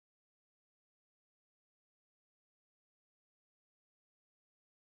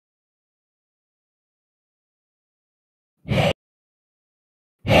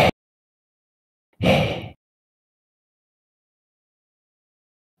I'm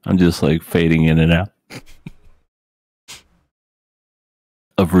just like fading in and out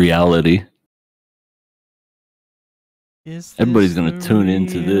of reality. Everybody's going to tune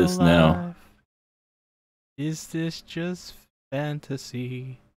into this now. Is this just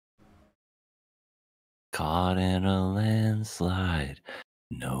fantasy? Caught in a landslide,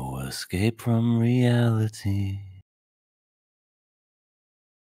 no escape from reality.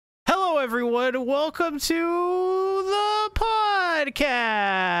 Hello, everyone. Welcome to the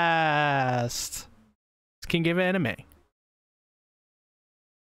podcast. It's King of Anime.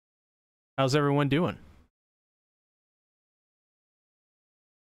 How's everyone doing?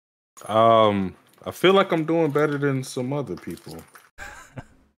 I feel like I'm doing better than some other people.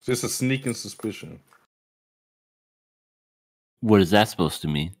 Just a sneaking suspicion. What is that supposed to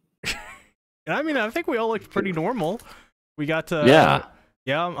mean? I mean, I think we all looked pretty normal. We got to...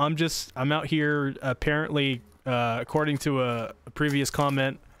 Yeah, I'm out here, apparently, according to a previous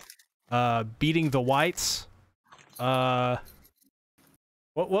comment, beating the whites. What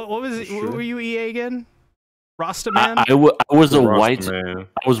was it? Sure. What were you, EA, again? Rasta man? I was a white... Man.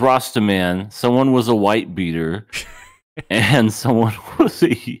 I was Rasta man. Someone was a white beater. And someone was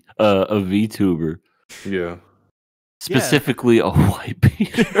a VTuber. Yeah. Specifically a white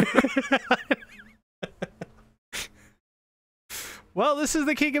beater. Well, this is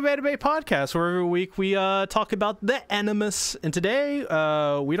the King of Anime podcast, where every week we talk about the animus. And today,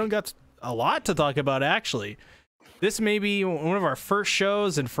 we don't got a lot to talk about, actually. This may be one of our first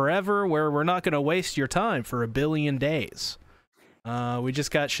shows in forever where we're not going to waste your time for a billion days. We just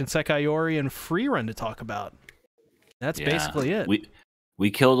got Shinsekai, Yori, and Frieren to talk about. That's basically it.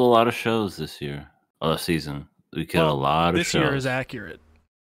 We killed a lot of shows this year. Season. We killed a lot of shows. This year is accurate.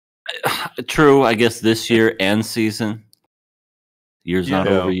 True, I guess this year and season. Year's not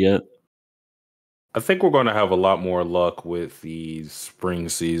over yet. I think we're going to have a lot more luck with the spring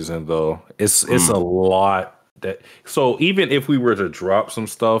season, though. It's a lot. So even if we were to drop some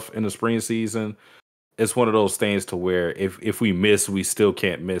stuff in the spring season, it's one of those things to where if we miss, we still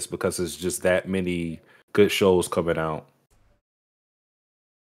can't miss because it's just that many good shows coming out.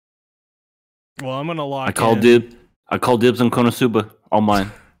 Well, I'm gonna lock. I call dibs on Konosuba. All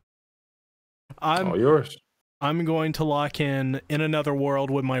mine. All yours. I'm going to lock in Another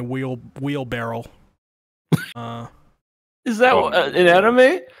World with my wheelbarrow. Is that an anime?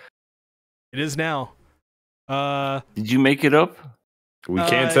 It is now. Did you make it up? We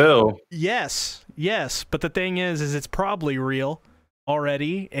can't tell. Yes. But the thing is it's probably real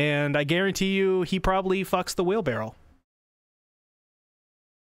already, and I guarantee you, he probably fucks the wheelbarrow.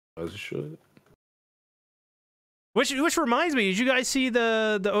 As it should. Which reminds me, did you guys see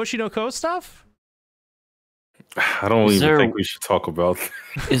the Oshinoko stuff? I don't think we should talk about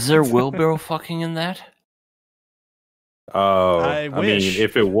that. Is there wheelbarrow fucking in that? I wish. mean,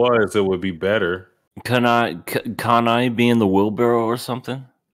 if it was, it would be better. Can I be in the wheelbarrow or something?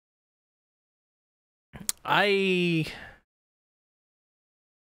 I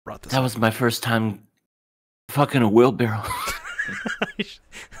brought this. That was my first time fucking a wheelbarrow.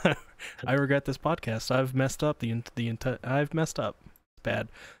 I regret this podcast. I've messed up I've messed up. It's bad.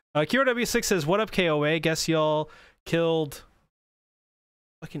 KRW6 says, "What up, KOA? Guess y'all killed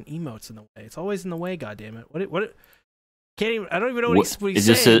fucking emotes in the way. It's always in the way. Goddammit. What? Can't even. I don't even know what he's saying." It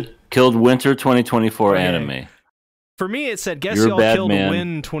just said killed Winter 2024 anime. For me, it said, "Guess You're y'all killed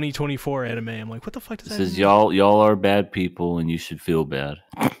Win 2024 anime." I'm like, what the fuck does that mean? It says y'all are bad people and you should feel bad.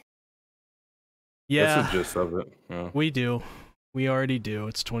 Yeah, that's the gist of it. Yeah. We do. We already do.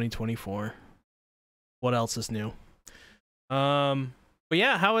 It's 2024. What else is new? But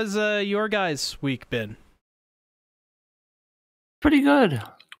yeah, how has your guys' week been? Pretty good.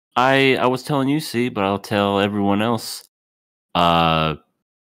 I was telling you, but I'll tell everyone else.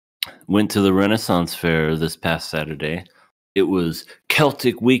 Went to the Renaissance Fair this past Saturday. It was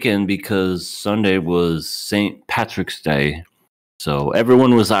Celtic weekend because Sunday was St. Patrick's Day. So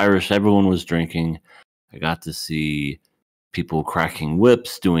everyone was Irish, everyone was drinking. I got to see people cracking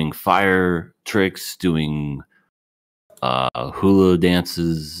whips, doing fire tricks, doing hula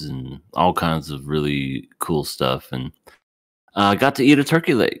dances, and all kinds of really cool stuff. And I got to eat a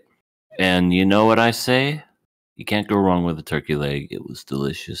turkey leg. And you know what I say? You can't go wrong with a turkey leg. It was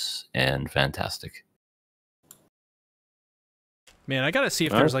delicious and fantastic. Man, I gotta see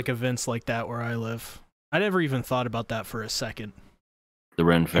if there's like events like that where I live. I never even thought about that for a second. The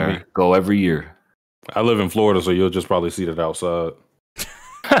Ren Fair. Go every year. I live in Florida, so you'll just probably see that outside.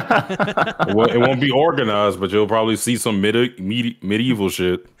 It won't be organized, but you'll probably see some medieval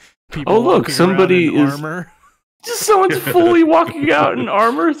shit. People look, somebody is armor. Just someone's fully walking out in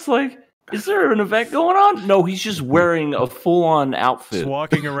armor. It's like, Is there an event going on? No, he's just wearing a full-on outfit. Just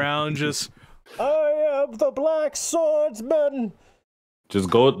walking around, just I am the Black Swordsman. Just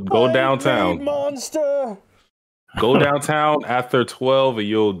go downtown. Monster. Go downtown after 12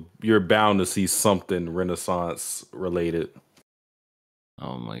 and you're bound to see something Renaissance related.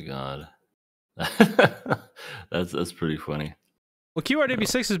 Oh my god. That's pretty funny. Well,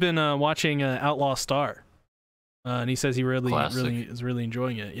 QRW6 has been watching Outlaw Star. And he says he really is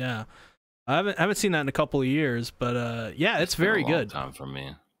enjoying it. Yeah. I haven't seen that in a couple of years, but yeah, it's very good. Time for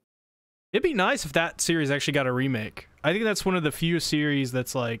me. It'd be nice if that series actually got a remake. I think that's one of the few series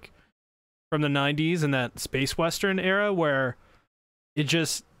that's like from the 90s and that space western era where it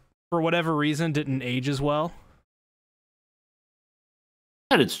just, for whatever reason, didn't age as well.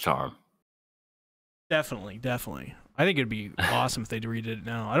 Had its charm. Definitely. I think it'd be awesome if they redid it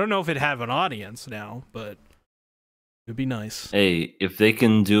now. I don't know if it'd have an audience now, but it'd be nice. Hey, if they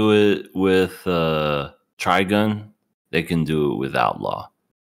can do it with Trigun, they can do it with Outlaw.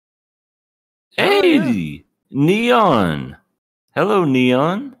 Hey, yeah. Neon. Hello,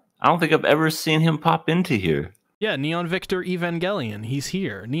 Neon. I don't think I've ever seen him pop into here. Yeah, Neon Victor Evangelion. He's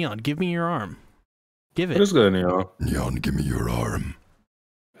here. Neon, give me your arm. Give it. What is good, Neon? Neon, give me your arm.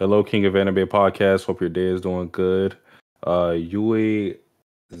 Hello, King of Anime Podcast. Hope your day is doing good. Yui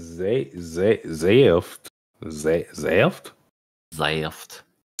Zaft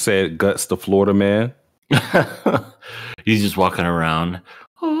said guts to Florida man. He's just walking around.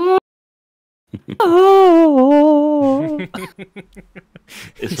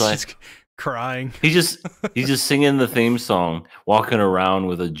 It's like crying. He's just singing the theme song, walking around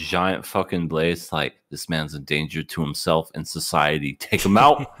with a giant fucking blaze. Like, this man's a danger to himself and society. Take him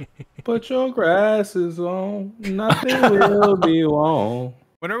out. Put your glasses on. Nothing will be wrong.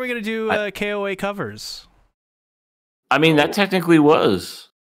 When are we gonna do KOA covers? I mean, that technically was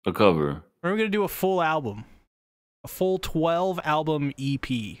a cover. When are we gonna do a full album? A full 12 album EP.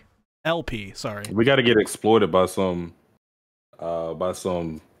 LP, sorry. We got to get exploited by some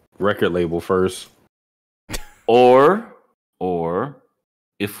record label first. Or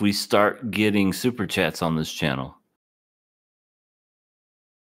if we start getting super chats on this channel,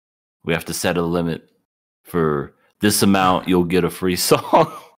 we have to set a limit for this amount. You'll get a free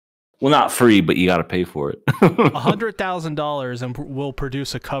song. Well, not free, but you got to pay for it. $100,000 and we'll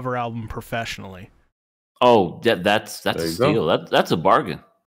produce a cover album professionally. Oh, that's a steal. That's a bargain.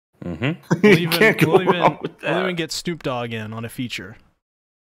 Mm-hmm. We'll even get Snoop Dogg in on a feature.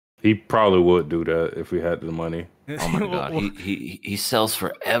 He probably would do that if we had the money. Oh my god, he sells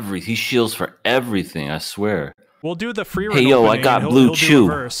for he shields for everything. I swear. We'll do the Frieren. Hey yo, I got Blue Chew.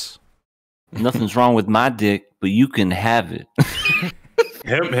 Nothing's wrong with my dick, but you can have it.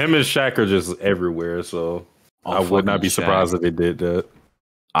 him and Shaq are just everywhere, so I would not be surprised if they did that.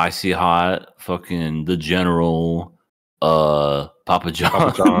 Icy Hot, fucking the General, Papa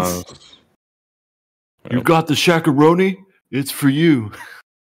John's. You got the Shaq-a-roni? It's for you.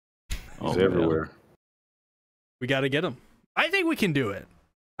 He's everywhere. Man. We got to get him. I think we can do it.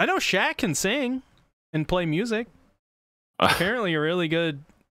 I know Shaq can sing and play music. Apparently a really good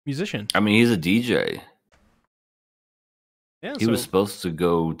musician. I mean, he's a DJ. Yeah, he was supposed to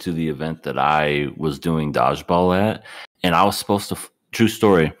go to the event that I was doing dodgeball at, and I was supposed to... True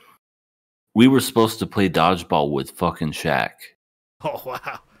story. We were supposed to play dodgeball with fucking Shaq. Oh,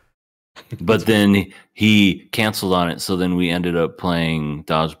 wow. But then he canceled on it, so then we ended up playing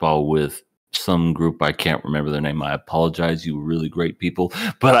dodgeball with some group. I can't remember their name. I apologize, you really great people,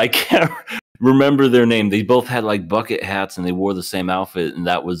 but I can't remember their name. They both had like bucket hats and they wore the same outfit, and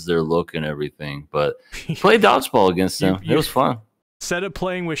that was their look and everything. But played dodgeball against them. It was fun. Instead of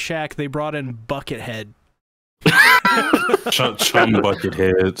playing with Shaq, they brought in Buckethead. Chum bucket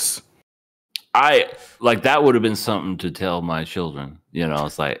heads. That would have been something to tell my children. You know,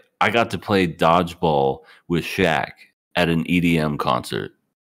 it's like I got to play dodgeball with Shaq at an EDM concert.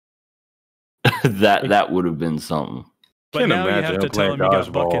 that would have been something. But now you have to tell him you got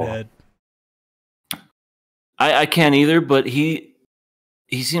Buckethead. I can't either, but he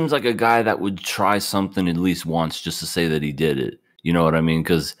seems like a guy that would try something at least once just to say that he did it. You know what I mean?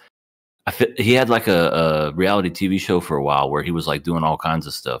 Because he had like a reality TV show for a while where he was like doing all kinds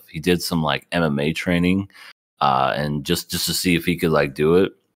of stuff. He did some like MMA training, and just to see if he could like do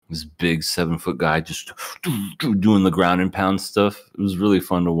it. This big 7-foot guy just doing the ground and pound stuff. It was really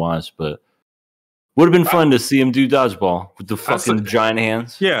fun to watch, but would have been fun to see him do dodgeball with the fucking giant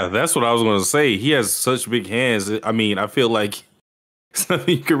hands. Yeah, that's what I was going to say. He has such big hands. I mean, I feel like it's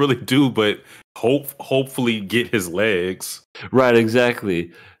nothing you can really do, but hopefully get his legs. Right,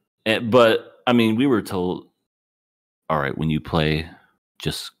 exactly. But I mean, we were told, all right, when you play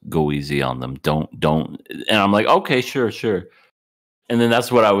just go easy on them. Don't. And I'm like, okay, sure. And then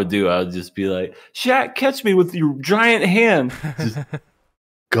that's what I would do. I would just be like, Shaq, catch me with your giant hand. Just,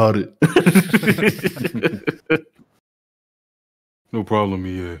 got it. No problem,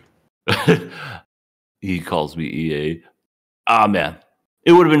 EA. He calls me EA. Ah, man.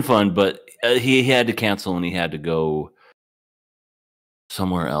 It would have been fun, but he had to cancel and he had to go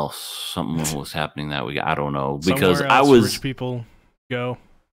somewhere else. Something was happening that week. I don't know. Because Somewhere I else was. rich people go.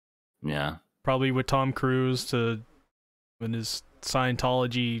 Yeah. Probably with Tom Cruise in his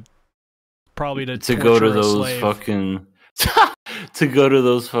Scientology, probably to go to torture a those slave. fucking to go to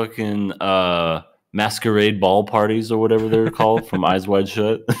those fucking masquerade ball parties or whatever they're called from Eyes Wide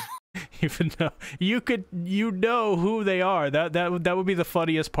Shut. Even though you know who they are. That would be the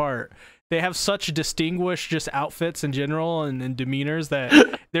funniest part. They have such distinguished just outfits in general and demeanors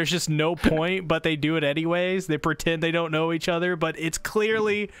that there's just no point, but they do it anyways. They pretend they don't know each other, but it's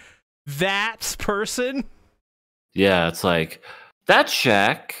clearly that person. Yeah, it's like, that's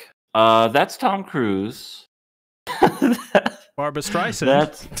Shaq. That's Tom Cruise. Barbra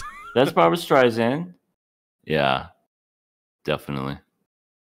Streisand. That's Barbra Streisand. Yeah, definitely.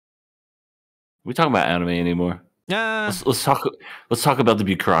 We talking about anime anymore? Let's talk about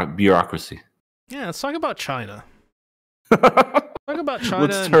the bureaucracy. Yeah, let's talk about China. Talk about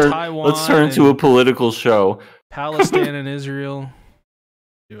China and Taiwan. Let's turn to a political show. Palestine and Israel.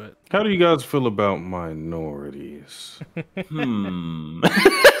 Do it. How do you guys feel about minorities?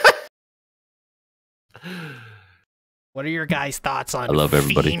 What are your guys' thoughts on I love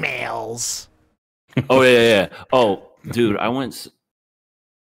everybody. females? Oh yeah. Oh, dude, I went.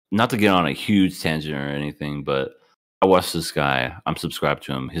 Not to get on a huge tangent or anything, but I watched this guy. I'm subscribed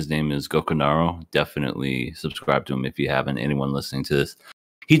to him. His name is Gokunaro. Definitely subscribe to him if you haven't. Anyone listening to this,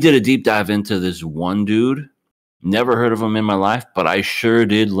 he did a deep dive into this one dude. Never heard of him in my life, but I sure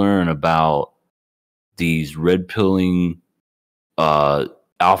did learn about these red pilling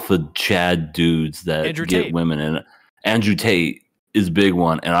alpha Chad dudes that Andrew get Tate. women. And Andrew Tate is a big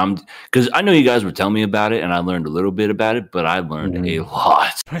one. And because I know you guys were telling me about it and I learned a little bit about it, but I learned a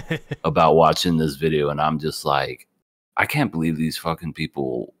lot about watching this video. And I'm just like, I can't believe these fucking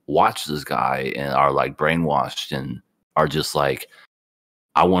people watch this guy and are like brainwashed and are just like,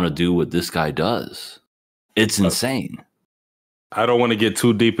 I want to do what this guy does. It's insane. I don't want to get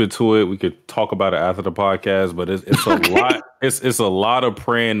too deep into it. We could talk about it after the podcast, but it's a lot. It's a lot of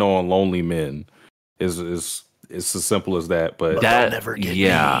preying on lonely men. It's as simple as that. But that never get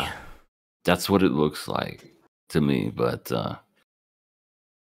yeah, me. that's what it looks like to me. But Yeah,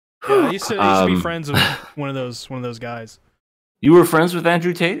 I used to be friends with one of those guys. You were friends with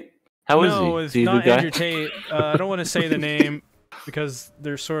Andrew Tate? How is he? No, Is it's he a not good guy? Andrew Tate. I don't want to say the name because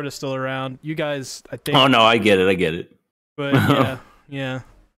they're sort of still around. You guys, I think. Oh no, I get it. But yeah.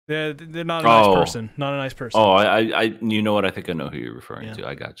 They're not a nice person. Not a nice person. Oh, I you know what? I think I know who you're referring to.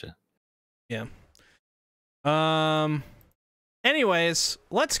 I gotcha. Yeah. Anyways,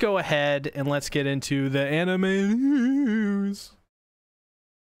 let's go ahead and let's get into the anime news.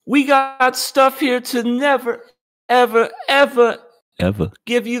 We got stuff here to never, ever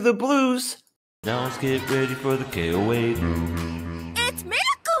give you the blues. Now let's get ready for the KOA. It's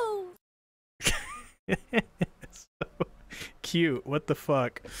Miracle! So cute. What the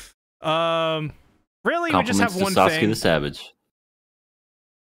fuck? Really? We just have Compliments to one Sasuke thing. the Savage.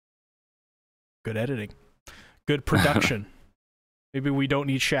 Good editing. Good production. Maybe we don't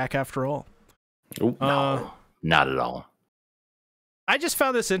need Shaq after all. No, not at all. I just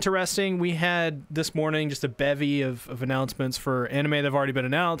found this interesting. We had this morning just a bevy of announcements for anime that have already been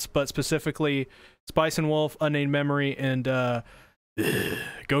announced, but specifically Spice and Wolf, Unnamed Memory, and Go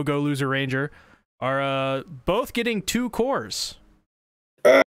Go Loser Ranger are both getting 2 cores.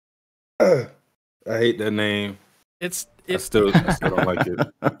 I hate that name. I still don't like it.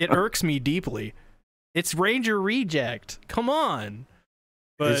 It irks me deeply. It's Ranger Reject. Come on.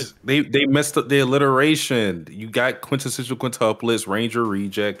 But They messed up the alliteration. You got quintessential quintuplets, Ranger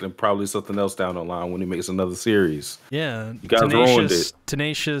Reject, and probably something else down the line when he makes another series. yeah, You guys ruined it.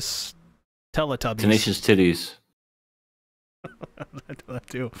 Tenacious Teletubbies. Tenacious titties. that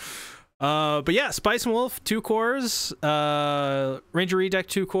too. But yeah, Spice and Wolf 2 cores. Ranger Reject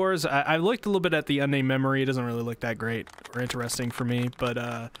 2 cores. I looked a little bit at the Unnamed Memory. It doesn't really look that great or interesting for me,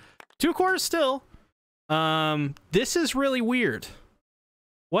 but 2 cores still. This is really weird.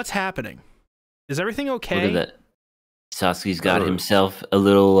 What's happening? Is everything okay? Look at that. Sasuke's got himself a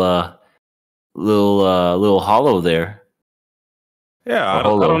little hollow there. Yeah, I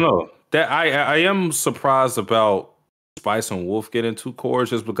don't know. That I am surprised about Spice and Wolf getting 2 cores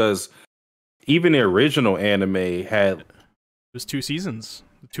just because even the original anime had was 2 seasons,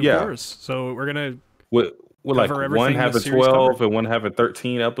 2 Yeah. cours. So we're gonna with like cover one everything having the series 12 covered. and one having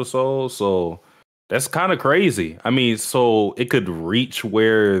 13 episodes. So that's kind of crazy. I mean, so it could reach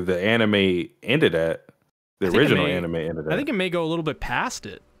where the anime ended at. The I think it original may- anime ended at. I think it may go a little bit past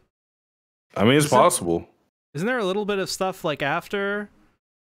it. I mean, it's Isn't- possible. Isn't there a little bit of stuff like after?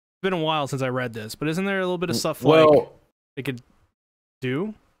 It's been a while since I read this, but isn't there a little bit of stuff like Well, they could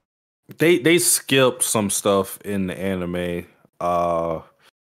do? they skipped some stuff in the anime. Oh,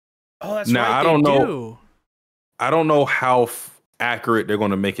 that's Now, right. I don't they know- do. I don't know how accurate they're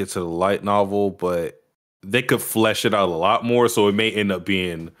going to make it to the light novel, but they could flesh it out a lot more. So it may end up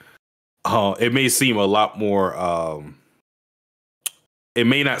being, it may seem a lot more. It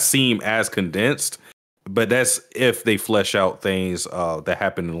may not seem as condensed, but that's if they flesh out things that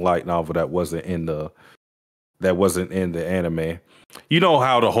happened in the light novel that wasn't in the anime. You know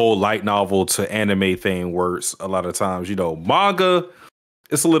how the whole light novel to anime thing works. A lot of times, manga,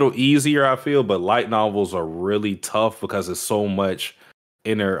 it's a little easier, I feel, but light novels are really tough because it's so much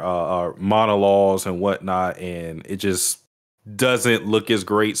inner monologues and whatnot, and it just doesn't look as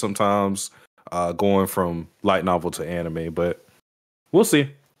great sometimes going from light novel to anime. But we'll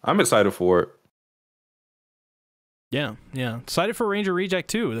see. I'm excited for it. Yeah. Excited for Ranger Reject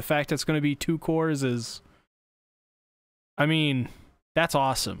too. The fact that it's going to be 2 cores is, I mean, that's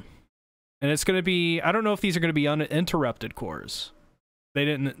awesome. And it's going to be, I don't know if these are going to be uninterrupted cores. They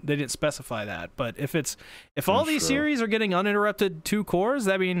didn't specify that, but if all these series are getting uninterrupted 2 cores,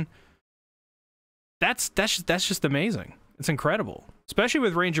 I mean, that's just amazing. It's incredible, especially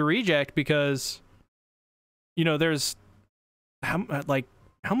with Ranger Reject, because there's how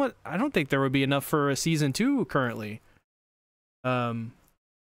much. I don't think there would be enough for a season 2 currently.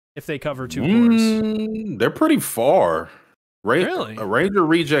 If they cover 2 cores, They're pretty far. Really? A Ranger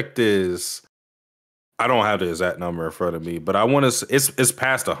Reject is. I don't have the exact number in front of me, but I want to. It's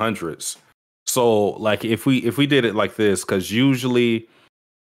past the hundreds. So, like, if we did it like this, because usually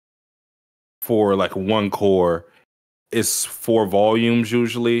for like 1 core, it's 4 volumes.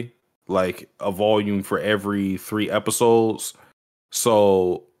 Usually, like a volume for every 3 episodes.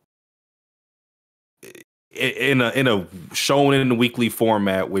 So, in a shown in the weekly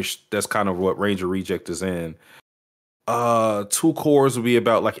format, which that's kind of what Ranger Reject is in. 2 cores would be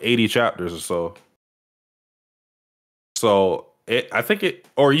about like 80 chapters or so. So I think it,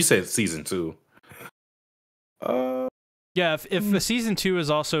 or you said season 2. Yeah. If the season 2 is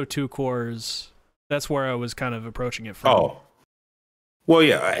also 2 cores, that's where I was kind of approaching it from. Oh, well,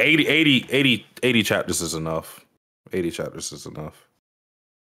 yeah, 80 chapters is enough. 80 chapters is enough.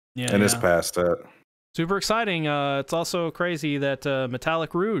 Yeah, and it's past that. Super exciting. It's also crazy that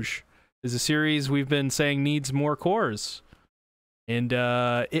Metallic Rouge is a series we've been saying needs more cores, and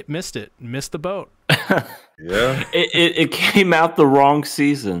it missed the boat. Yeah, it came out the wrong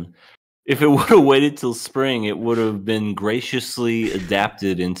season. If it would have waited till spring, it would have been graciously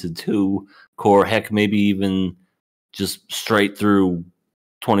adapted into 2 core. Heck, maybe even just straight through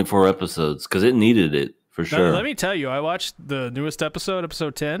 24 episodes, because it needed it for sure. Now, let me tell you, I watched the newest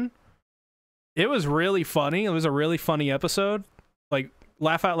episode 10. It was really funny. It was a really funny episode, like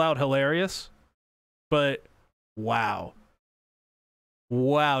laugh out loud, hilarious. But wow,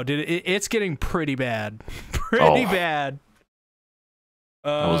 it's getting pretty bad, bad.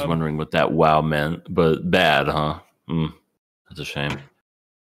 I was wondering what that wow meant, but bad, huh? That's a shame.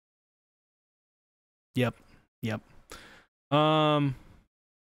 Yep. Kira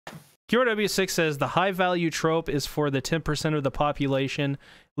W6 says the high value trope is for the 10% of the population.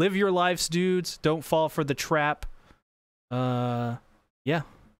 Live your lives, dudes. Don't fall for the trap. Yeah.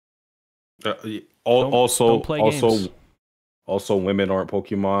 Also, don't play games. Also, women aren't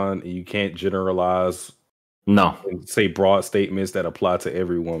Pokemon. You can't generalize. No. And say broad statements that apply to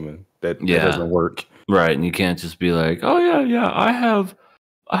every woman. That doesn't work. Right, and you can't just be like, "Oh yeah, I have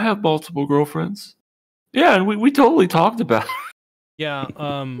multiple girlfriends." Yeah, and we totally talked about. Yeah,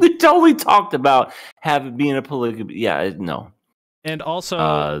 we totally talked about being a polygamy. Yeah, no. And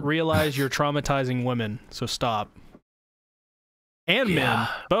also realize you're traumatizing women, so stop. And men,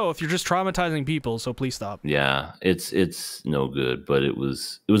 both. You're just traumatizing people, so please stop. Yeah, it's no good, but it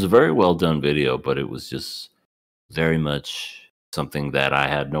was a very well done video, but it was just very much something that I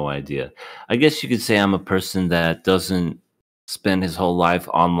had no idea. I guess you could say I'm a person that doesn't spend his whole life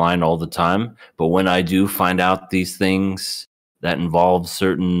online all the time, but when I do find out these things that involve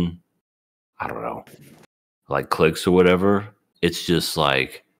certain, I don't know, like clicks or whatever, it's just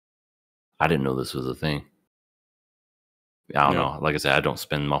like, I didn't know this was a thing. I don't know. Like I said, I don't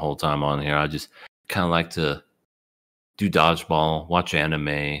spend my whole time on here. I just kind of like to do dodgeball, watch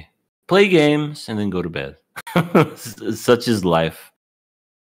anime, play games, and then go to bed. Such is life.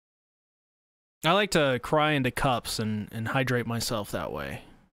 I like to cry into cups and hydrate myself that way.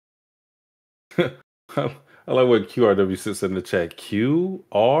 I like what QRW sits in the chat.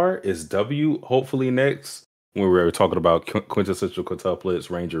 QR is W. Hopefully next when we were talking about quintessential quintuplets,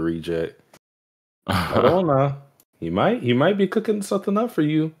 Ranger Reject. I don't know. He might be cooking something up for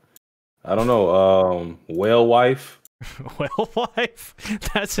you. I don't know. Whale wife. Whale wife.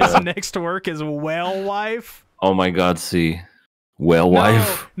 That's his next work is whale wife. Oh my God! See, whale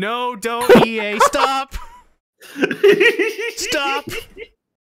wife. No, don't EA. Stop. Stop.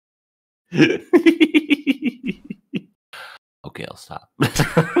 Okay, I'll stop.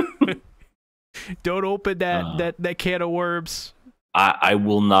 Don't open that can of worms. I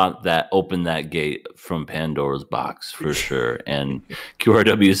will not open that gate from Pandora's box for sure. And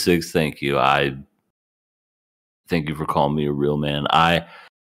QRW6, thank you. I thank you for calling me a real man. I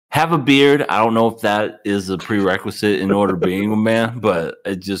have a beard. I don't know if that is a prerequisite in order being a man, but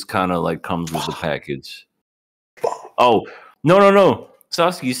it just kind of like comes with the package. Oh, no.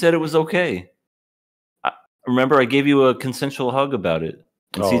 Sasuke, you said it was okay. Remember, I gave you a consensual hug about it.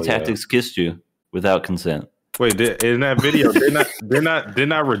 And C-Tactics kissed you without consent. Wait, in that video,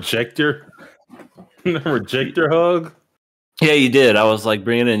 didn't I reject your hug? Yeah, you did. I was like,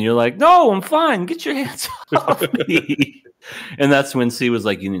 bring it in. You're like, no, I'm fine. Get your hands off me. And that's when C was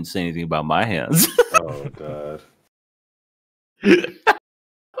like, you didn't say anything about my hands. Oh, God.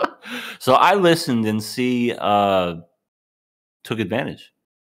 So I listened and C took advantage.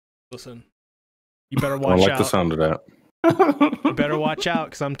 Listen, you better watch out. I don't like the sound of that. You better watch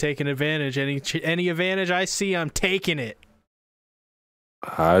out because I'm taking advantage. Any advantage I see, I'm taking it.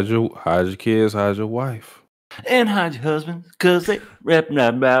 Hide your kids, hide your wife. And hide your husband, because they rapping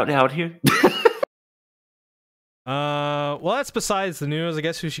about out here. Well, that's besides the news. I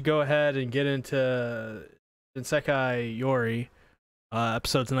guess we should go ahead and get into Shinsekai Yori,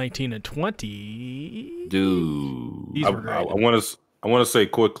 episodes 19 and 20. Dude. These were great. I want to say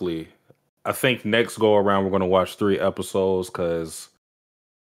quickly, I think next go around we're going to watch 3 episodes because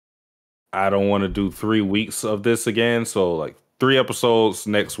I don't want to do 3 weeks of this again. So like 3 episodes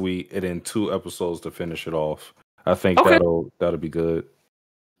next week and then 2 episodes to finish it off. I think that'll be good.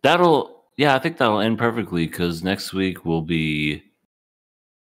 I think that'll end perfectly because next week will be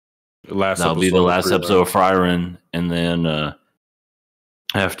the last episode of Frieren, and then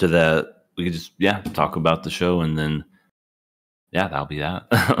after that we could just talk about the show, and then that'll be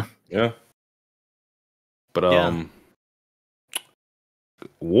that. Yeah. But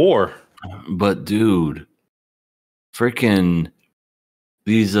war. But dude, freaking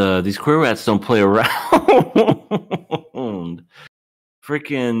these queer rats don't play around.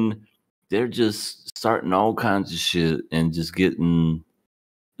 Freaking, they're just starting all kinds of shit and just getting.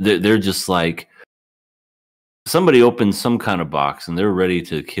 They're just like somebody opens some kind of box and they're ready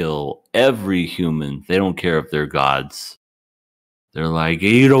to kill every human. They don't care if they're gods. They're like,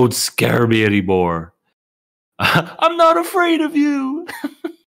 you don't scare me anymore. I'm not afraid of you.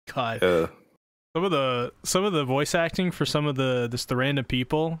 God. Some of the voice acting for some of the random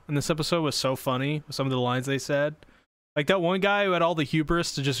people in this episode was so funny. Some of the lines they said, like that one guy who had all the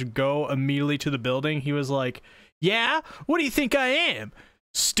hubris to just go immediately to the building. He was like, "Yeah, what do you think I am?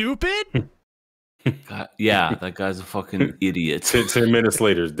 Stupid?" God, yeah, that guy's a fucking idiot. 10 minutes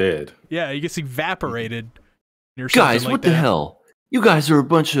later, is dead. Yeah, he gets evaporated. Guys, what the hell? You guys are a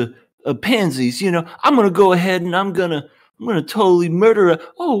bunch of pansies. You know, I'm gonna go ahead and I'm gonna totally murder.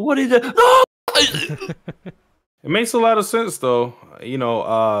 What did that? Oh! It makes a lot of sense, though. You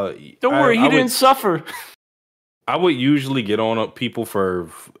know, don't worry, he didn't suffer. I would usually get on people for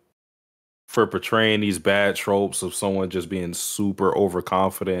portraying these bad tropes of someone just being super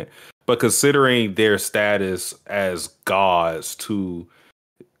overconfident, but considering their status as gods to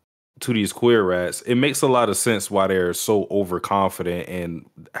these queer rats, it makes a lot of sense why they're so overconfident and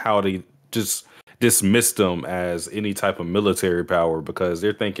how they just dismiss them as any type of military power, because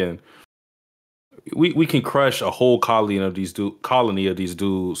they're thinking we can crush a whole colony of these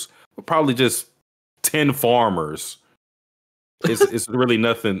dudes with probably just 10 farmers. It's really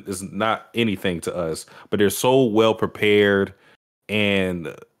nothing. It's not anything to us, but they're so well prepared,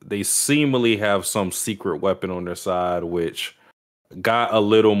 and they seemingly have some secret weapon on their side, which got a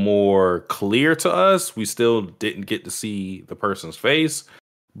little more clear to us. We still didn't get to see the person's face,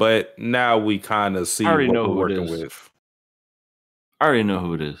 but now we kind of see what we're working with. I already know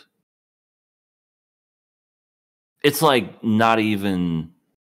who it is. It's like not even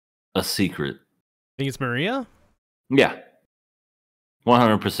a secret. Think it's Maria? Yeah.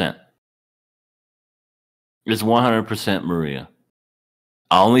 100%. It's 100% Maria.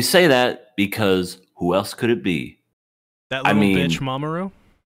 I only say that because who else could it be? That little bitch, Mamoru?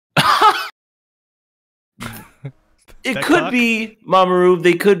 It could be Mamoru.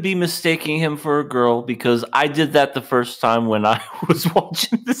 They could be mistaking him for a girl because I did that the first time when I was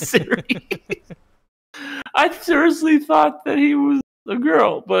watching the series. I seriously thought that he was a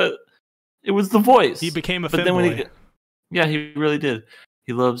girl, but it was the voice. He became a but femboy. Yeah, he really did.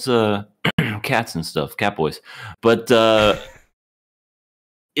 He loves cats and stuff, cat boys. But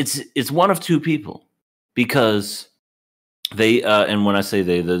it's one of two people because they and when I say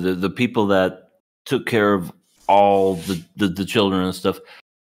they, the people that took care of all the children and stuff,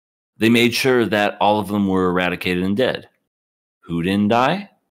 they made sure that all of them were eradicated and dead. Who didn't die?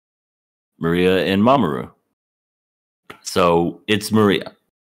 Maria and Mamoru. So it's Maria.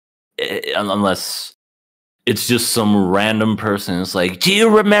 Unless it's just some random person. It's like, do you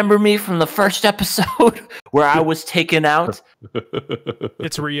remember me from the first episode where I was taken out?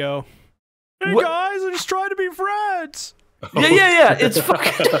 It's Rio. Hey What? guys, I'm just trying to be friends. Yeah. It's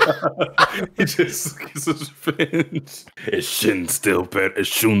fucking. He just gets his revenge. Is Shin still better? Is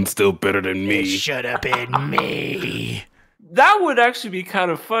Shun still better than me? Should have been me. That would actually be kind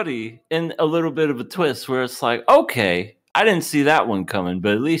of funny and a little bit of a twist where it's like, okay, I didn't see that one coming,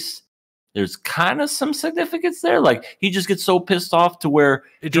 but at least there's kind of some significance there. Like he just gets so pissed off to where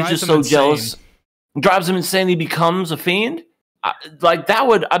he's just so jealous, drives him insane. He becomes a fiend. Like that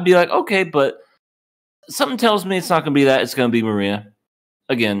would, I'd be like, okay, but something tells me it's not going to be that. It's going to be Maria.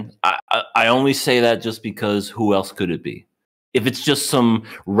 Again, I only say that just because who else could it be? If it's just some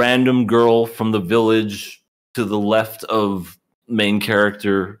random girl from the village to the left of main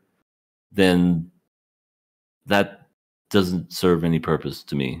character, then that doesn't serve any purpose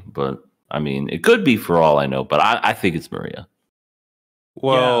to me. But I mean, it could be for all I know, but I think it's Maria.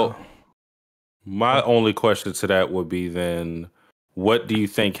 Well, my only question to that would be then, what do you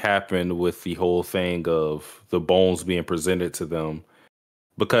think happened with the whole thing of the bones being presented to them?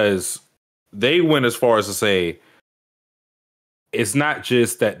 Because they went as far as to say it's not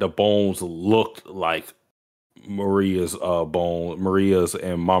just that the bones looked like Maria's and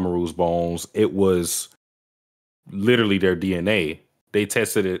Mamoru's bones. It was literally their DNA. They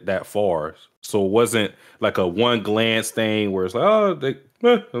tested it that far. So it wasn't like a one glance thing where it's like, oh,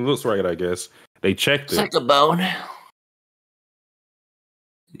 it looks right, I guess. They checked it. It's like a bone.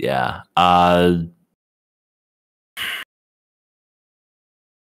 Yeah. I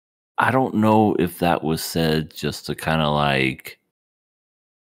don't know if that was said just to kind of like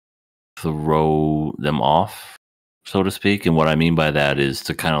throw them off, so to speak. And what I mean by that is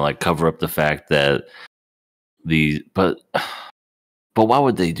to kind of like cover up the fact that but why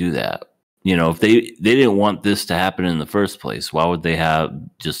would they do that? You know, if they didn't want this to happen in the first place, why would they have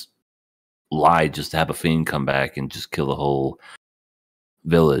just lied just to have a fiend come back and just kill the whole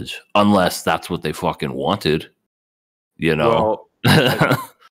village? Unless that's what they fucking wanted, you know.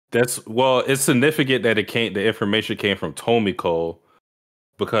 Well, it's significant that the information came from Tomiko,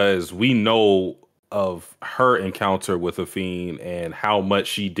 because we know of her encounter with a fiend and how much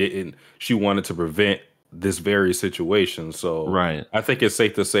she wanted to prevent this very situation. So right. I think it's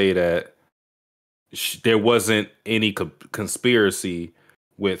safe to say that there wasn't any conspiracy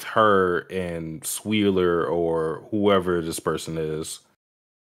with her and Squealer or whoever this person is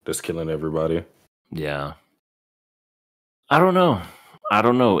that's killing everybody. Yeah. I don't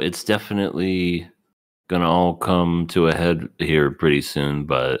know. It's definitely gonna all come to a head here pretty soon,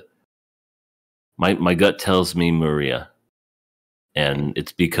 but my gut tells me Maria. And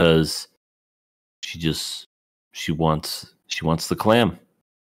it's because she wants the clam.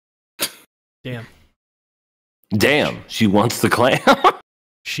 Damn, she wants the clam.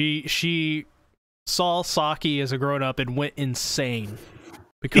 She saw Saki as a grown up and went insane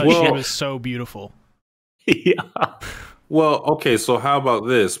because she was so beautiful. Yeah. Well, okay, so how about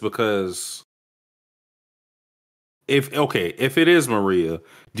this? Because if it is Maria,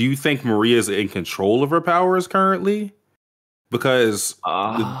 do you think Maria's in control of her powers currently? Because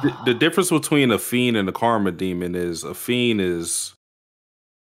the difference between a fiend and a karma demon is a fiend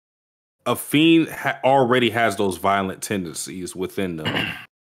already has those violent tendencies within them,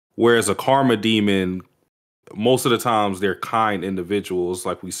 whereas a karma demon, most of the times they're kind individuals,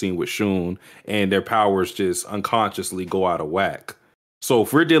 like we've seen with Shun, and their powers just unconsciously go out of whack. So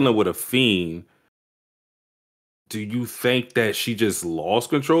if we're dealing with a fiend, do you think that she just lost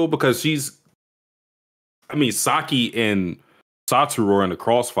control? Because Saki and Satoru are in the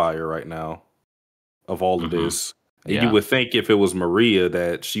crossfire right now of all of this. And you would think if it was Maria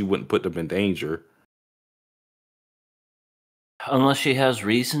that she wouldn't put them in danger. Unless she has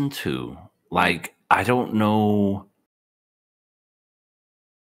reason to. Like, I don't know.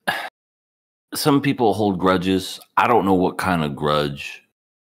 some people hold grudges. I don't know what kind of grudge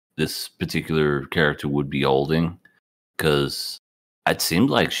this particular character would be holding, because it seemed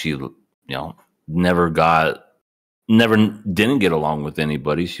like she, never didn't get along with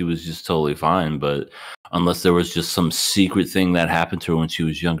anybody. She was just totally fine. But unless there was just some secret thing that happened to her when she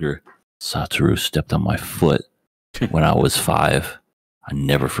was younger. Satoru stepped on my foot when I was 5. I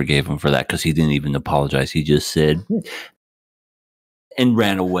never forgave him for that because he didn't even apologize. He just said and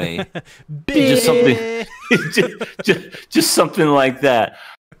ran away. just something, just something like that.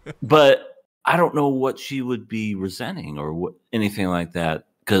 But I don't know what she would be resenting or anything like that.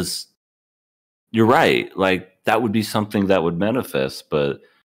 Because you're right. Like, that would be something that would manifest. But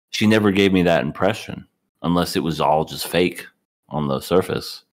she never gave me that impression, unless it was all just fake on the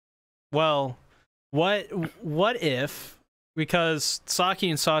surface. Well, what if, because Saki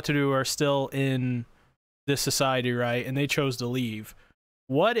and Satoru are still in this society, right? And they chose to leave.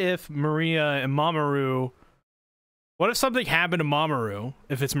 What if Maria and Mamoru, what if something happened to Mamoru,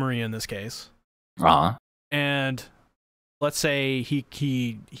 if it's Maria in this case? And let's say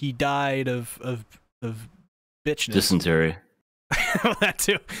he died of bitchness. Dysentery. That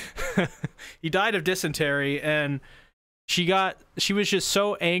too. He died of dysentery, and she was just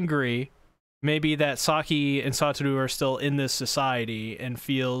so angry, maybe, that Saki and Satoru are still in this society, and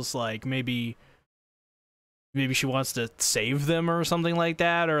feels like maybe she wants to save them or something like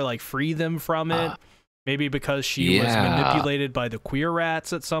that, or like free them from it. Maybe because she was manipulated by the queer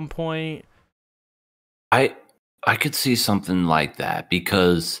rats at some point. I could see something like that,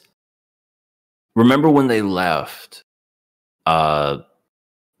 because remember when they left,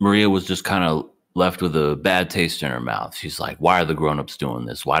 Maria was just kind of left with a bad taste in her mouth. She's like, why are the grown-ups doing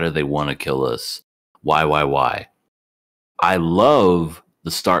this? Why do they want to kill us? Why? I love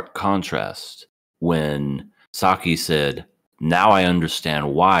the stark contrast when Saki said, now I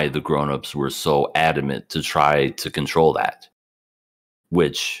understand why the grown-ups were so adamant to try to control that,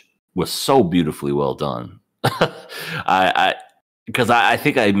 which was so beautifully well done. Because I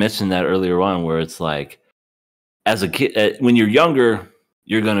think I mentioned that earlier on, where it's like, as a kid, when you're younger,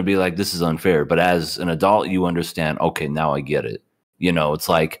 you're going to be like, this is unfair. But as an adult, you understand, okay, now I get it. It's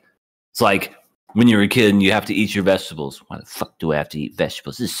like when you're a kid and you have to eat your vegetables. Why the fuck do I have to eat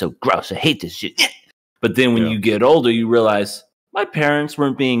vegetables? This is so gross. I hate this shit. But then when you get older, you realize my parents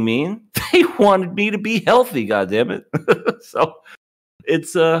weren't being mean. They wanted me to be healthy, goddammit. So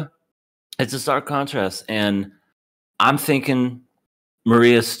it's a stark contrast. And I'm thinking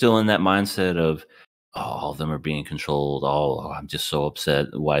Maria's still in that mindset of, all of them are being controlled. Oh, I'm just so upset.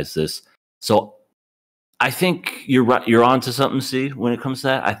 Why is this? So I think you're right. You're onto something, see, when it comes to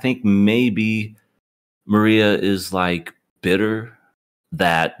that. I think maybe Maria is like bitter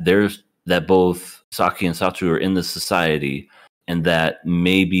that both Saki and Satoru are in this society, and that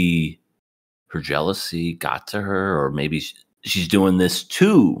maybe her jealousy got to her, or maybe she's doing this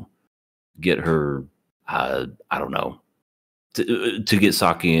to get her, I don't know, to get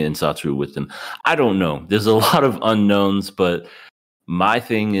Saki and Satoru with them. I don't know. There's a lot of unknowns, but my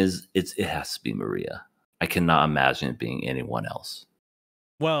thing is, it has to be Maria. I cannot imagine it being anyone else.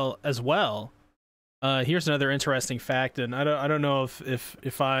 Well, here's another interesting fact, and I don't know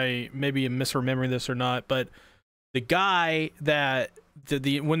if I maybe am misremembering this or not, but the guy that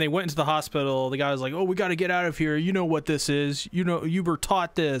when they went into the hospital, the guy was like, "Oh, we got to get out of here. You know what this is. You were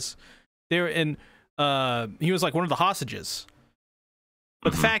taught this." He was like one of the hostages.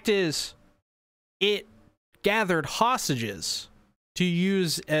 But the fact is, it gathered hostages to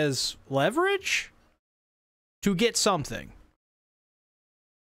use as leverage to get something.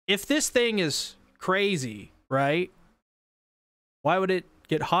 If this thing is crazy, right? Why would it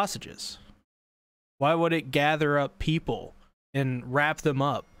get hostages? Why would it gather up people and wrap them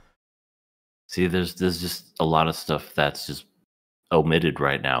up? See, there's just a lot of stuff that's just omitted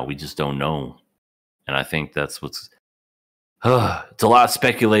right now. We just don't know. And I think that's what's... it's a lot of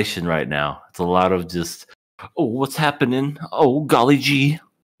speculation right now. It's a lot of just, what's happening? Oh, golly gee.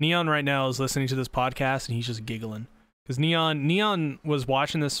 Neon right now is listening to this podcast, and he's just giggling. Because Neon was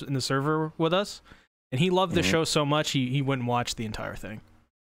watching this in the server with us, and he loved the show so much, he went and watched the entire thing.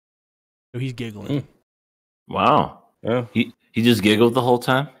 So he's giggling. Wow. Yeah. He just giggled the whole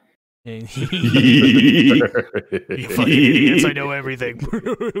time? And you fucking idiots, I know everything.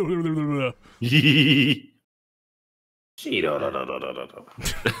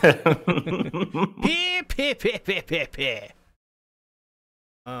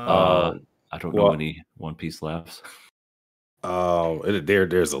 I don't know any One Piece laughs.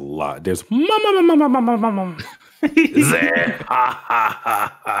 There's a lot. There's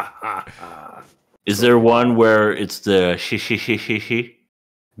Is there one where it's the she?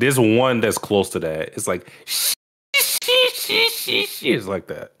 There's one that's close to that. It's like it's like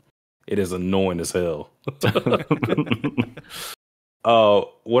that. It is annoying as hell.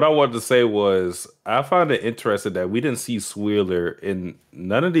 What I wanted to say was I found it interesting that we didn't see Sweeler in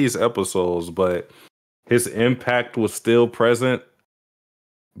none of these episodes, but his impact was still present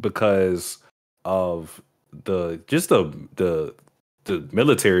because of the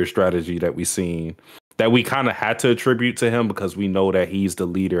military strategy that we seen, that we kind of had to attribute to him because we know that he's the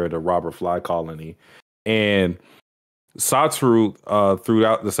leader of the Robert Fly colony. And Satoru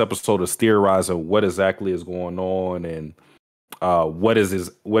throughout this episode is theorizing what exactly is going on and what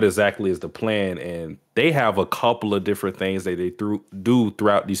exactly is the plan. And they have a couple of different things that they do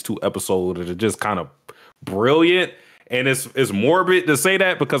throughout these 2 episodes that are just kind of brilliant. And it's morbid to say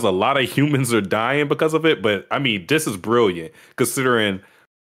that because a lot of humans are dying because of it. But I mean, this is brilliant considering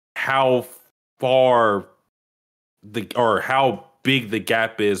how far how big the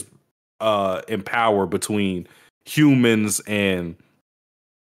gap is in power between humans and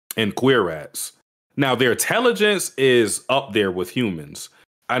queer rats. Now their intelligence is up there with humans.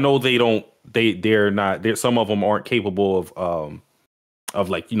 I know they're not. Some of them aren't capable of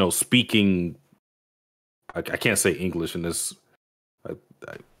like, you know, speaking. I can't say English in this.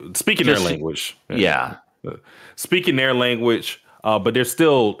 Speaking their language. Yeah. Speaking their language, but they're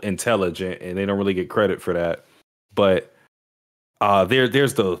still intelligent and they don't really get credit for that. But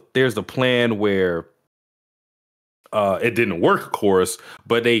there's the plan where it didn't work, of course,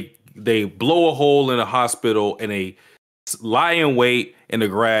 but they blow a hole in a hospital and they lie in wait in the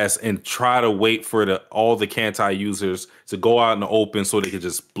grass and try to wait for all the Kantai users to go out in the open so they could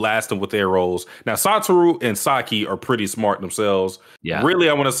just blast them with arrows. Now, Satoru and Saki are pretty smart themselves. Yeah. Really,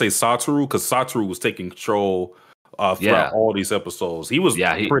 I want to say Satoru because Satoru was taking control throughout all these episodes. He was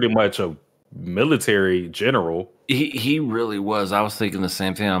pretty much a military general. He really was. I was thinking the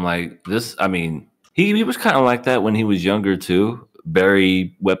same thing. I'm like, he was kind of like that when he was younger too.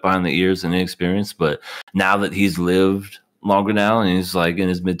 Very wet behind the ears and inexperienced, but now that he's lived longer now and he's like in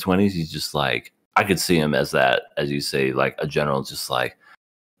his mid-20s, he's just like, I could see him as that, as you say, like a general, just like,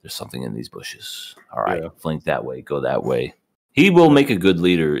 there's something in these bushes. All right, flank that way, go that way. He will make a good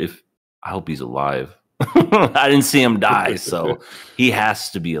leader. I hope he's alive. I didn't see him die, so he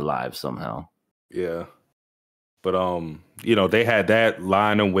has to be alive somehow. Yeah. But you know, they had that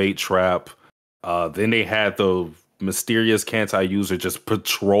line and wait trap. Then they had the mysterious Kantai user just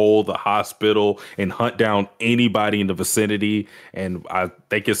patrol the hospital and hunt down anybody in the vicinity. And I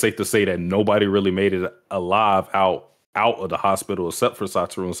think it's safe to say that nobody really made it alive out of the hospital except for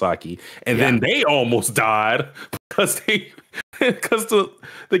Satoru and Saki. And then they almost died because the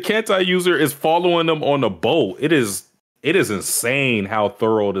Kantai user is following them on a boat. It is insane how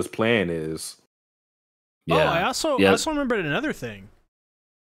thorough this plan is. Yeah. Oh, I also remembered another thing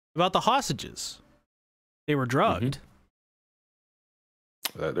about the hostages. They were drugged.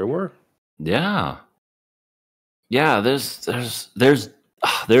 There were. Yeah. Yeah, there's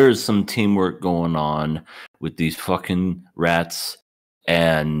some teamwork going on with these fucking rats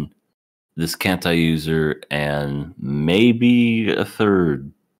and this Kantai user and maybe a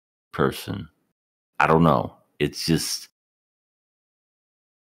third person. I don't know. It's just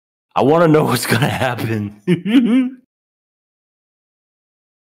I want to know what's going to happen.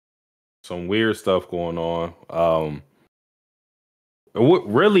 Some weird stuff going on.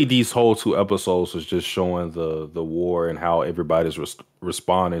 Really, these whole 2 episodes was just showing the war and how everybody's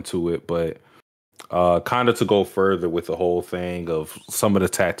responding to it. But kind of to go further with the whole thing of some of the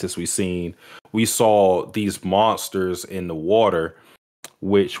tactics we saw these monsters in the water,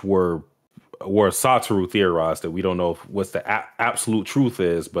 which were Satoru theorized that we don't know what the absolute truth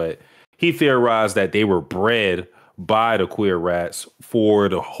is, but he theorized that they were bred by the queer rats for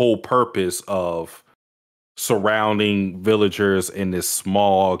the whole purpose of surrounding villagers in this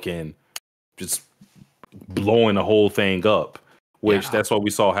smog and just blowing the whole thing up, which that's what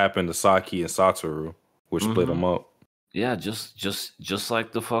we saw happen to Saki and Satoru, which split them up. Yeah, just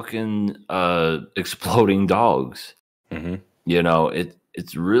like the fucking exploding dogs. You know,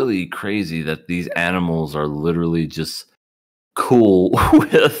 it's really crazy that these animals are literally just cool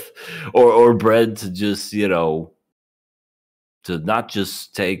with or bred to just, you know, to not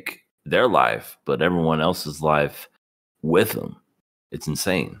just take their life, but everyone else's life with them. It's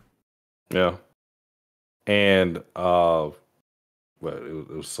insane. Yeah. And well, it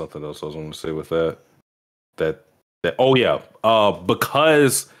was something else I was going to say with that oh yeah,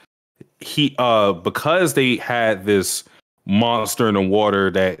 because they had this monster in the water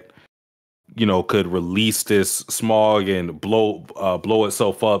that, you know, could release this smog and blow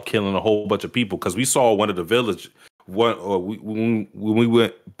itself up, killing a whole bunch of people. Because we saw one of the when we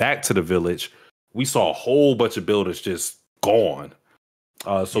went back to the village, we saw a whole bunch of buildings just gone.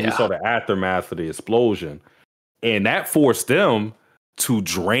 So we saw the aftermath of the explosion, and that forced them to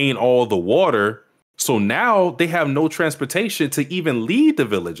drain all the water. So now they have no transportation to even leave the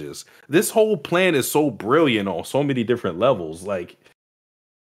villages. This whole plan is so brilliant on so many different levels. Like,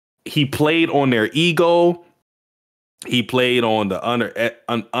 he played on their ego. He played on the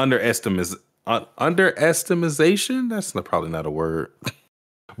underestimation. That's probably not a word.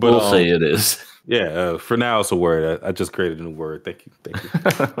 But we'll say it is. Yeah, for now it's a word. I just created a new word. Thank you.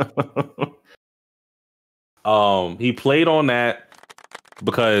 He played on that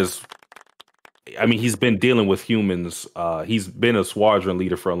because, I mean, he's been dealing with humans. He's been a squadron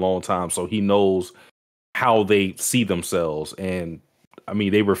leader for a long time, so he knows how they see themselves. And I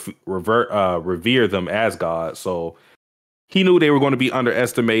mean, they revere them as gods. So he knew they were going to be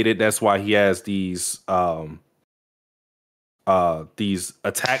underestimated. That's why he has these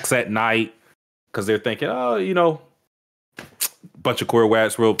attacks at night, because they're thinking, oh, you know, bunch of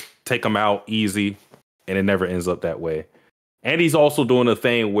Korwats, we'll take them out easy, and it never ends up that way. And he's also doing a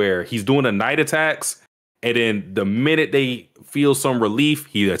thing where he's doing the night attacks, and then the minute they feel some relief,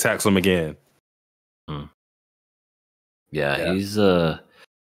 he attacks them again. Yeah, he's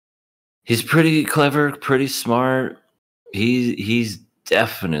pretty clever, pretty smart. He's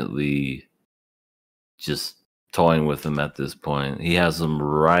definitely just toying with them at this point. He has them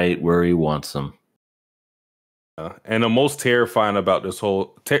right where he wants them. And the most terrifying about this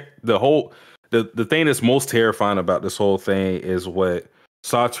the thing that's most terrifying about this whole thing is what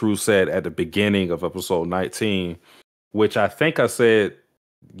Satoru said at the beginning of episode 19, which I think I said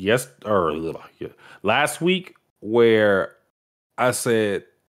last week, where I said,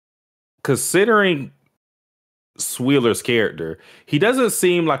 considering Sweeler's character, he doesn't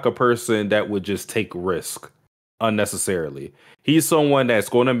seem like a person that would just take risk unnecessarily. He's someone that's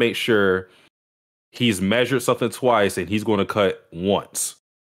going to make sure he's measured something twice and he's going to cut once.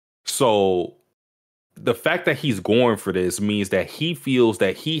 So the fact that he's going for this means that he feels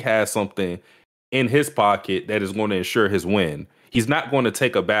that he has something in his pocket that is going to ensure his win. He's not going to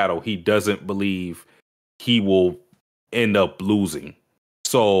take a battle he doesn't believe he will end up losing.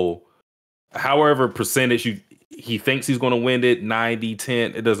 So however percentage he thinks he's going to win it, 90,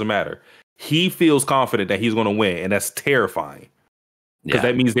 10, it doesn't matter. He feels confident that he's going to win, and that's terrifying. Because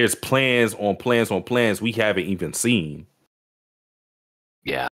that means there's plans on plans on plans we haven't even seen.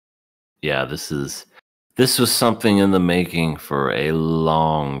 Yeah. Yeah, this was something in the making for a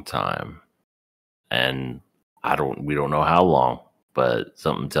long time. And we don't know how long, but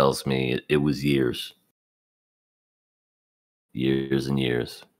something tells me it was years. Years and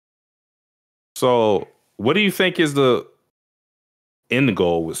years. So, what do you think is the end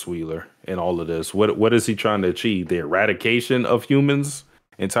goal with Sweeler in all of this? What is he trying to achieve? The eradication of humans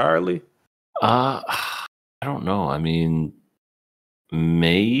entirely? I don't know. I mean,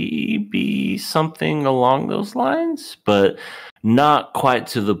 maybe something along those lines, but not quite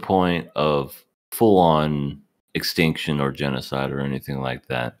to the point of full-on extinction or genocide or anything like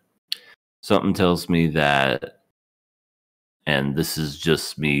that. Something tells me that, and this is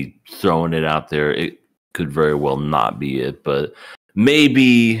just me throwing it out there, it could very well not be it, but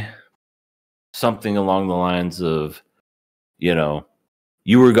maybe something along the lines of, you know,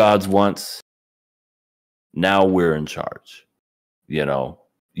 you were gods once, now we're in charge. You know,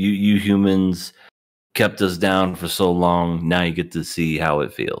 you humans kept us down for so long, now you get to see how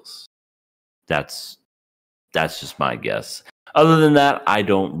it feels. That's just my guess. Other than that, I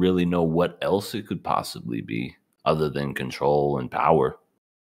don't really know what else it could possibly be other than control and power.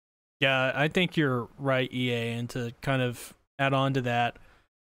 Yeah, I think you're right, EA, and to kind of add on to that,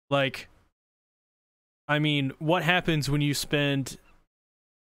 like, I mean, what happens when you spend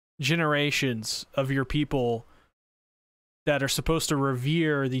generations of your people that are supposed to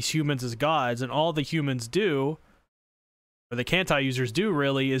revere these humans as gods, and all the humans do, or the Kantai users do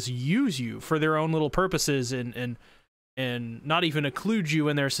really, is use you for their own little purposes and not even include you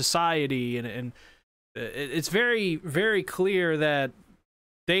in their society, and it's very, very clear that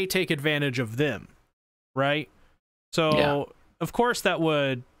they take advantage of them, right? So, yeah. Of course, that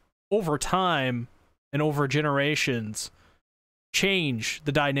would, over time and over generations, change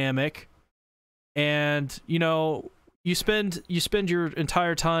the dynamic. And, you know, you spend your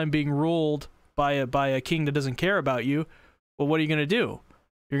entire time being ruled by a king that doesn't care about you. Well, what are you going to do?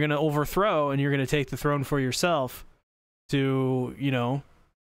 You're going to overthrow, and you're going to take the throne for yourself to, you know,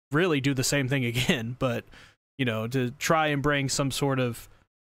 really do the same thing again, but, you know, to try and bring some sort of,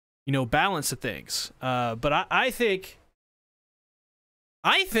 you know, balance to things. But I think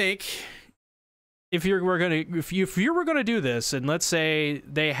if you were gonna do this, and let's say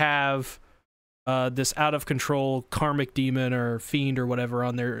they have this out of control karmic demon or fiend or whatever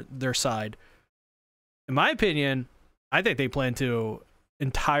on their side, in my opinion, I think they plan to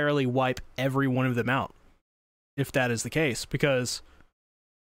entirely wipe every one of them out, if that is the case. Because,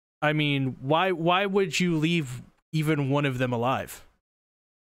 I mean, why would you leave even one of them alive?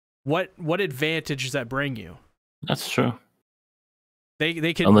 What advantage does that bring you? That's true.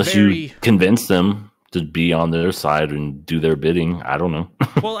 They can unless you convince them to be on their side and do their bidding. I don't know.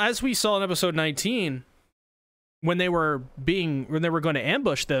 Well, as we saw in episode 19, when they were going to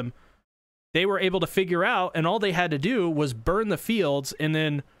ambush them, they were able to figure out, and all they had to do was burn the fields and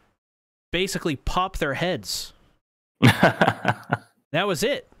then basically pop their heads. That was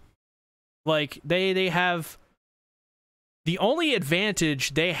it. Like, they have... The only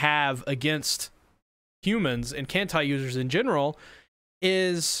advantage they have against humans and Kantai users in general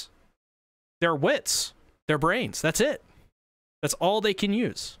is their wits, their brains. That's it. That's all they can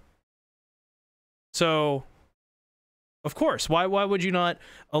use. So, of course, why would you not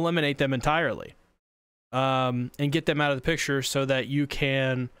eliminate them entirely? And get them out of the picture so that you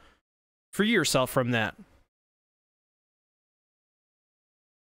can free yourself from that.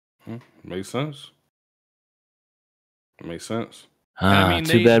 Makes sense. Makes sense. I mean,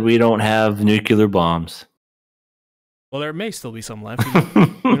 too bad we don't have nuclear bombs. Well, there may still be some left.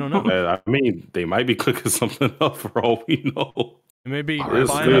 We don't know. I mean, they might be cooking something up for all we know. Maybe we're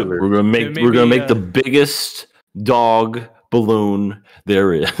gonna make the biggest dog balloon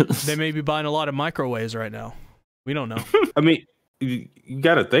there is. They may be buying a lot of microwaves right now. We don't know. I mean, you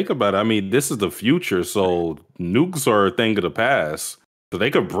got to think about it. I mean, this is the future, so nukes are a thing of the past. So they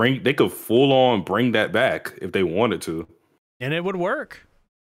could full on bring that back if they wanted to, and it would work.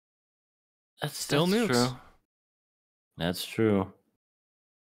 That's still nukes. True. That's true.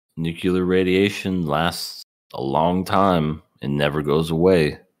 Nuclear radiation lasts a long time and never goes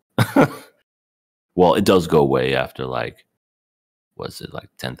away. Well, it does go away after, like, was it like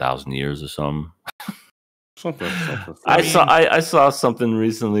 10,000 years or something? Something. I saw something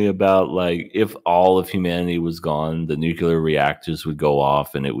recently about, like, if all of humanity was gone, the nuclear reactors would go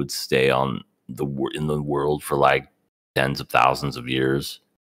off and it would stay in the world for like tens of thousands of years.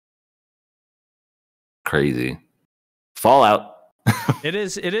 Crazy. Fallout. It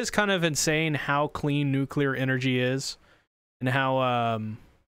is kind of insane how clean nuclear energy is, and how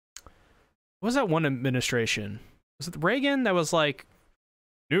what was that one administration? Was it Reagan that was like,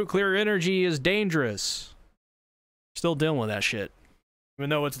 nuclear energy is dangerous? Still dealing with that shit, even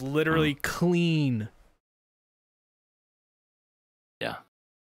though it's literally clean. Yeah.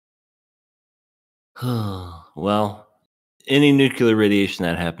 Well, any nuclear radiation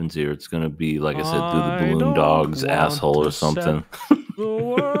that happens here, it's gonna be, like I said, through the balloon dog's asshole or something. The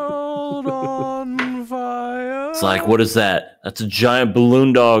world on fire. It's like, what is that? That's a giant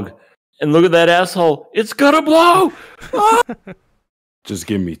balloon dog. And look at that asshole. It's gonna blow! Ah! Just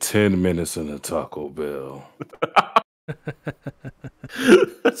give me 10 minutes in a Taco Bell.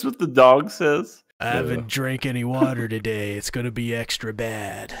 That's what the dog says. I haven't drank any water today. It's gonna be extra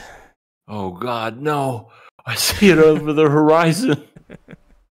bad. Oh God, no. I see it over the horizon.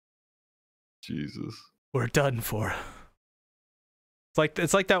 Jesus. We're done for.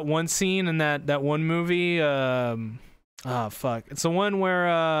 It's like that one scene in that one movie. Fuck. It's the one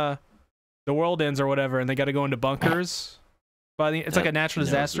where the world ends or whatever, and they got to go into bunkers. It's like a natural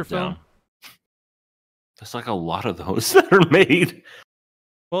disaster film. There's like a lot of those that are made.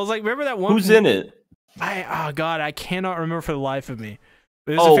 Well, it's like, remember that one? Who's in it? Oh God, I cannot remember for the life of me.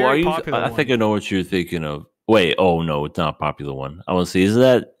 I think I know what you're thinking of. Wait, oh no, it's not a popular one. I want to see, is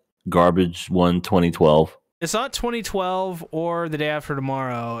that garbage one 2012? It's not 2012 or The Day After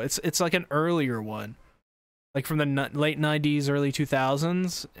Tomorrow. It's like an earlier one, like from the late 90s, early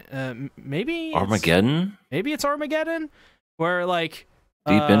 2000s. Maybe Armageddon. Maybe it's Armageddon, where like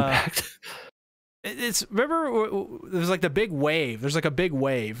Deep Impact. It's, remember there's like the big wave. There's like a big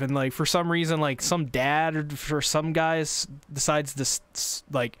wave, and like for some reason, like some dad or for some guys decides to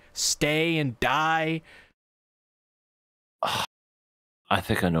like stay and die. I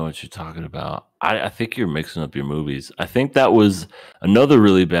think I know what you're talking about. I think you're mixing up your movies. I think that was another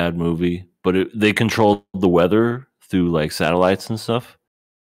really bad movie, but they controlled the weather through like satellites and stuff.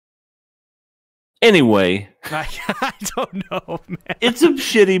 Anyway, I don't know, man. It's a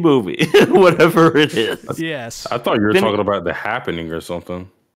shitty movie, whatever it is. Yes. I thought you were talking about The Happening or something.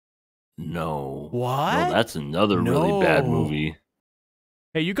 No. What? No, that's another really bad movie.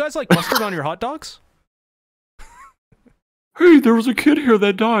 Hey, you guys like mustard on your hot dogs? Hey, there was a kid here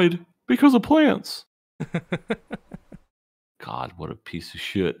that died because of plants. God, God, what a piece of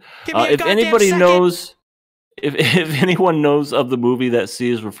shit. Give me a If goddamn anybody second. knows, if anyone knows of the movie that C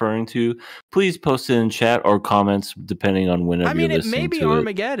is referring to, please post it in chat or comments, depending on whenever I mean, you're it listening may be to it.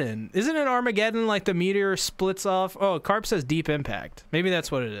 Armageddon. Isn't it Armageddon like the meteor splits off? Oh, Carp says Deep Impact. Maybe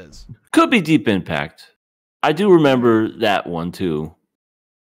that's what it is. Could be Deep Impact. I do remember that one too.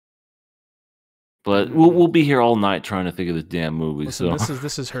 But we'll be here all night trying to think of this damn movie. Listen, So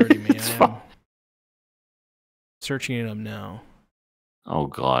this is hurting me. It's I am fine. searching it up now. Oh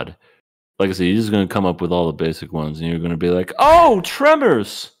God. Like I said, you're just gonna come up with all the basic ones and you're gonna be like, oh,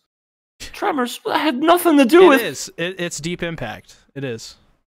 Tremors. Tremors had nothing to do with It is. It's Deep Impact. It is.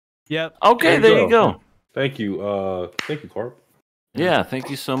 Yep. Okay, there you go. Thank you, Carp. Yeah, thank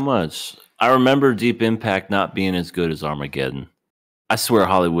you so much. I remember Deep Impact not being as good as Armageddon. I swear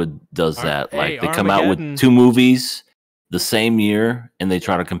Hollywood does that. Like they come out with 2 movies the same year and they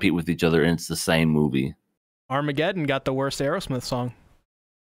try to compete with each other and it's the same movie. Armageddon got the worst Aerosmith song.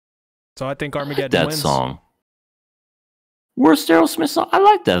 So I think I like Armageddon that wins. song. Worst Aerosmith song? I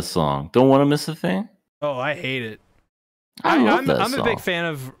like that song. Don't Want to Miss a Thing? Oh, I hate it. I'm I'm a big fan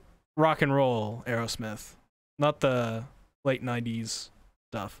of rock and roll Aerosmith, not the late 90s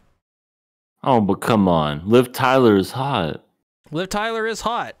stuff. Oh, but come on. Liv Tyler is hot. Liv Tyler is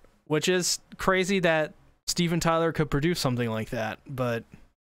hot, which is crazy that Steven Tyler could produce something like that, but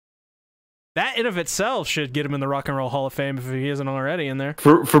that in of itself should get him in the Rock and Roll Hall of Fame if he isn't already in there.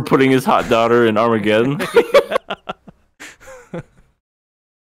 For putting his hot daughter in Armageddon.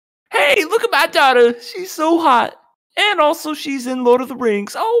 Hey, look at my daughter. She's so hot. And also she's in Lord of the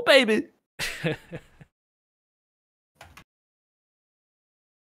Rings. Oh, baby.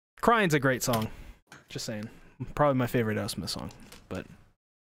 Crying's a great song. Just saying. Probably my favorite Aerosmith song. But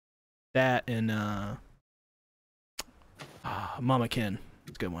that and Mama Ken.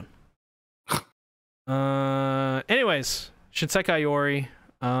 It's a good one. Anyways, Shinsekai Yori.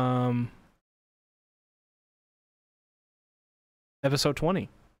 Episode 20,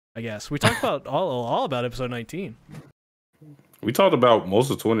 I guess. We talked about all about episode 19. We talked about most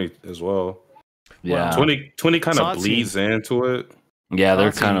of 20 as well. Yeah. 20 kind of Satsu. bleeds into it. Yeah,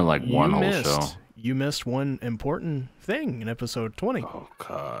 they're Satsu, kind of like you one whole missed- show. You missed one important thing in episode 20. Oh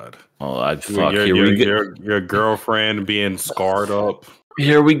God! Oh, I'd fuck. Your girlfriend being scarred up.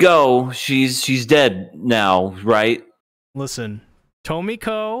 Here we go. She's dead now, right? Listen,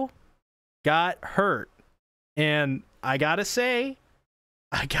 Tomiko got hurt, and I gotta say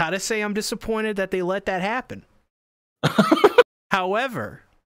I'm disappointed that they let that happen. However,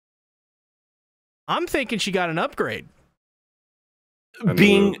 I'm thinking she got an upgrade.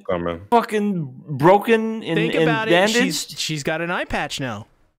 Being fucking broken and Think about it. bandaged. She's got an eye patch now.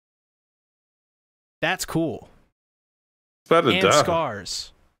 That's cool. Better And die.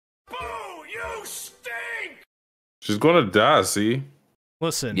 scars. Boo! You stink! She's gonna die. See?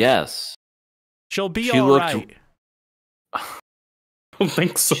 Listen, Yes. she'll be She all looked- right. I don't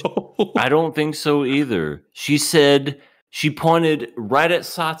think so. I don't think so either. She said she pointed right at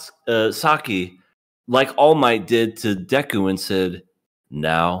Saki, like All Might did to Deku, and said,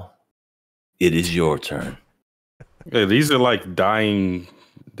 "Now it is your turn." Yeah, these are like dying.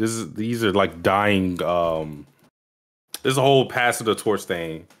 These are like dying. There's a whole passing the torch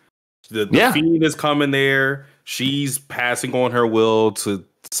thing. The Fiend is coming there. She's passing on her will to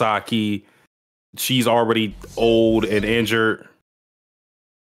Saki. She's already old and injured.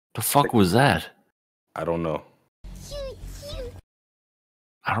 The fuck was that? I don't know.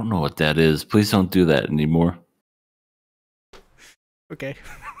 I don't know what that is. Please don't do that anymore. Okay.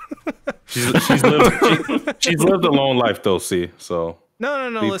 She's lived a long life though. See, so No.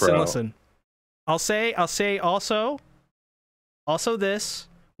 Be proud. Listen. I'll say also this,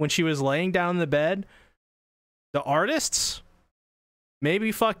 when she was laying down in the bed, the artists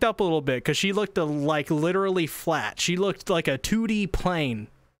maybe fucked up a little bit because she looked like literally flat. She looked like a 2D plane.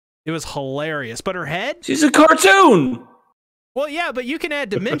 It was hilarious. But her head, She's a cartoon. well, yeah, but you can add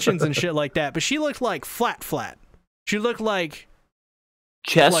dimensions and shit like that. But she looked like flat. She looked like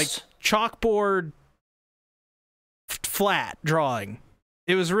Chest. like chalkboard flat drawing.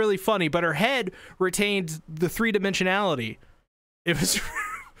 It was really funny, but her head retained the 3-dimensionality. It was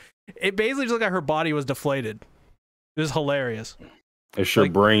it basically just looked like her body was deflated. It was hilarious. it's your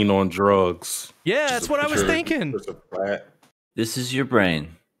brain on drugs. Yeah, that's what I was thinking. This is your brain.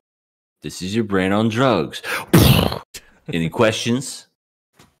 This is your brain on drugs. Any questions?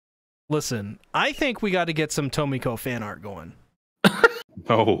 Listen, I think we got to get some Tomiko fan art going.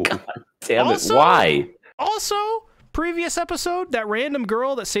 No. Damn Also- it! Why? Also, previous episode, that random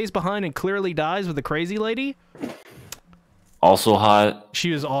girl that stays behind and clearly dies with the crazy lady, Also hot.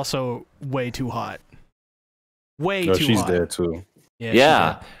 she was also way too hot. Way No, too she's hot. there too.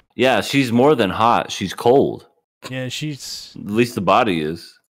 Yeah, she's more than hot. She's cold. Yeah, she's At least the body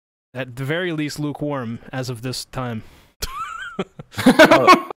is. at the very least lukewarm as of this time.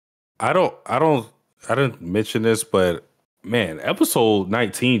 I didn't mention this, but man, episode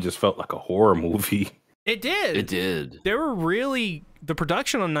 19 just felt like a horror movie. It did. It did. The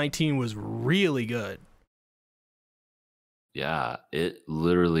production on 19 was really good. Yeah, it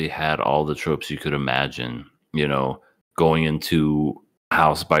literally had all the tropes you could imagine. You know, going into a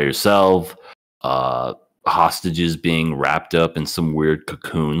house by yourself, hostages being wrapped up in some weird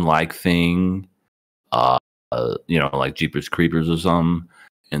cocoon-like thing, you know, like Jeepers Creepers or something,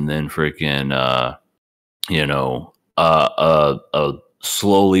 and then freaking, you know, a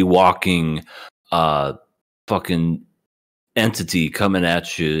slowly walking, fucking entity coming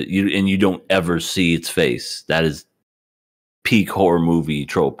at you, and you don't ever see its face. That is peak horror movie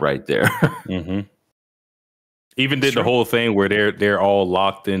trope right there. Mm-hmm. Even did the whole thing where they're all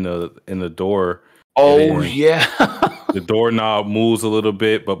locked in the door. Oh yeah. The doorknob moves a little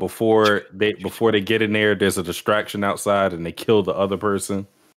bit, but before they get in there, there's a distraction outside, and they kill the other person.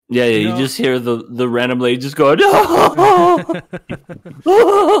 Yeah, you just hear the random lady just going.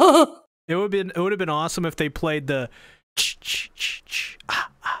 It would have been awesome if they played the. I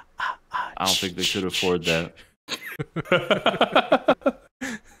don't think they could afford that.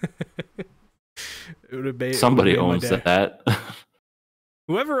 It would have made Somebody owns that.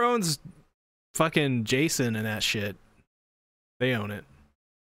 Whoever owns fucking Jason and that shit, they own it.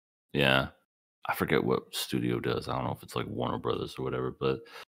 Yeah, I forget what studio does. I don't know if it's like Warner Brothers or whatever, but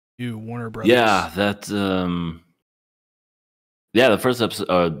Warner Brothers. yeah, that yeah, the first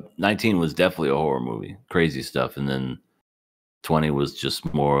episode 19 was definitely a horror movie, crazy stuff, and then 20 was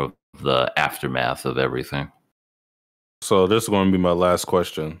just more of the aftermath of everything. So this is going to be my last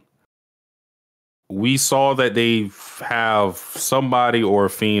question. We saw that they have somebody or a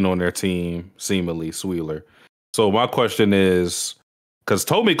fiend on their team, seemingly Sweeler. So my question is, because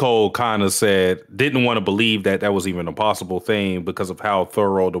Tomiko kind of didn't want to believe that was even a possible thing because of how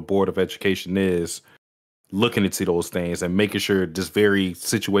thorough the Board of Education is looking into those things and making sure this very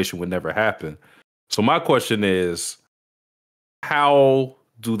situation would never happen. So my question is, how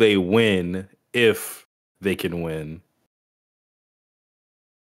do they win if they can win?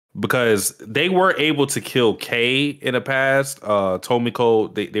 Because they were able to kill K in the past.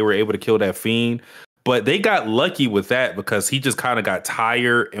 Tomiko, they were able to kill that fiend. But they got lucky with that because he just kind of got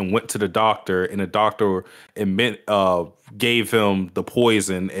tired and went to the doctor. And the doctor gave him the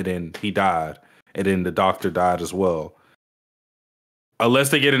poison. And then he died. And then the doctor died as well. Unless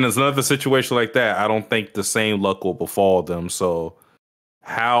they get in another situation like that, I don't think the same luck will befall them. So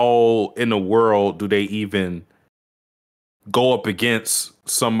how in the world do they even go up against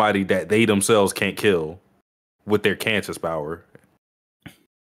somebody that they themselves can't kill with their Cantus power?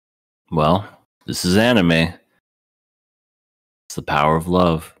 Well, this is anime. It's the power of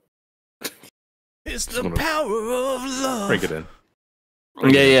love. It's the power of love. Break it in.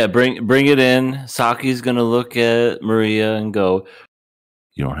 Yeah. Bring it in. Saki's gonna look at Maria and go,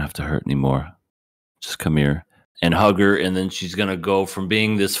 "You don't have to hurt anymore. Just come here." And hug her, and then she's gonna go from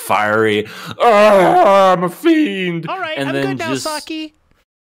being this fiery, I'm a fiend. All right, and I'm then good now, Saki.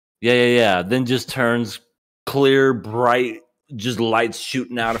 Yeah. Then just turns clear, bright, just lights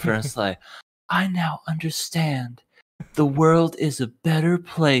shooting out of her. And it's like, I now understand. The world is a better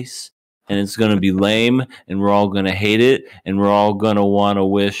place. And it's gonna be lame, and we're all gonna hate it, and we're all gonna wanna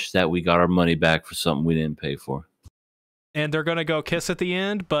wish that we got our money back for something we didn't pay for. And they're gonna go kiss at the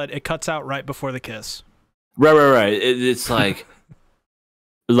end, but it cuts out right before the kiss. Right. It's like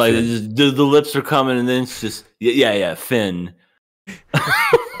the lips are coming, and then it's just Finn.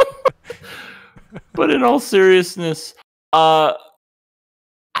 But in all seriousness, I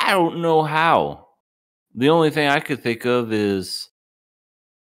don't know how. The only thing I could think of is,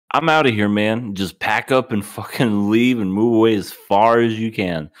 I'm out of here, man. Just pack up and fucking leave and move away as far as you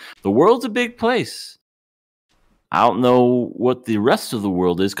can. The world's a big place. I don't know what the rest of the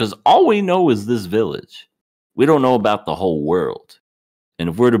world is, because all we know is this village. We don't know about the whole world. And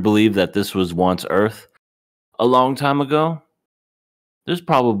if we're to believe that this was once Earth a long time ago, there's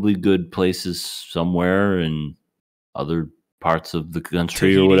probably good places somewhere in other parts of the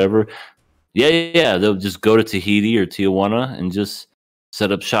country or whatever. Yeah. They'll just go to Tahiti or Tijuana and just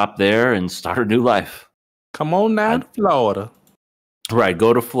set up shop there and start a new life. Come on down to Florida. Right,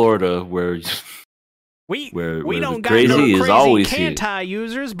 go to Florida where we where don't the got no crazy is crazy always Kantai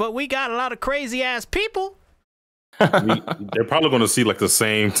users, but we got a lot of crazy ass people. They're probably going to see like the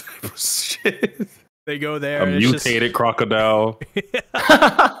same type of shit. They go there. A mutated crocodile.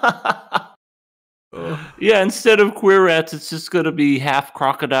 Yeah, instead of queer rats, it's just going to be half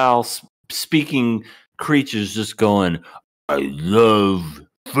crocodile speaking creatures just going, I love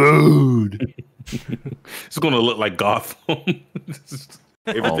food. It's going to look like Gotham.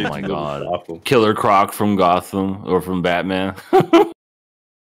 Oh my god. Killer Croc from Gotham or from Batman.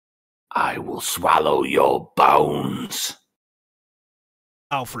 I will swallow your bones.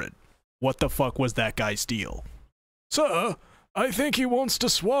 Alfred, what the fuck was that guy's deal? Sir, I think he wants to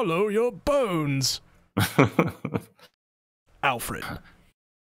swallow your bones. Alfred,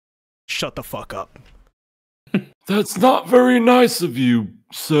 shut the fuck up. That's not very nice of you,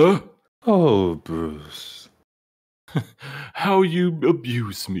 sir. Oh, Bruce. How you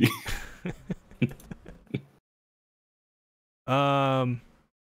abuse me.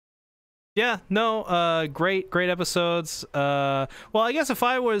 Yeah, no, great episodes. Well, I guess if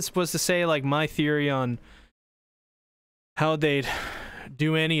I was to say like my theory on how they'd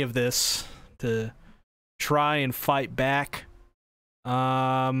do any of this to try and fight back,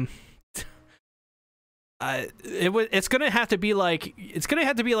 it's gonna have to be like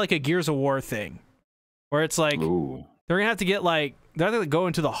a Gears of War thing, where it's like Ooh. they're gonna have to get like they're gonna go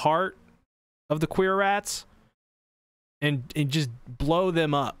into the heart of the queer rats and just blow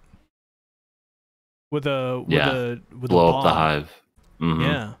them up with a blow bomb. up the hive. Mm-hmm.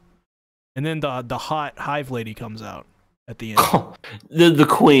 Yeah, and then the hot hive lady comes out at the end. the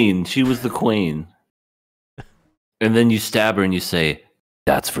queen. She was the queen. And then you stab her and you say,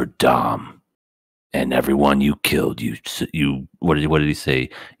 "That's for Dom and everyone you killed. You what did he say?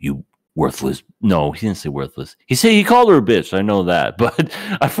 You worthless." No, he didn't say worthless. He called her a bitch. I know that, but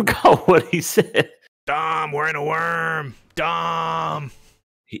I forgot what he said. Dom, we're in a worm. Dom,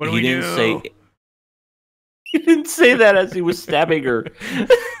 what do we didn't do? He didn't say that as he was stabbing her.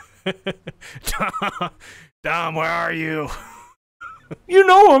 Dom, where are you? You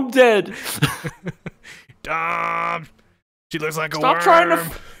know I'm dead. Dom, she looks like a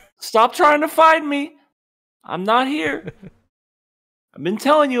worm. Stop trying to find me. I'm not here. I've been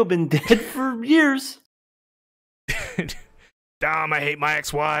telling you I've been dead for years. Dom, I hate my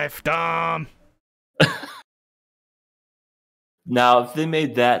ex-wife. Dom. Now, if they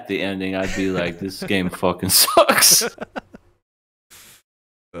made that the ending, I'd be like, this game fucking sucks.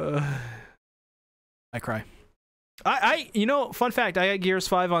 I cry. Fun fact, I got Gears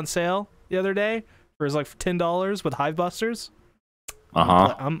 5 on sale the other day for like $10 with Hive Busters.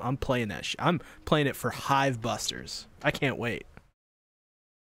 Uh-huh. I'm playing that shit. I'm playing it for Hive Busters. I can't wait.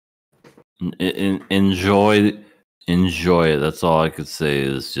 Enjoy it. That's all I could say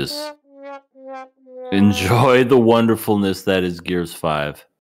is just enjoy the wonderfulness that is Gears 5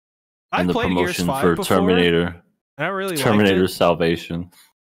 and the promotion for before. Terminator. I really Terminator liked it. Salvation.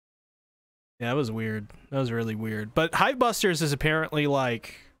 Yeah, that was weird. That was really weird. But Hive Busters is apparently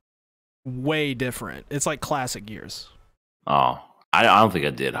like way different. It's like classic Gears. Oh, I don't think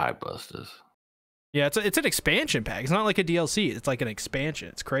I did Hive Busters. Yeah, it's an expansion pack. It's not like a DLC. It's like an expansion.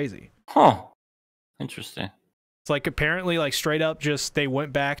 It's crazy. Huh. Interesting. It's like apparently like straight up just they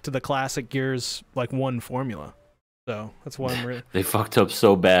went back to the classic Gears like 1 formula. So that's why I'm really They fucked up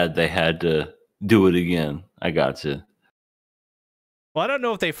so bad they had to do it again. I got you. Well, I don't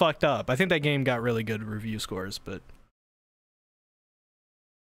know if they fucked up. I think that game got really good review scores, but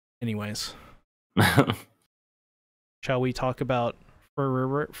anyways. Shall we talk about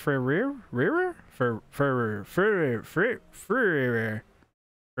Frieren?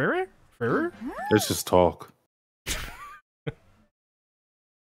 Let's just talk.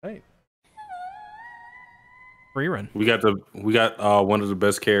 Right. Frieren. We got one of the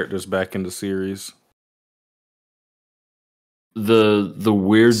best characters back in the series. The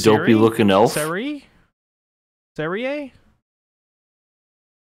weird dopey looking elf. Serie?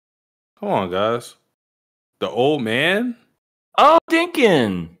 Come on, guys. The old man? Oh,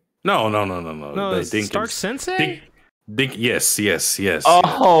 Dinkin. No. No, it's Stark Sensei? Yes.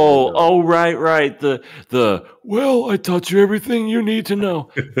 Oh, right. The well, I taught you everything you need to know.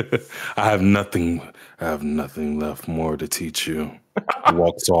 I have nothing left more to teach you. He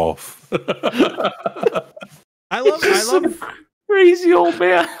walks off. I love crazy old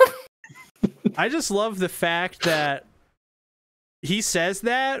man. I just love the fact that he says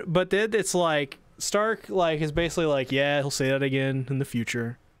that, but then it's like Stark like is basically like, yeah, he'll say that again in the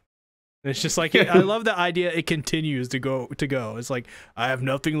future. And it's just like I love the idea it continues to go. It's like I have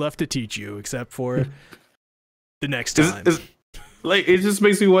nothing left to teach you except for the next time. Like it just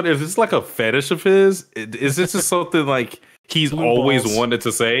makes me wonder if it's like a fetish of his. Is this just something like he's Blue always balls. wanted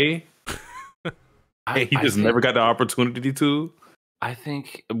to say? And he just never got the opportunity to. I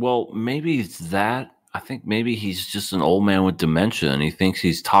think, well, maybe it's that, I think maybe he's just an old man with dementia, and he thinks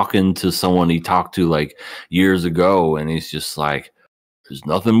he's talking to someone he talked to like years ago, and he's just like, "There's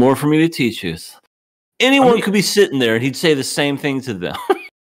nothing more for me to teach you." Anyone could be sitting there, and he'd say the same thing to them.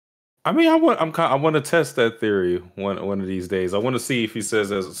 I mean, I want to test that theory one of these days. I want to see if he says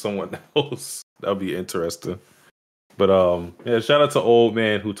that to someone else. That'll be interesting. But yeah, shout out to old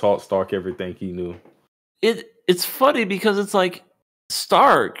man who taught Stark everything he knew. It's funny because it's like,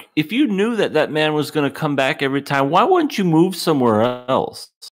 Stark, if you knew that man was going to come back every time, why wouldn't you move somewhere else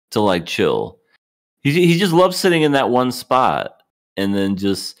to like chill? He just loves sitting in that one spot and then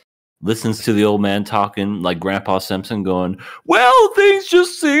just listens to the old man talking like Grandpa Simpson going, well, things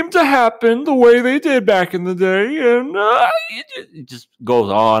just seem to happen the way they did back in the day. And it just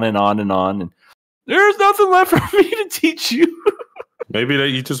goes on and on and on. And there's nothing left for me to teach you. Maybe that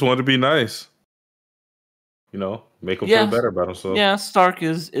you just want to be nice. You know, make him feel better about himself. Yeah, Stark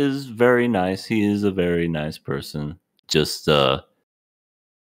is very nice. He is a very nice person. Just, who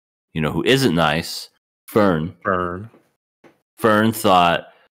isn't nice? Fern. Fern thought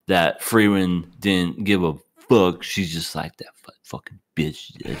that Frieren didn't give a fuck. She's just like, that fucking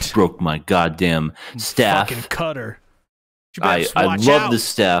bitch that broke my goddamn staff. Fucking cut her. I love the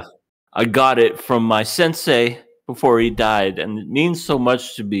staff. I got it from my sensei before he died, and it means so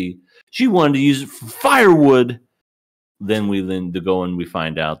much to me. She wanted to use it for firewood. Then we go and we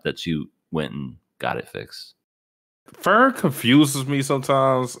find out that she went and got it fixed. Fern confuses me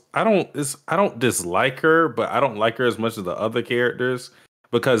sometimes. I don't dislike her, but I don't like her as much as the other characters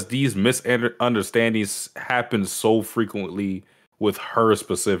because these misunderstandings happen so frequently with her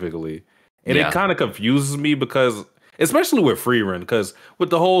specifically. And it kind of confuses me because, especially with Frieren, because with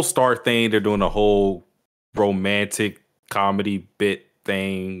the whole Star thing, they're doing a whole romantic comedy bit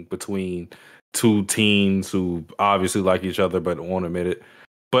thing between two teens who obviously like each other but won't admit it.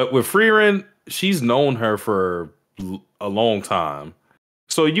 But with Frieren, she's known her for a long time.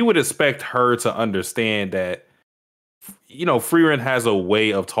 So you would expect her to understand that, Frieren has a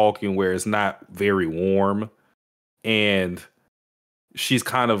way of talking where it's not very warm and she's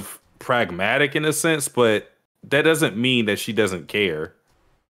kind of pragmatic in a sense, but that doesn't mean that she doesn't care.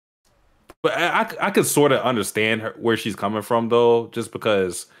 But I could sort of understand where she's coming from, though, just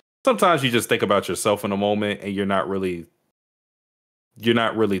because sometimes you just think about yourself in a moment and you're not really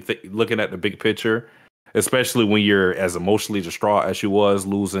looking at the big picture, especially when you're as emotionally distraught as she was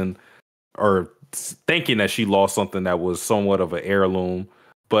losing or thinking that she lost something that was somewhat of an heirloom.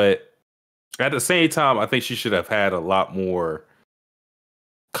 But at the same time, I think she should have had a lot more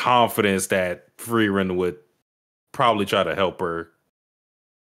confidence that Frieren would probably try to help her,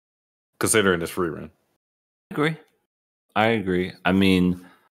 considering it's Frieren. I agree. I mean,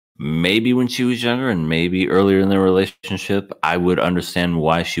 maybe when she was younger and maybe earlier in their relationship, I would understand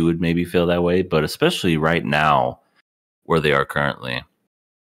why she would maybe feel that way. But especially right now, where they are currently,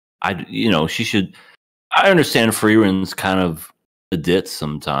 she should. I understand Frieren's kind of a ditz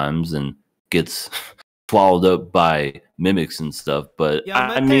sometimes and gets swallowed up by mimics and stuff. But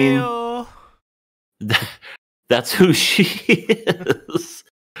I mean, that's who she is.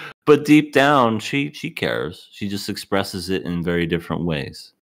 But deep down, she cares. She just expresses it in very different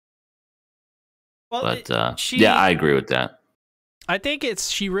ways. Well, but I agree with that. I think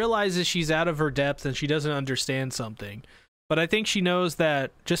she realizes she's out of her depth and she doesn't understand something. But I think she knows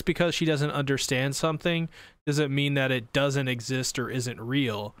that just because she doesn't understand something doesn't mean that it doesn't exist or isn't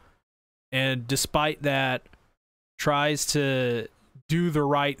real. And despite that, tries to do the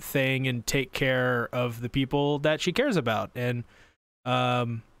right thing and take care of the people that she cares about. And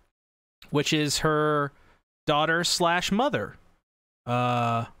which is her daughter/mother,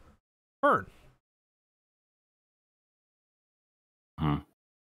 Fern.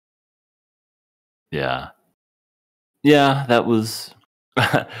 Yeah, that was.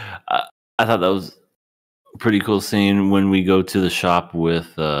 I thought that was a pretty cool scene when we go to the shop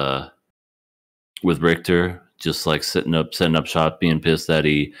with Richter, just like setting up shop, being pissed that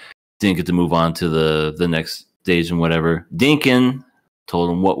he didn't get to move on to the next stage and whatever. Dinkin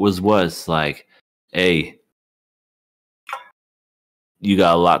told him what was like, hey, you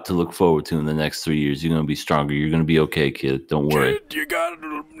got a lot to look forward to in the next 3 years. You're gonna be stronger. You're gonna be okay, kid. Don't worry. Kid,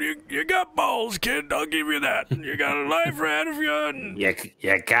 you got balls, kid. I'll give you that. You got a life ahead of you.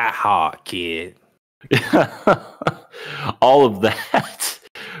 You got heart, kid. All of that.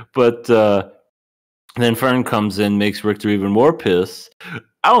 But then Fern comes in, makes Richter even more pissed.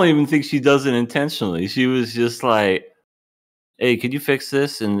 I don't even think she does it intentionally. She was just like, hey, could you fix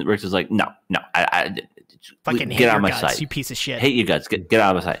this? And Richter's like, no, I fucking get out of my guts, sight. you piece of shit. Hate you guys. Get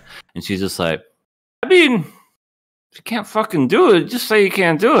out of my sight. And she's just like, I mean, If you can't fucking do it, just say you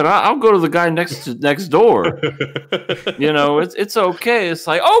can't do it. I'll go to the guy next door. You know, it's okay. It's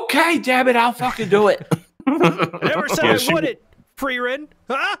like, okay, damn it, I'll fucking do it. Never said I wouldn't, Frieren.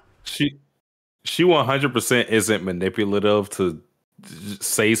 Huh? She 100% isn't manipulative to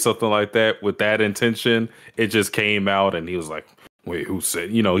say something like that with that intention. It just came out, and he was like, "Wait, who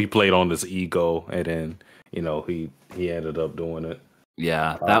said?" You know, he played on his ego, and then he ended up doing it.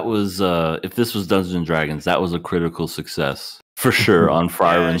 Yeah, that was if this was Dungeons and Dragons, that was a critical success for sure on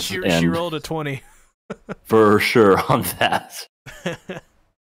Frieren's she end. rolled a 20 for sure on that.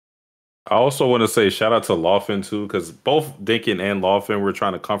 I also want to say shout out to Lawfin too, because both Dinkin and Lawfin were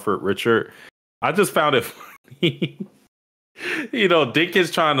trying to comfort Richard. I just found it funny. You know,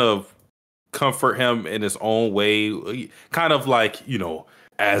 Dinkin's trying to comfort him in his own way, kind of like, you know,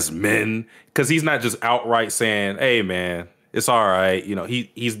 as men, because he's not just outright saying, "Hey, man, it's all right." You know,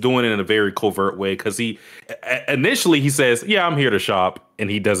 he's doing it in a very covert way, because he initially he says, "Yeah, I'm here to shop," and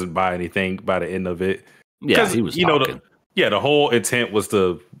he doesn't buy anything by the end of it. Yeah, he was talking. The whole intent was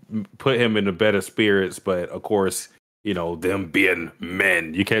to put him in the better spirits, but of course, you know, them being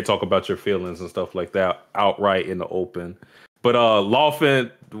men, you can't talk about your feelings and stuff like that outright in the open. But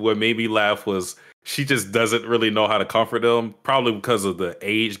Lawfin, what made me laugh was she just doesn't really know how to comfort them, probably because of the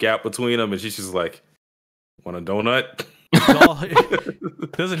age gap between them, and she's just like, "Want a donut?"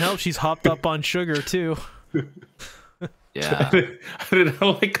 Doesn't help. She's hopped up on sugar too. Yeah, I didn't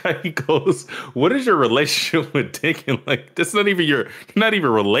like how he goes, "What is your relationship with Dick?" And like, that's not even you're not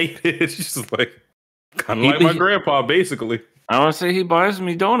even related. She's just like, kind of like my grandpa, basically. I want to say he buys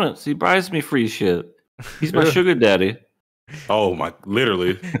me donuts. He buys me free shit. He's my sugar daddy. Oh my,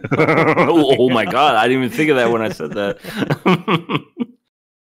 literally. Oh my god, I didn't even think of that when I said that.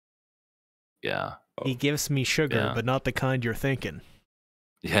 Yeah. He gives me sugar, but not the kind you're thinking.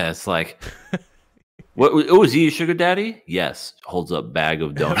 Yeah, it's like, what? Oh, is he a sugar daddy? Yes. Holds up bag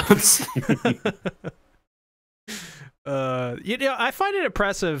of donuts. You know, I find it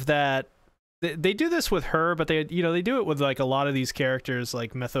impressive that they do this with her, but they do it with like a lot of these characters,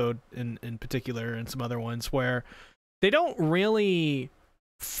 like Method in particular, and some other ones where they don't really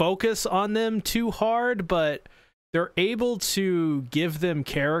focus on them too hard, but they're able to give them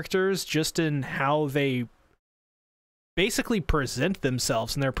characters just in how they basically present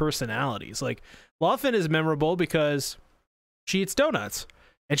themselves and their personalities. Like, Lawfin is memorable because she eats donuts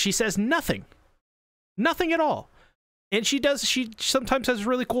and she says nothing at all, and she sometimes has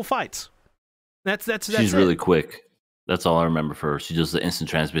really cool fights. That's She's really quick. That's all I remember for her. She does the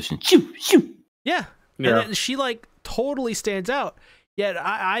instant transmission. Shoo, shoo. Yeah. And then she like totally stands out. Yet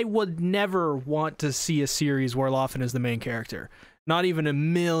I would never want to see a series where Lawfin is the main character. Not even a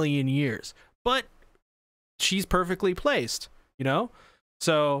million years. But she's perfectly placed, you know?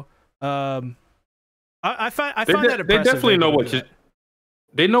 So I find that impressive. They definitely know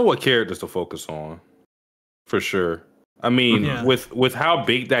they know what characters to focus on. For sure. I mean, with how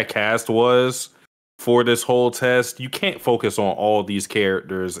big that cast was for this whole test, you can't focus on all these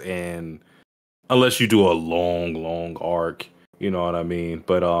characters and unless you do a long arc, you know what I mean?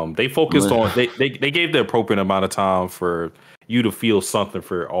 But they focused on they gave the appropriate amount of time for you to feel something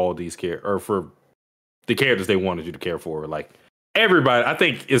for all these or for the characters they wanted you to care for. Like everybody, I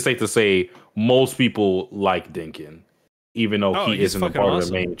think it's safe to say most people like Dinkin, even though he isn't a part of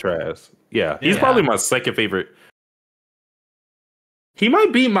the main cast. Yeah, he's probably my second favorite. He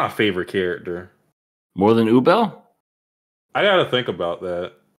might be my favorite character. More than Ubel? I gotta think about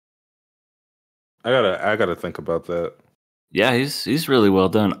that. I gotta think about that. Yeah, he's really well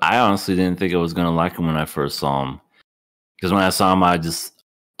done. I honestly didn't think I was gonna like him when I first saw him, because when I saw him, I just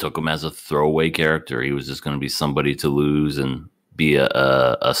took him as a throwaway character. He was just gonna be somebody to lose and be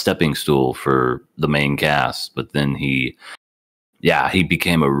a stepping stool for the main cast. But then he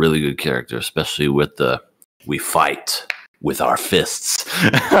became a really good character, especially with the we fight with our fists.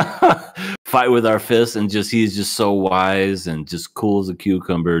 Fight with our fists, and he's just so wise and just cool as a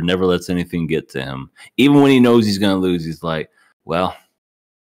cucumber, never lets anything get to him. Even when he knows he's gonna lose, he's like, well,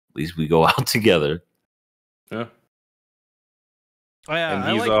 at least we go out together. Yeah. Oh, yeah, and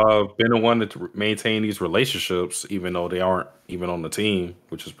he's been the one to maintain these relationships, even though they aren't even on the team,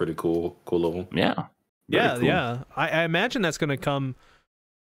 which is pretty cool of him. Yeah. Yeah. I imagine that's gonna come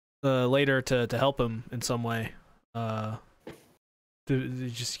later to help him in some way. To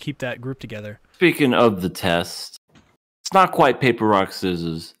just keep that group together. Speaking of the test, it's not quite paper, rock,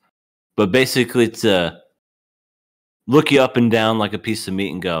 scissors, but basically to look you up and down like a piece of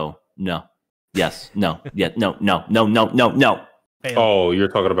meat and go, no, yes, no, yeah, no. Oh, you're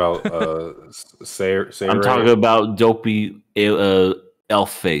talking about Sarah? I'm talking about dopey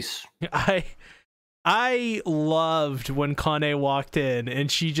elf face. I loved when Kane walked in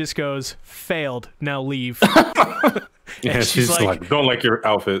and she just goes, "Failed, now leave." Yeah, she's like, "Don't like your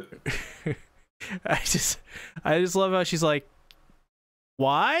outfit." I just love how she's like,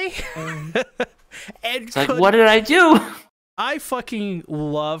 "Why?" And It's like, what did I do? I fucking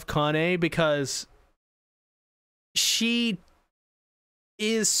love Kane because she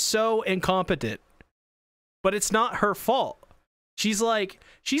is so incompetent, but it's not her fault. She's like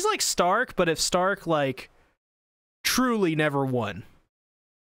Stark, but if Stark like truly never won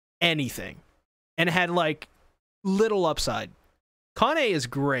anything and had like little upside. Kane is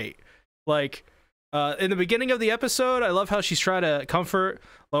great. Like in the beginning of the episode, I love how she's trying to comfort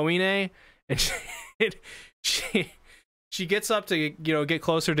Loine, and she gets up to get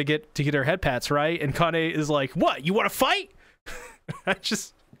closer to get her head pats right, and Kane is like, "What? You want to fight?" I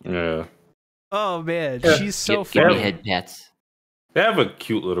just Oh man, she's so funny. Give me head pats. They have a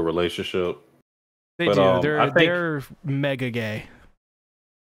cute little relationship. They do. They're mega gay.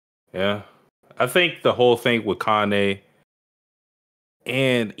 Yeah. I think the whole thing with Kane,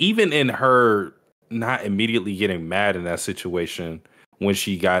 and even in her not immediately getting mad in that situation when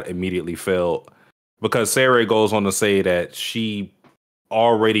she got immediately failed, because Sarah goes on to say that she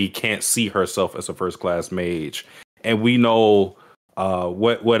already can't see herself as a first class mage. And we know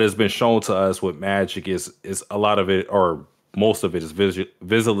what has been shown to us with magic is a lot of it, or most of it, is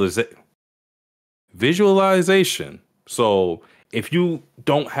visualization. So if you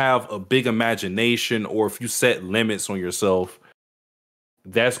don't have a big imagination, or if you set limits on yourself,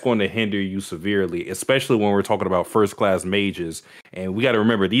 that's going to hinder you severely, especially when we're talking about first class mages. And we got to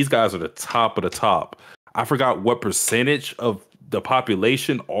remember, these guys are the top of the top. I forgot what percentage of the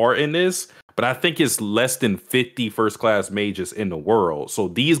population are in this, but I think it's less than 50 first class mages in the world. So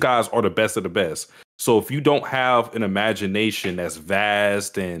these guys are the best of the best. So if you don't have an imagination that's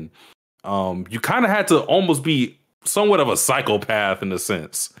vast, and you kind of had to almost be somewhat of a psychopath in a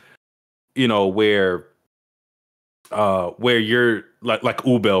sense, where you're like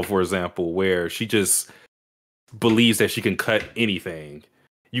Ubel, for example, where she just believes that she can cut anything.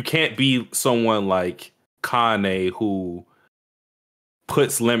 You can't be someone like Kane, who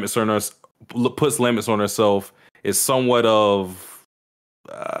puts limits on herself, is somewhat of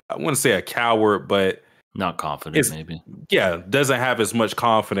I want to say a coward, but not confident, maybe. Yeah, doesn't have as much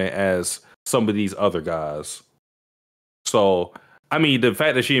confidence as some of these other guys. So, I mean, the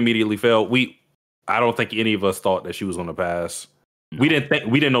fact that she immediately failed, I don't think any of us thought that she was going to pass. No. We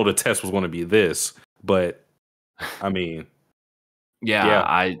didn't know the test was going to be this, but I mean,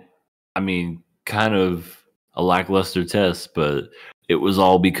 yeah. I mean, kind of a lackluster test, but it was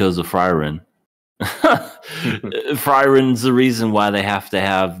all because of Frieren. Frieren's the reason why they have to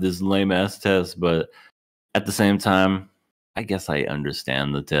have this lame ass test, but at the same time, I guess I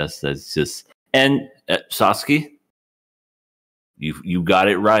understand the test. That's just, and Sasuke, you got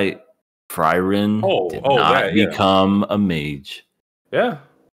it right. Frieren did not become a mage. Yeah,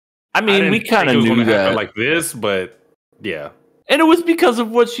 I mean, we kind of knew that like this, but yeah, and it was because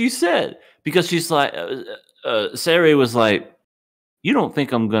of what she said. Because she's like, Sarah was like, "You don't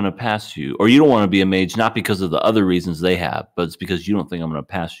think I'm gonna pass you, or you don't want to be a mage, not because of the other reasons they have, but it's because you don't think I'm gonna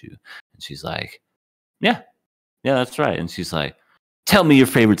pass you." And she's like, "Yeah, that's right." And she's like, "Tell me your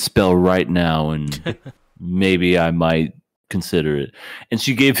favorite spell right now, and maybe I might consider it." And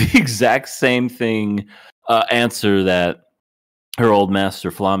she gave the exact same answer that her old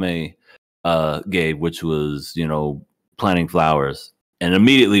master Flamme gave, which was, planting flowers, and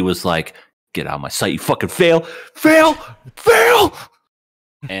immediately was like, "Get out of my sight, you fucking fail.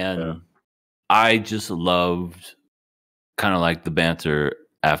 And I just loved kind of like the banter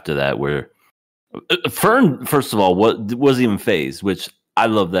after that, where Fern, first of all, wasn't even phased, which I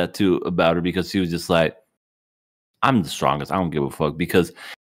love that too about her, because she was just like, "I'm the strongest. I don't give a fuck." Because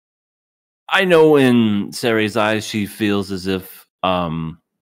I know in Sarah's eyes, she feels as if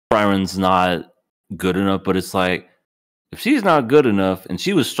Frieren's not good enough, but it's like, if she's not good enough and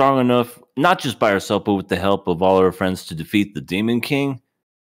she was strong enough, not just by herself, but with the help of all her friends, to defeat the Demon King,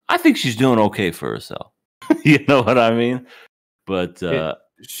 I think she's doing okay for herself. You know what I mean? But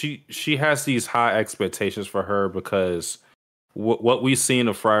she has these high expectations for her, because what we've seen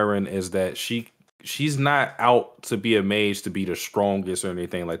of Frieren is that she's not out to be a mage to be the strongest or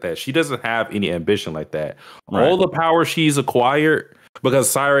anything like that. She doesn't have any ambition like that. Right. All the power she's acquired, because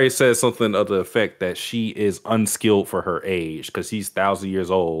Saire says something of the effect that she is unskilled for her age, because she's 1,000 years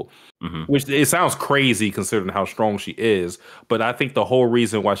old, which it sounds crazy considering how strong she is. But I think the whole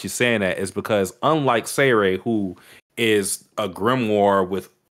reason why she's saying that is because, unlike Saire, who is a grimoire with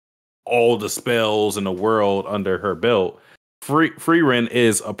all the spells in the world under her belt, Frieren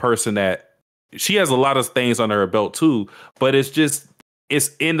is a person that she has a lot of things under her belt too, but it's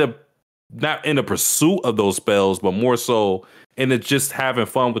in the not in the pursuit of those spells, but more so in the just having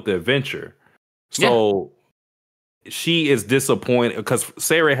fun with the adventure. So she is disappointed because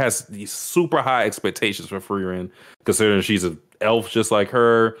Sarah has these super high expectations for Frieren, considering she's an elf just like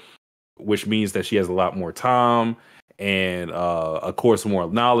her, which means that she has a lot more time and of course more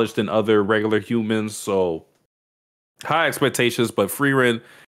knowledge than other regular humans. So high expectations, but Frieren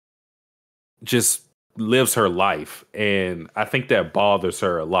just lives her life, and I think that bothers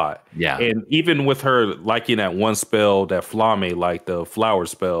her a lot. Yeah. And even with her liking that one spell that Flame, like the flower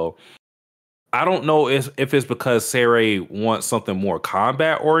spell, I don't know if it's because Sarah wants something more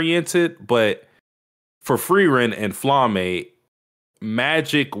combat oriented, but for Frieren and Flame,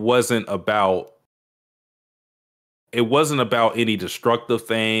 magic wasn't about any destructive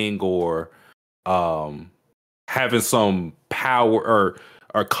thing or having some power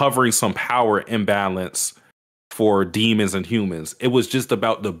or covering some power imbalance for demons and humans. It was just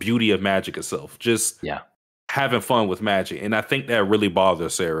about the beauty of magic itself, just having fun with magic. And I think that really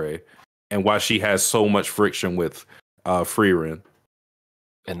bothers Sarah and why she has so much friction with Frieren.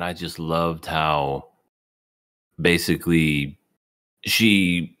 And I just loved how basically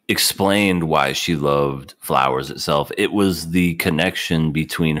she explained why she loved flowers itself. It was the connection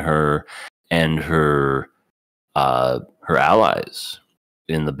between her and her allies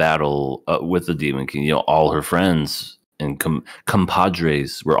in the battle with the Demon King. You know, all her friends and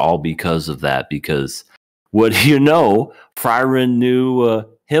compadres were all because of that. Because what do you know? Frieren knew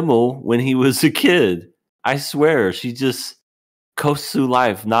Himmel when he was a kid. I swear, she just coasts through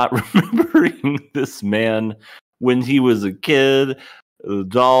life not remembering this man when he was a kid, an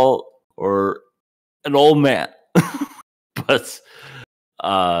adult, or an old man. But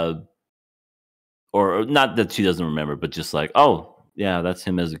or not that she doesn't remember, but just like, oh yeah, that's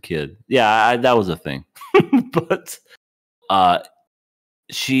him as a kid. Yeah, that was a thing. But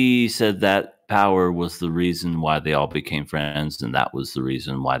she said that power was the reason why they all became friends, and that was the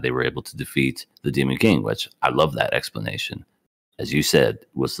reason why they were able to defeat the Demon King, which I love that explanation. As you said,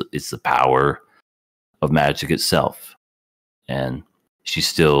 it's the power of magic itself. And she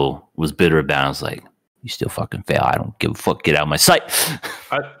still was bitter about it. I was like, you still fucking fail. I don't give a fuck. Get out of my sight.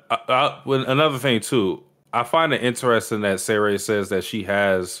 Well, another thing too, I find it interesting that Sarah says that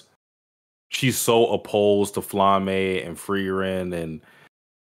she's so opposed to Flame and Frieren, and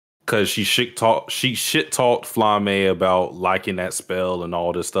because she shit talked Flame about liking that spell and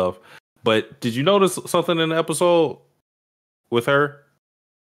all this stuff. But did you notice something in the episode with her?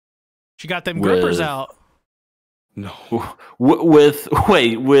 She got them grippers out. No. With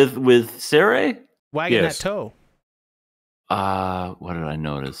Sarah? Wagging that toe. What did I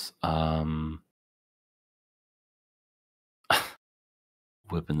notice?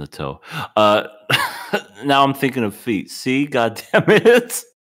 Whipping the toe. Now I'm thinking of feet. See, God damn it.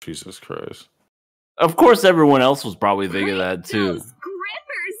 Jesus Christ. Of course everyone else was probably thinking that too. Those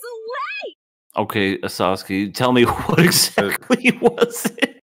grippers away. Okay, Sasuke, tell me what exactly was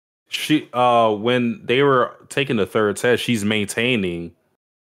it? She when they were taking the third test, she's maintaining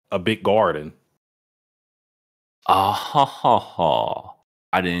a big garden. I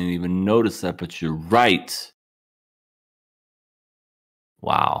didn't even notice that, but you're right.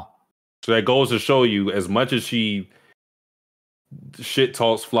 Wow. So that goes to show you, as much as she shit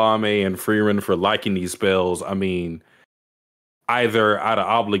talks Flame and Frieren for liking these spells, I mean, either out of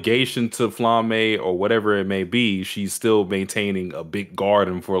obligation to Flame or whatever it may be, she's still maintaining a big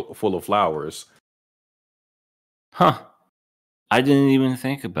garden full of flowers. Huh. I didn't even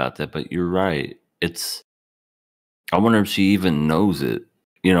think about that, but you're right. I wonder if she even knows it.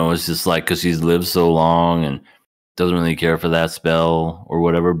 You know, it's just like because she's lived so long and doesn't really care for that spell or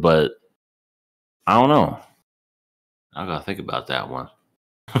whatever, but I don't know. I gotta think about that one.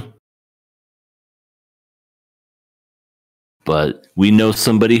 But we know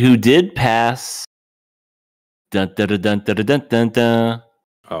somebody who did pass. Dun, dun, dun, dun, dun, dun, dun, dun.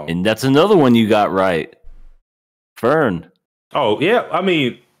 Oh. And that's another one you got right. Fern. Oh, yeah. I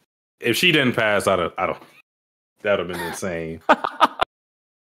mean, if she didn't pass, I don't. That would have been insane.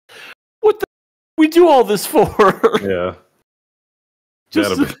 What the? We do all this for? Yeah.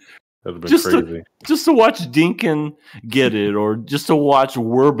 That'd have been crazy. Just to watch Dinkin get it, or just to watch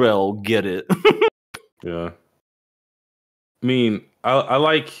Werbel get it. Yeah. I mean, I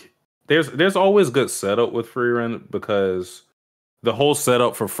like. There's always good setup with Frieren, because the whole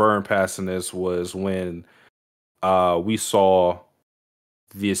setup for Fern passing this was when we saw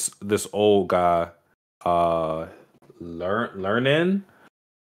this old guy learning.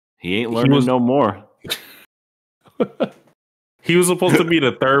 He ain't learning no more. He was supposed to be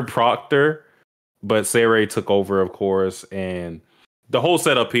the third proctor but Saray took over, of course, and the whole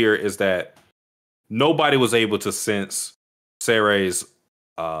setup here is that nobody was able to sense Saray's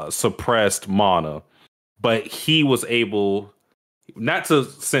suppressed mana, but he was able not to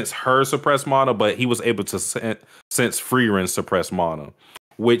sense her suppressed mana, but he was able to sense Frieren's suppressed mana,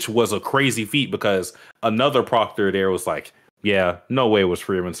 which was a crazy feat because another proctor there was like, yeah, no way was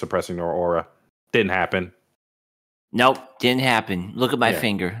Frieren suppressing her aura. Didn't happen. Nope, didn't happen. Look at my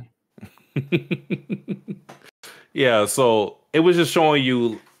finger. Yeah, so it was just showing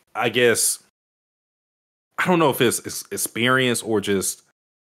you, I guess, I don't know if it's experience or just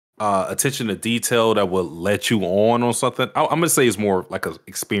attention to detail that will let you on something. I'm going to say it's more like an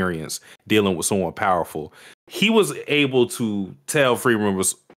experience dealing with someone powerful. He was able to tell Frieren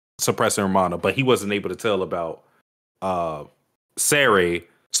was suppressing her mana, but he wasn't able to tell about Saray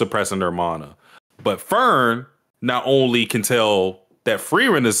suppressing her mana. But Fern not only can tell that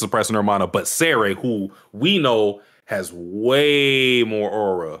Frieren is suppressing her mana, but Saray, who we know has way more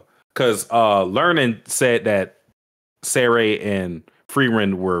aura. Because Learning said that Saray and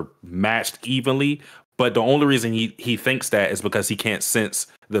Frieren were matched evenly, but the only reason he thinks that is because he can't sense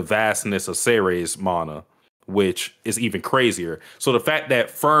the vastness of Saray's mana, which is even crazier. So the fact that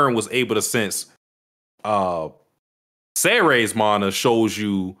Fern was able to sense Saray's mana shows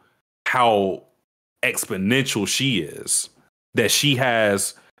you how exponential she is. That she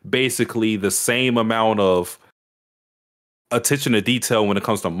has basically the same amount of attention to detail when it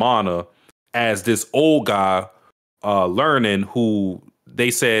comes to mana as this old guy Learning, who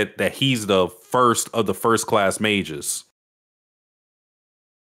they said that he's the first of the first class mages.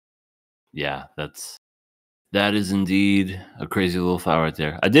 Yeah, that is indeed a crazy little file right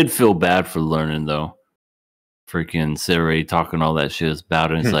there. I did feel bad for Learning though. Freaking Saray talking all that shit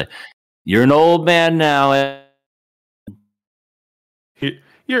about it. It's like, you're an old man now.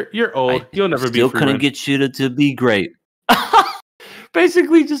 You're old. You'll never be. Still couldn't get you to be great.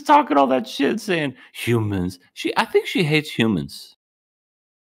 Basically, just talking all that shit, saying humans. I think she hates humans.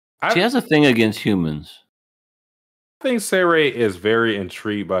 She has a thing against humans. I think Saray is very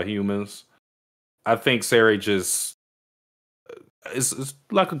intrigued by humans. I think Saray just it's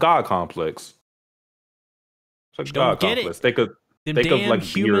like a god complex. It's like a god complex. They could think of like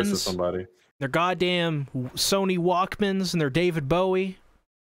humans to somebody. Their goddamn Sony Walkmans and their David Bowie.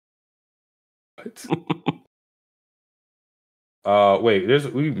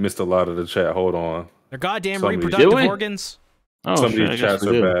 Wait, we missed a lot of the chat. Hold on. Their goddamn reproductive organs. Oh, some of these chats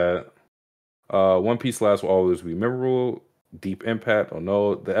are bad. One Piece last will always be memorable. Deep impact. Oh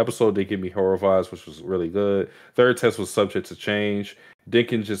no, the episode did give me horror vibes, which was really good. Third test was subject to change.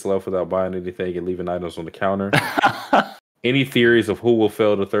 Dickens just left without buying anything and leaving items on the counter. Any theories of who will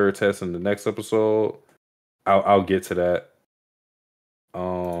fail the third test in the next episode? I'll get to that.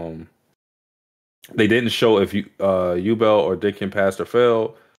 They didn't show if Yubel or Dickin passed or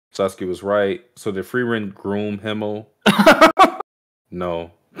failed. Sasuke was right. So did Frieren groom Himmel?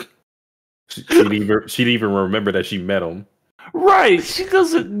 No. She'd even remember that she met him. Right. She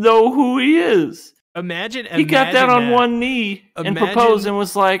doesn't know who he is. He got down on one knee and proposed and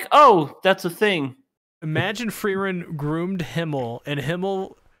was like, oh, that's a thing. Imagine Frieren groomed Himmel, and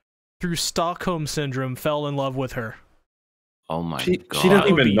Himmel, through Stockholm Syndrome, fell in love with her. Oh my god. She doesn't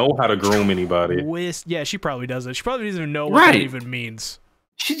even know how to groom anybody. Yeah, she probably doesn't. She probably doesn't even know what that even means.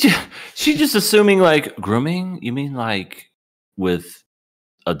 She just assuming like grooming? You mean like with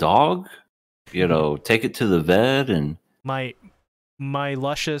a dog? You know, take it to the vet and my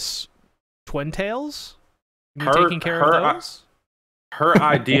luscious twin tails? You taking care of those? Her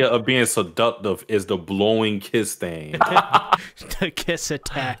idea of being seductive is the blowing kiss thing. The kiss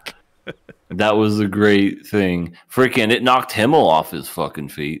attack. That was a great thing. Freaking, it knocked Himmel off his fucking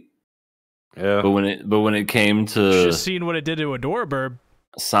feet. Yeah. But when it came to just seeing what it did to Adoraburb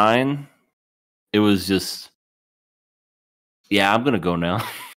Sign, it was just, yeah, I'm gonna go now.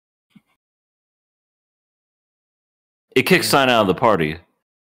 It kicked Sign out of the party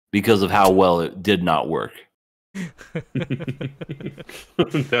because of how well it did not work.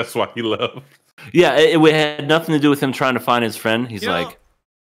 That's why he left. Yeah, it had nothing to do with him trying to find his friend. He's like,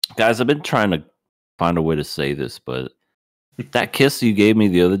 guys, I've been trying to find a way to say this, but that kiss you gave me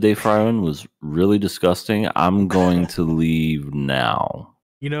the other day, Frieren, was really disgusting. I'm going to leave now.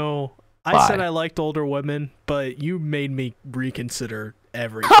 You know, I said I liked older women, but you made me reconsider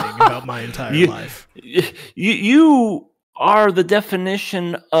everything about my entire life. You are the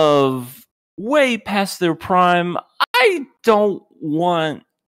definition of way past their prime. I don't want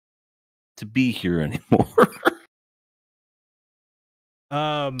to be here anymore.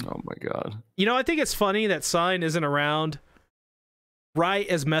 Oh my god. You know, I think it's funny that Sign isn't around right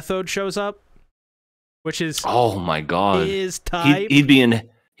as Method shows up. which is Oh my god. his type. He'd be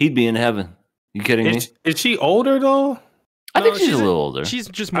in heaven. You kidding me? Is she older though? I think she's a little older. She's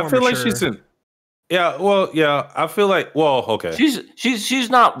just more I feel mature. like she's in. Yeah, well, yeah. I feel like, well, okay. She's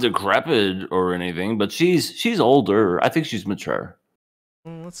not decrepit or anything, but she's older. I think she's mature.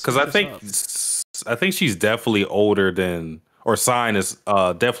 Because I think she's definitely older than, or Sign is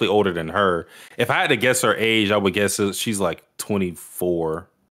definitely older than her. If I had to guess her age, I would guess she's like 24.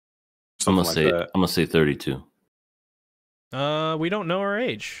 I'm gonna say 32. We don't know her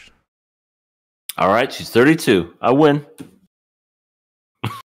age. All right, she's 32. I win.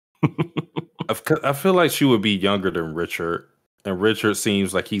 I feel like she would be younger than Richard, and Richard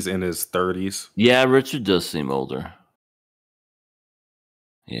seems like he's in his 30s. Yeah, Richard does seem older.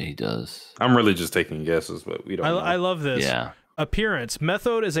 Yeah, he does. I'm really just taking guesses, but we don't know. I love this. Yeah. Appearance.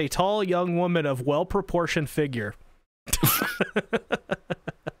 Method is a tall young woman of well-proportioned figure.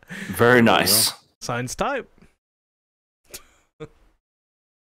 Very nice. Sign's type.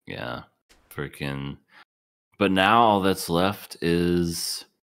 Yeah. Freaking. But now all that's left is,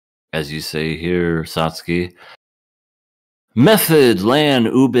 as you say here, Satsuki, Method, Lan,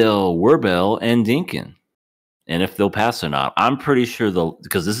 Ubel, Werbel, and Dinkin. And if they'll pass or not. I'm pretty sure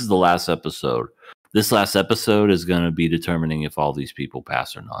because this is the last episode. This last episode is going to be determining if all these people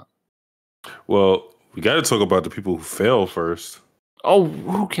pass or not. Well, we got to talk about the people who fail first. Oh,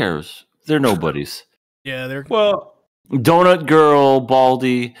 who cares? They're nobodies. Yeah, they're Donut Girl,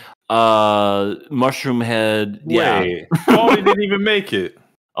 Baldy, Mushroom Head. Wait, Baldy didn't even make it.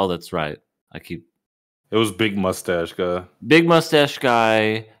 Oh, that's right. It was Big Mustache Guy. Big Mustache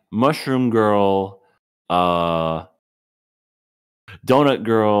Guy, Mushroom Girl, Donut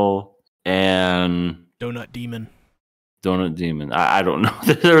Girl, and Donut Demon. I don't know.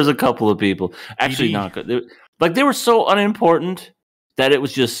 There was a couple of people. Actually, not good. They were so unimportant that it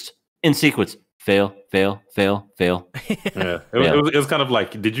was just in sequence. Fail, fail, fail, fail. Yeah. It was kind of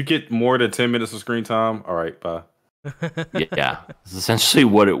like, did you get more than 10 minutes of screen time? All right, bye. Yeah. It's essentially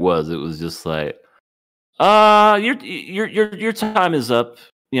what it was. It was just like, your time is up,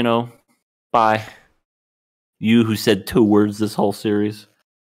 bye. You who said 2 words this whole series.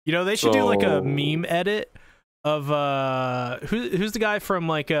 They should do like a meme edit of who's the guy from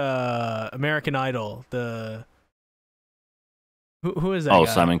like American Idol? Who is that? Oh,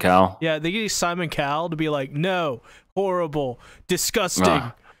 guy? Simon Cowell. Yeah, they use Simon Cowell to be like, no, horrible,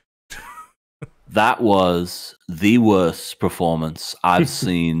 disgusting. That was the worst performance I've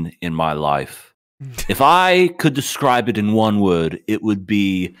seen in my life. If I could describe it in one word, it would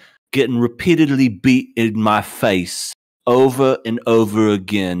be getting repeatedly beat in my face over and over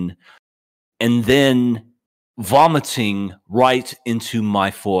again, and then vomiting right into my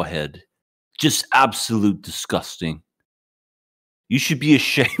forehead. Just absolute disgusting. You should be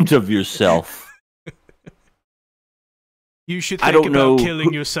ashamed of yourself. You should think about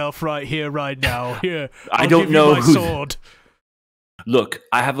killing yourself right here, right now. Here, I don't know my sword. Look,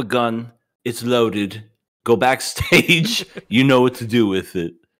 I have a gun. It's loaded. Go backstage. You know what to do with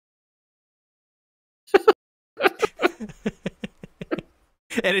it.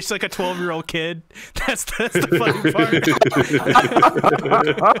 And it's like a 12-year-old kid. That's the funny part.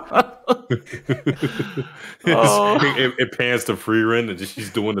 It pans to Frieren and she's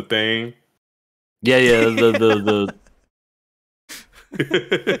doing the thing. Yeah. The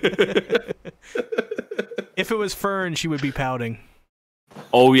If it was Fern, she would be pouting.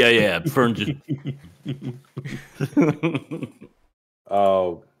 Oh yeah. Fern just.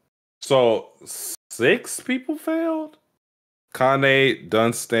 So 6 people failed. Kane,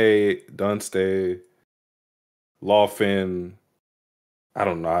 Dunstay, Lawfin. I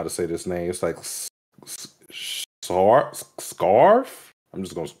don't know how to say this name. It's like Scarf. I'm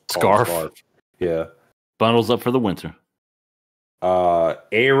just going to call it Scarf. Yeah. Bundles up for the winter.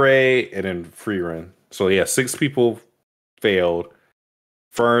 A-Ray and then Frieren. So yeah, 6 people failed.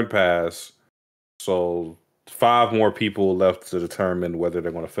 Fern passed. So 5 more people left to determine whether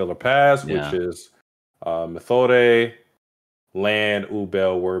they're going to fail or pass, which is Methode, Lan,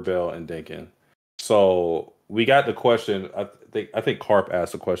 Ubel, Werbel, and Dinkin. So we got the question. I think Carp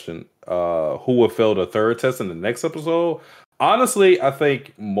asked the question. Who will fail the 3rd test in the next episode? Honestly, I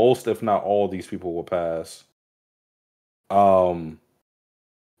think most, if not all, these people will pass.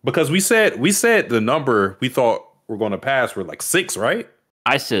 Because we said the number we thought we're going to pass were like 6, right?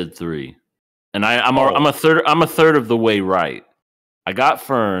 I said 3, and I'm a third. I'm a third of the way right. I got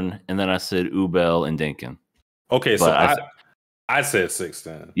Fern, and then I said Ubel and Dinkin. Okay, so I said 6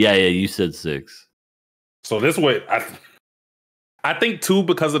 then. Yeah, you said 6. So this way, I think 2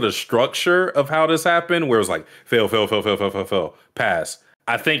 because of the structure of how this happened, where it was like fail, pass.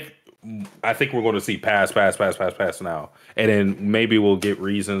 I think I think we're going to see pass now, and then maybe we'll get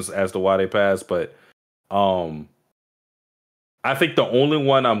reasons as to why they pass. But I think the only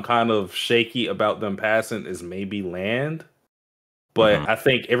one I'm kind of shaky about them passing is maybe Land. But I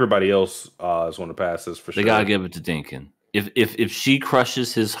think everybody else is going to pass this for sure. They gotta give it to Dinkin. If she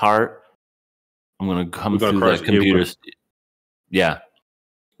crushes his heart, I'm gonna come through that computer. Yeah,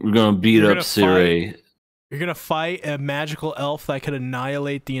 we're gonna beat up Siri. You're gonna fight a magical elf that could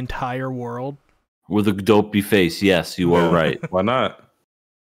annihilate the entire world with a dopey face. Yes, you are right. Why not?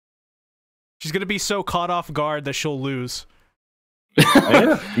 She's gonna be so caught off guard that she'll lose.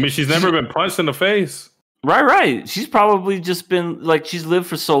 Yeah. I mean, she's never been punched in the face. Right. She's probably just been like she's lived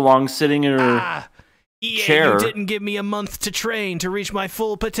for so long sitting in her chair. You didn't give me a month to train to reach my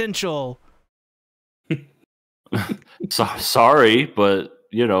full potential. Sorry, but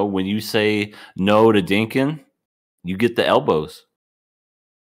you know when you say no to Dinkin, you get the elbows.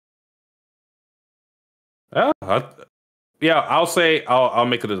 I'll say I'll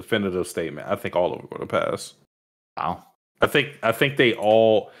make a definitive statement. I think all of them are going to pass. Wow. I think they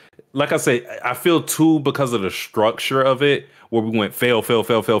all, like I said, I feel too because of the structure of it, where we went fail,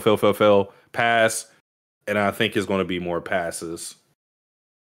 pass, and I think it's going to be more passes.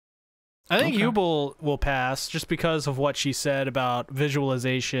 I think Yubel will pass just because of what she said about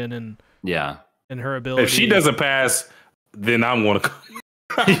visualization and her ability. If she doesn't pass, then I'm going to.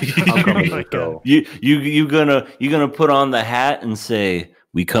 You gonna put on the hat and say,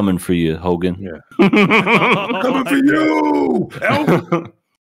 "We coming for you, Hogan." Yeah, coming for you.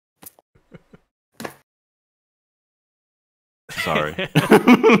 Sorry,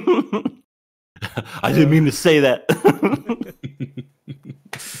 I didn't mean to say that.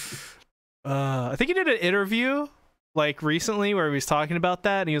 I think he did an interview like recently where he was talking about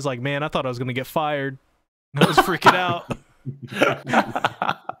that, and he was like, "Man, I thought I was gonna get fired. I was freaking out."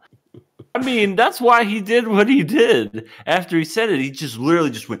 I mean, that's why he did what he did. After he said it, he just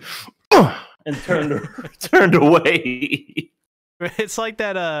literally just went and turned away. It's like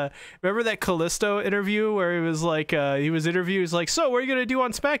that. Remember that Callisto interview where he was like, he's like, "So, what are you gonna do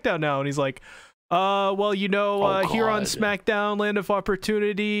on SmackDown now?" And he's like, well, you know, here on SmackDown, Land of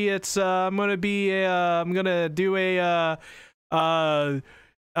Opportunity, it's I'm gonna do a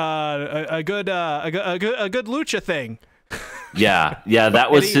good lucha thing." Yeah, that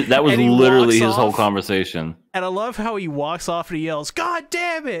was literally his whole conversation. And I love how he walks off and he yells, "God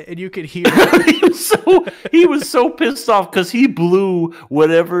damn it!" And you could hear he was so pissed off because he blew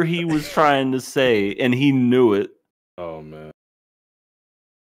whatever he was trying to say, and he knew it. Oh man.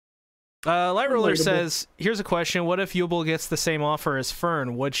 Light Roller says, "Here's a question: what if Yubel gets the same offer as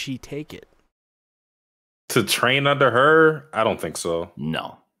Fern? Would she take it?" To train under her? I don't think so.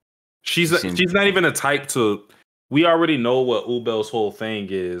 No, she's not even a type to. We already know what Ubel's whole thing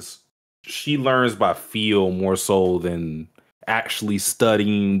is. She learns by feel more so than actually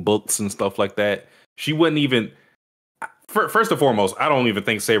studying books and stuff like that. She wouldn't even. First and foremost, I don't even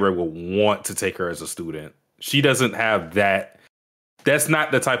think Sabre will want to take her as a student. She doesn't have that. That's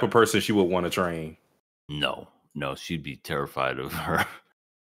not the type of person she would want to train. No, she'd be terrified of her.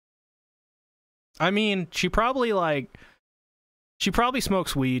 I mean, she probably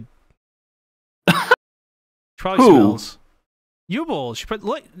smokes weed. Probably smells.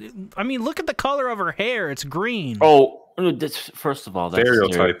 Yubel. Look at the color of her hair. It's green. Oh, first of all, that's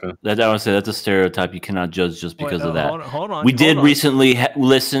stereotyping. I want to say that's a stereotype. You cannot judge just because of that. Hold on. We did recently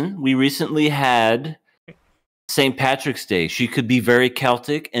listen. We recently had St. Patrick's Day. She could be very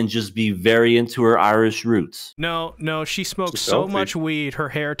Celtic and just be very into her Irish roots. No, she smoked so much weed, her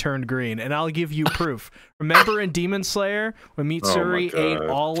hair turned green, and I'll give you proof. Remember in Demon Slayer when Mitsuri ate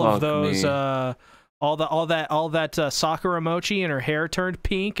all of those, all that soccer emoji, and her hair turned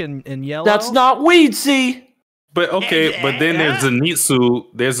pink and yellow? That's not weed, see? But okay, but then there's Zenitsu.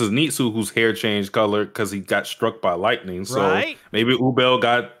 There's a Zenitsu whose hair changed color because he got struck by lightning. So maybe Ubel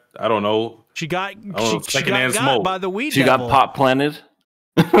got, I don't know. She got secondhand smoke by the weed. She devil. got pot planted.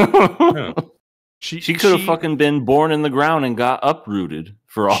 Yeah. She could have fucking been born in the ground and got uprooted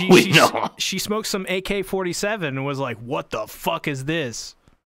for all we know. She smoked some AK-47 and was like, "What the fuck is this?"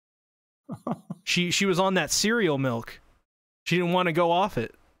 She was on that cereal milk. She didn't want to go off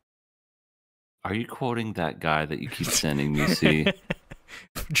it. Are you quoting that guy that you keep sending me, see?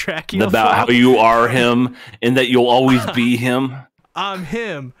 Dracula about how you are him and that you'll always be him? I'm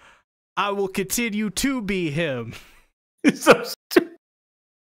him. I will continue to be him. It's so stupid.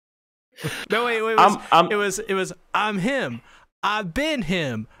 No, wait. It was I'm him. I've been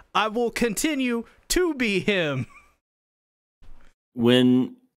him. I will continue to be him.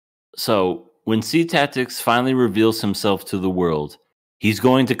 When C-Tactics finally reveals himself to the world, He's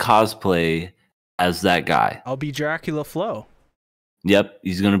going to cosplay as that guy. I'll be Dracula Flo. Yep,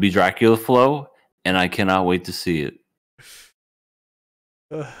 he's going to be Dracula Flo, and I cannot wait to see it.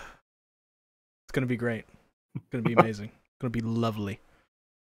 Ugh. It's gonna be great. It's gonna be amazing. It's gonna be lovely.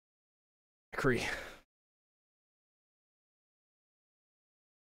 Agree.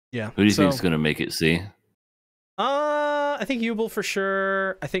 Yeah. Who do you think is going to make it? See? I think Yubel for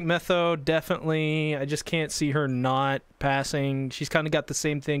sure. I think Metho definitely. I just can't see her not passing. She's kind of got the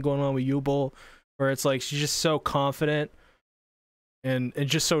same thing going on with Yubel, where it's like she's just so confident and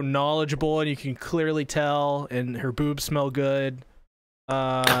just so knowledgeable, and you can clearly tell, and her boobs smell good.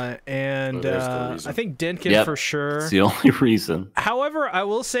 I think Dinkin for sure. It's the only reason. However, I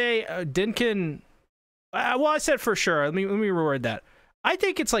will say Dinkin. Well, I said for sure. Let me reword that. I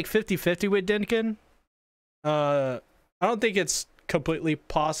think it's like 50-50 with Dinkin. I don't think it's completely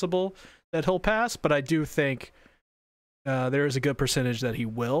possible that he'll pass, but I do think there is a good percentage that he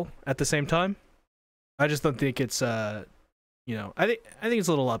will at the same time. I just don't think it's I think it's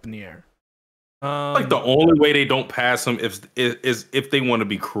a little up in the air. Like the only way they don't pass him is if they want to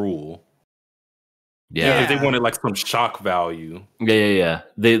be cruel. Yeah. If they wanted like some shock value. Yeah.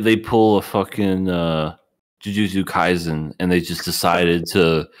 They pull a fucking Jujutsu Kaisen and they just decided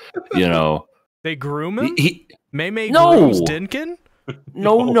to, They groom him? Mei No. grooms Dinkin?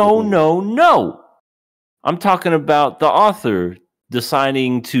 No. I'm talking about the author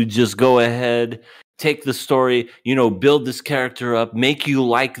deciding to just go ahead, take the story, build this character up, make you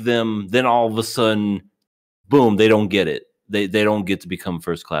like them, then all of a sudden, boom, they don't get it. They don't get to become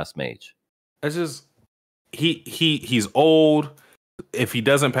first class mage. It's just he's old. If he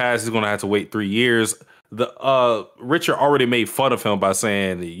doesn't pass, he's gonna have to wait 3 years. The Richard already made fun of him by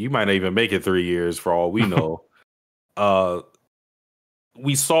saying you might not even make it 3 years for all we know.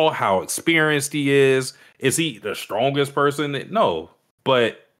 We saw how experienced he is. Is he the strongest person? No,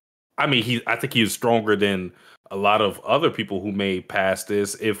 but I mean, I think he's stronger than a lot of other people who may pass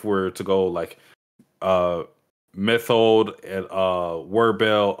this. If we're to go like Method and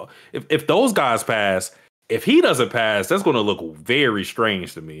Wordbell, if those guys pass, if he doesn't pass, that's going to look very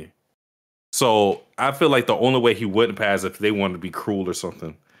strange to me. So I feel like the only way he wouldn't pass if they wanted to be cruel or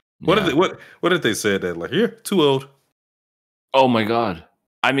something. Yeah. What if they said that like, you're too old? Oh my god!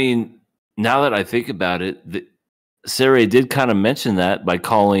 I mean, now that I think about it, Sarah did kind of mention that by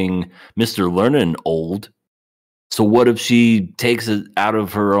calling Mr. Lernin old. So what if she takes it out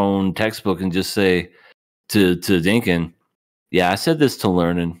of her own textbook and just say to Dinkin, "Yeah, I said this to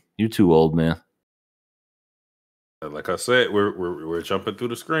Lernin. You're too old, man." Like I said, we're jumping through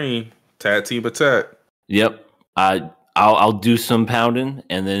the screen. Tat team attack. Yep. I'll do some pounding,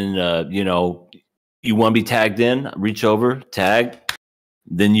 and then you want to be tagged in, reach over, tag,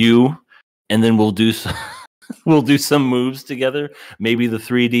 then you, and then we'll do some we'll do some moves together. Maybe the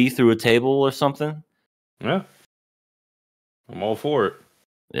 3D through a table or something. Yeah. I'm all for it.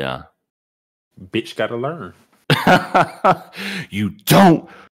 Yeah. Bitch gotta learn. You don't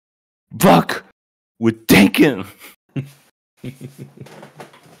fuck with Dinkin.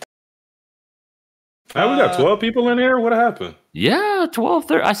 Now we got 12 people in here. What happened? Yeah,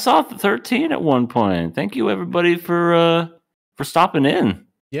 12. I saw 13 at one point. Thank you, everybody, for stopping in.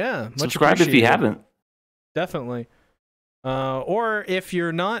 Yeah, much subscribe if you haven't. Definitely. Or if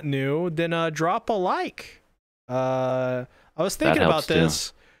you're not new, then drop a like. I was thinking about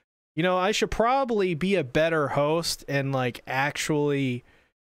this. Too. I should probably be a better host and like actually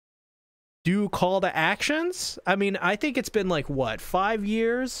do call to actions. I mean, I think it's been like what, 5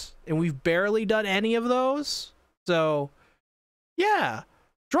 years, and we've barely done any of those. So, yeah,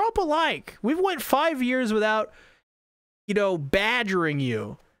 drop a like. We've went 5 years without, badgering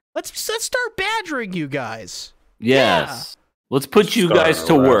you. Let's start badgering you guys. Yes. Yeah. Let's put you guys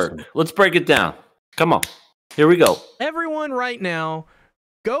to work. Let's break it down. Come on. Here we go. Everyone right now,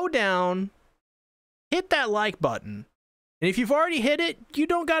 go down, hit that like button. And if you've already hit it, you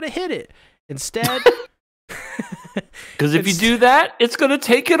don't got to hit it. Instead, because if you do that, it's going to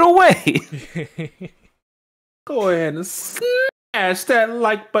take it away. Go ahead and smash that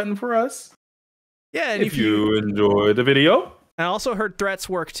like button for us. Yeah, and if you enjoyed the video. I also heard threats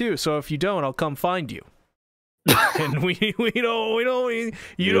work too, so if you don't, I'll come find you. And you don't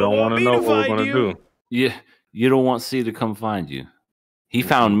want to know what we're going to do. Yeah, you don't want C to come find you. He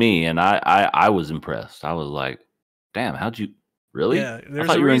found me, and I was impressed. I was like, damn, how'd you really? Yeah, I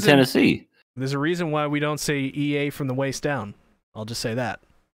thought you were in Tennessee. There's a reason why we don't say EA from the waist down. I'll just say that.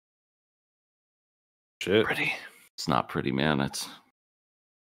 Shit. Pretty. It's not pretty, man. It's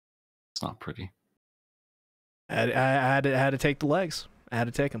not pretty. I had to take the legs. I had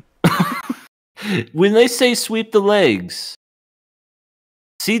to take them. When they say sweep the legs,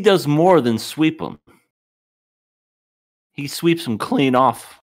 C does more than sweep them. He sweeps them clean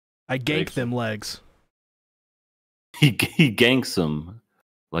off. I gank them legs. He ganks them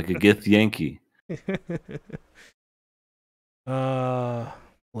like a Gith Yankee.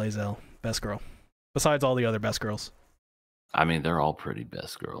 Lae'zel, best girl. Besides all the other best girls. I mean, they're all pretty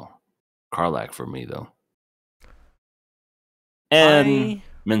best girl. Karlach for me, though. And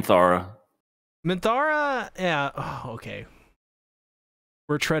Minthara. Minthara, yeah. Oh, okay.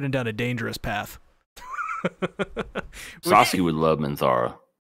 We're treading down a dangerous path. Sasuke would love Minthara.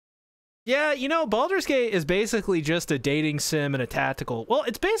 Yeah, you know, Baldur's Gate is basically just a dating sim and a tactical. Well,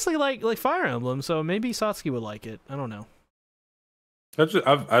 it's basically like Fire Emblem, so maybe Sasuke would like it. I don't know.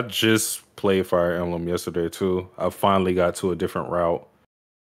 I just played Fire Emblem yesterday too. I finally got to a different route.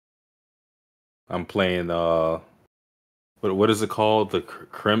 I'm playing what is it called? The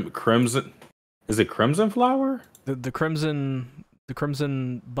crimson. Is it Crimson Flower? The crimson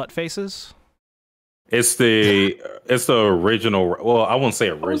butt faces. It's the original. Well, I won't say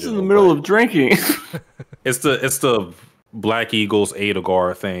original. I was in the middle of drinking. It's the Black Eagles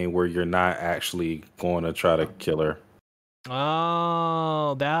Edelgard thing where you're not actually going to try to kill her.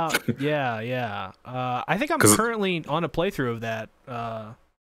 Oh, that yeah. I think I'm currently on a playthrough of that, but I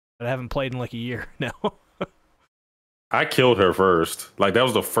haven't played in like a year now. I killed her first. Like that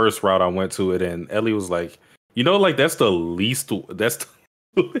was the first route I went to it, and Ellie was like, "You know, like that's the least. That's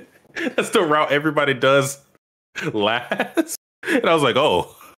that's the route everybody does last." And I was like,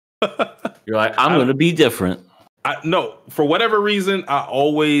 "Oh." You're like, I'm gonna be different. No, for whatever reason, I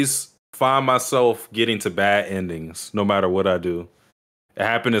always find myself getting to bad endings, no matter what I do. It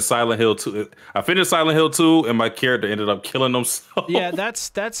happened in Silent Hill 2. I finished Silent Hill 2, and my character ended up killing himself. Yeah, that's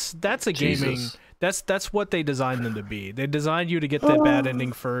a gaming. That's what they designed them to be. They designed you to get that bad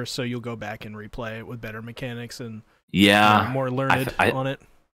ending first, so you'll go back and replay it with better mechanics and more learned on it.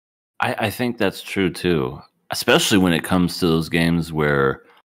 I think that's true too, especially when it comes to those games where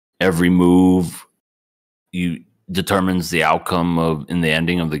every move determines the outcome in the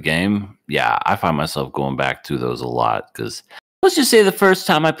ending of the game. Yeah, I find myself going back to those a lot because let's just say the first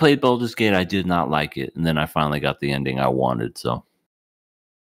time I played Baldur's Gate, I did not like it, and then I finally got the ending I wanted. So,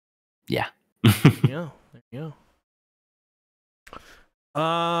 yeah. Yeah, there you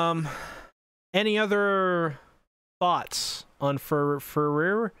go. Any other thoughts on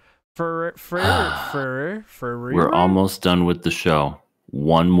Frieren? We're almost done with the show.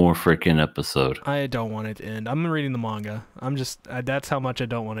 One more freaking episode. I don't want it to end. I'm reading the manga. I'm just that's how much I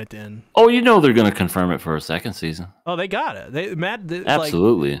don't want it to end. Oh, you know they're gonna confirm it for a second season. Oh, they got it.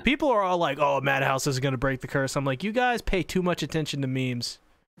 Absolutely. Like, people are all like, "Oh, Madhouse is gonna break the curse." I'm like, you guys pay too much attention to memes.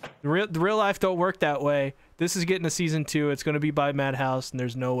 The real life don't work that way. This is getting a season 2. It's gonna be by Madhouse, and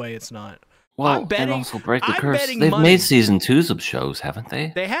there's no way it's not. Well, and also break the curse. They've made season 2s of shows, haven't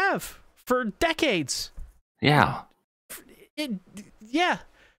they? They have for decades. Yeah. Yeah.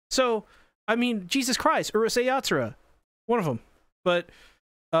 So, I mean, Jesus Christ, Urusei Yatsura, one of them. But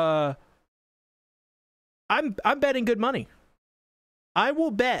I'm betting good money. I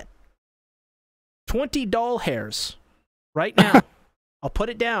will bet 20 doll hairs right now. I'll put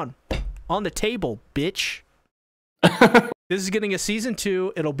it down on the table, bitch. This is getting a season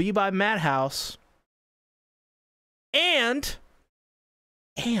 2. It'll be by Madhouse. And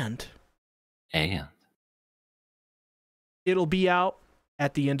it'll be out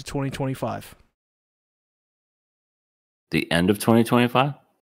at the end of 2025. The end of 2025?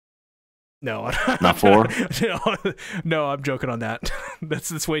 No. Not 4? No, I'm joking on that.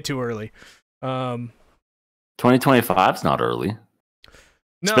 That's way too early. 2025's not early.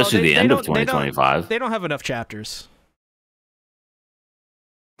 No, especially the end of 2025. They don't have enough chapters.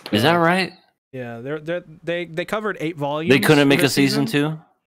 Is that right? Yeah, they covered 8 volumes. They couldn't make a season 2?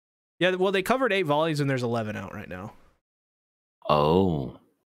 Yeah, well, they covered 8 volumes and there's 11 out right now. Oh.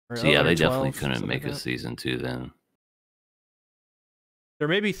 So yeah, they 12, definitely couldn't make a season 2 then. There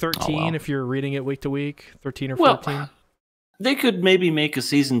may be 13 if you're reading it week to week, 13 or 14. Well, they could maybe make a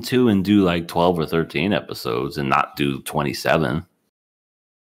season 2 and do like 12 or 13 episodes and not do 27.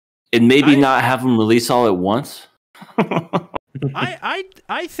 And maybe not have them release all at once.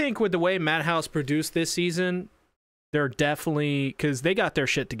 I think with the way Madhouse produced this season, they're definitely, because they got their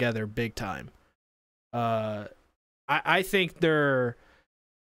shit together big time. I think I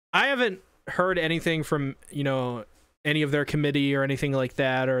haven't heard anything from, any of their committee or anything like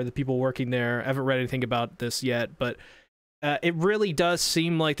that, or the people working there. I haven't read anything about this yet, but it really does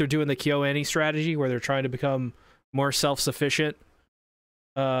seem like they're doing the KyoAni strategy where they're trying to become more self-sufficient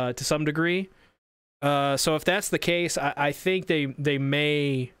to some degree. So if that's the case, I think they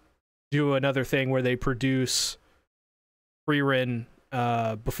may do another thing where they produce Frieren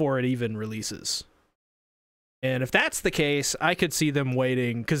before it even releases. And if that's the case, I could see them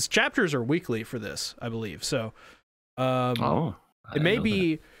waiting, because chapters are weekly for this, I believe. So it may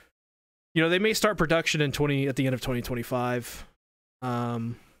be, they may start production at the end of 2025.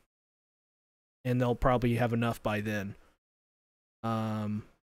 And they'll probably have enough by then.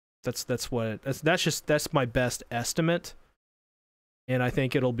 That's my best estimate. And I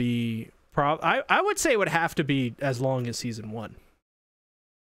think it'll be I would say it would have to be as long as season 1.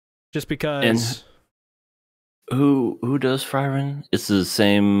 Just because. And who does Frieren? It's the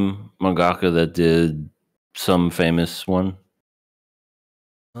same mangaka that did some famous one.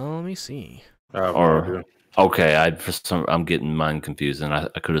 Let me see. Okay, I'm getting mine confused, and I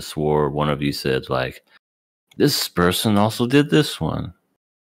could have swore one of you said like this person also did this one.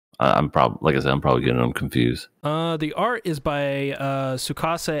 I'm probably getting them confused. The art is by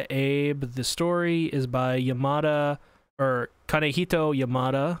Tsukasa Abe. The story is by Yamada or Kanehito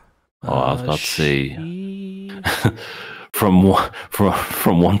Yamada. Oh, I was about to say from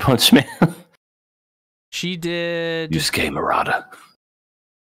One Punch Man. She did Yusuke Murata.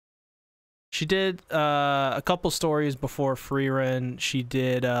 She did a couple stories before Frieren. She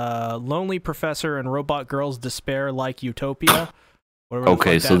did Lonely Professor and Robot Girls Despair Like Utopia.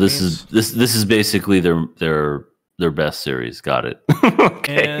 Okay, so this is basically their best series. Got it.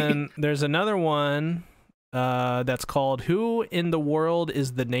 Okay. And there's another one that's called "Who in the World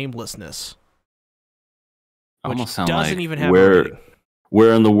is the Namelessness?" Which almost sound doesn't like even have a rating.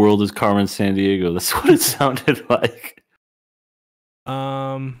 Where in the world is Carmen Sandiego? That's what it sounded like.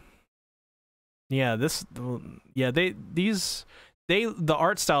 Yeah, the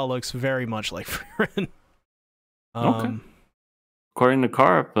art style looks very much like Frieren. Okay. According to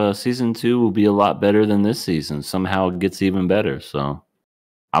Carp, season 2 will be a lot better than this season. Somehow it gets even better. So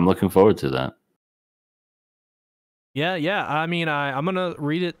I'm looking forward to that. Yeah. I mean, I'm gonna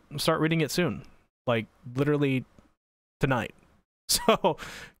start reading it soon, like literally tonight. So,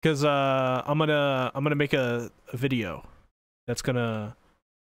 because I'm gonna make a video that's gonna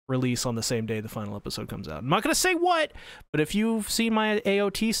release on the same day the final episode comes out. I'm not gonna say what, but if you've seen my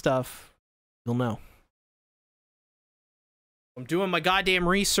AOT stuff, you'll know. I'm doing my goddamn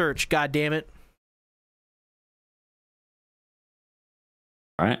research. God damn it!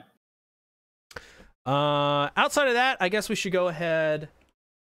 All right. Outside of that, I guess we should go ahead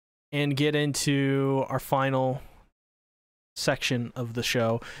and get into our final section of the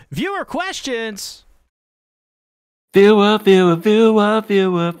show. Viewer questions. Viewer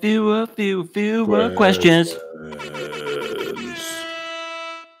questions.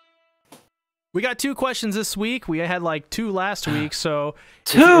 We got 2 questions this week. We had like 2 last week, so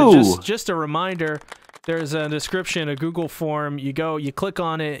 2. Just a reminder. There's a description, a Google form. You click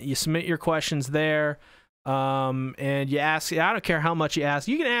on it, you submit your questions there, and you ask. I don't care how much you ask.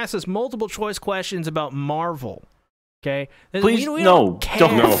 You can ask us multiple choice questions about Marvel. Okay, please don't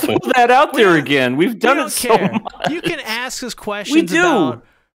throw that out there again. We've done it so much. You can ask us questions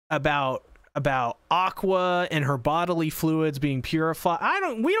about Aqua and her bodily fluids being purified.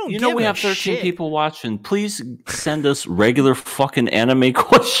 We don't. We have 13 people watching. Please send us regular fucking anime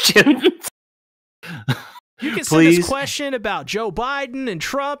questions. You can send us question about Joe Biden and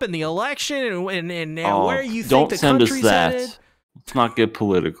Trump and the election and where you think the country's headed. Let's not get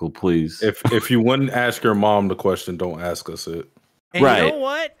political, please. If you wouldn't ask your mom the question, don't ask us it. And right. You know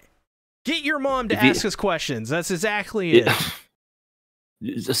what? Get your mom to ask us questions. That's exactly it.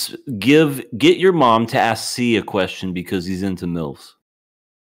 Just get your mom to ask C a question because he's into MILFs.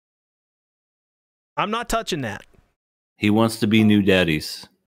 I'm not touching that. He wants to be new daddies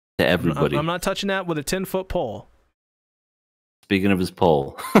to everybody. I'm not touching that with a 10-foot pole. Speaking of his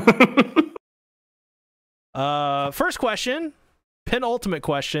pole. First question, penultimate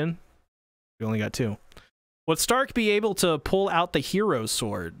question. We only got 2. Would Stark be able to pull out the hero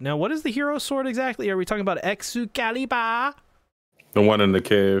sword? Now, what is the hero sword exactly? Are we talking about Excalibur? The one in the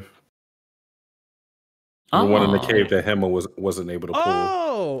cave. The one in the cave that Hema wasn't able to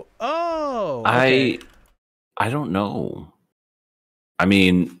pull. Okay. I don't know. I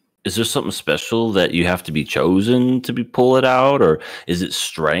mean, is there something special that you have to be chosen to pull it out, or is it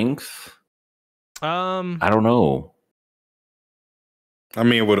strength? I don't know. I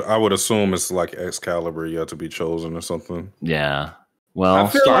mean, I would assume it's like Excalibur. You have to be chosen or something. Yeah. Well, I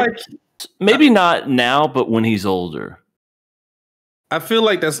feel maybe not now, but when he's older. I feel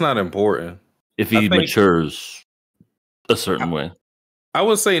like that's not important. If he matures a certain way. I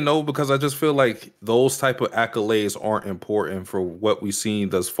would say no, because I just feel like those type of accolades aren't important for what we've seen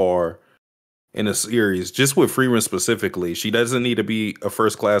thus far in the series. Just with Frieren specifically, she doesn't need to be a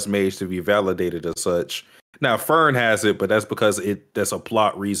first-class mage to be validated as such. Now Fern has it, but that's because that's a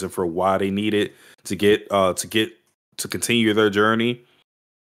plot reason for why they need it to continue their journey.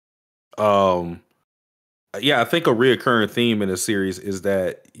 Yeah, I think a reoccurring theme in the series is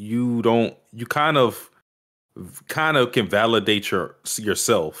that you kind of can validate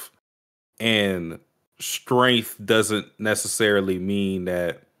yourself, and strength doesn't necessarily mean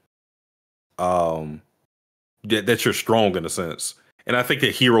that that you're strong in a sense. And I think the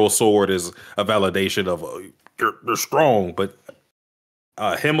hero sword is a validation of you're strong, but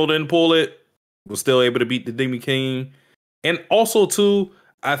Himmel didn't pull it, was still able to beat the Demon King. And also too,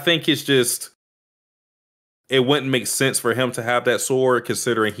 I think it's just it wouldn't make sense for him to have that sword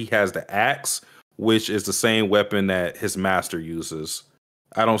considering he has the axe, which is the same weapon that his master uses.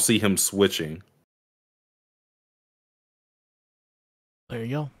 I don't see him switching. There you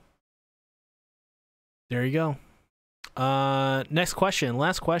go. There you go. Next question.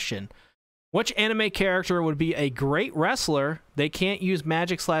 Last question. Which anime character would be a great wrestler? They can't use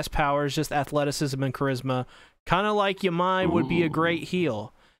magic/powers, just athleticism and charisma. Kind of like Yamai would be a great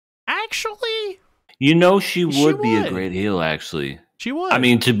heel. Actually, you know, she would be a great heel, actually. She would. I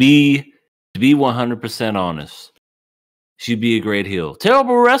mean, to be 100% honest, she'd be a great heel.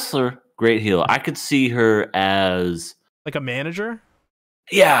 Terrible wrestler, great heel. I could see her as like a manager.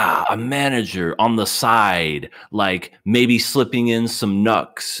 Yeah, a manager on the side, like maybe slipping in some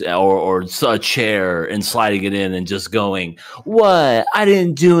knucks or a chair and sliding it in and just going, "What? I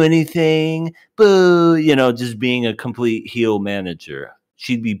didn't do anything. Boo!" You know, just being a complete heel manager.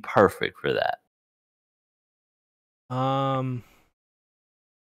 She'd be perfect for that. Oh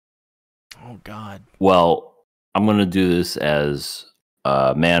God. Well, I'm gonna do this as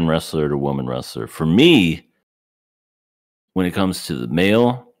a man wrestler to woman wrestler. For me, when it comes to the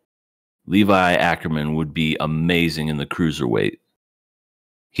male, Levi Ackerman would be amazing in the cruiserweight.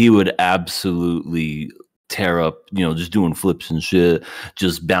 He would absolutely tear up, you know, just doing flips and shit,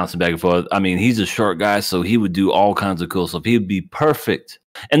 just bouncing back and forth. I mean, he's a short guy, so he would do all kinds of cool stuff. He would be perfect.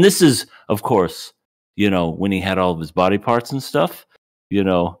 And this is, of course, you know, when he had all of his body parts and stuff, you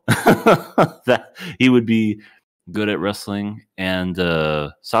know, that he would be good at wrestling. And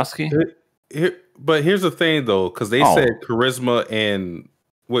Sasuke? But here's the thing, though, because they said charisma and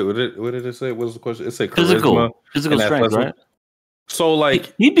wait, what did it say? What was the question? It said charisma, physical strength, right? So,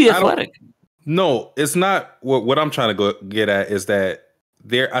 like, he'd be athletic. No, it's not. What I'm trying to get at is that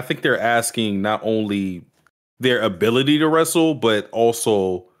I think they're asking not only their ability to wrestle, but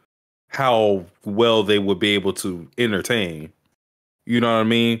also how well they would be able to entertain. You know what I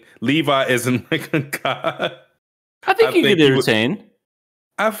mean? Levi isn't like a guy. I think he could entertain.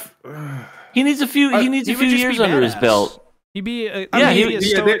 He needs a few. He needs a few years under his belt. He'd be a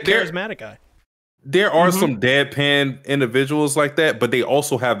charismatic guy. There are some deadpan individuals like that, but they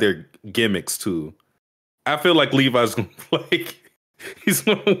also have their gimmicks too. I feel like Levi's he's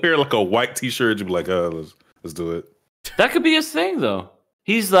gonna wear like a white t-shirt and be like, "Oh, let's do it." That could be his thing, though.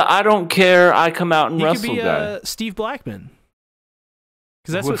 He's the I don't care. I come out and wrestle guy. Steve Blackman,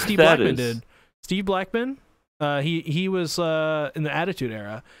 because that's what Steve Blackman did. Steve Blackman. He was in the Attitude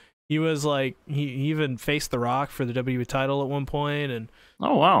Era. He was like he even faced The Rock for the WWE title at one point, and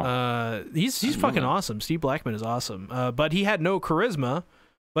oh wow, he's fucking awesome. Steve Blackman is awesome, but he had no charisma.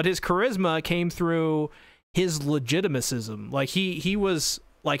 But his charisma came through his legitimacism. Like he was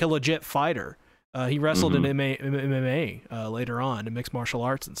like a legit fighter. He wrestled in MMA later on in mixed martial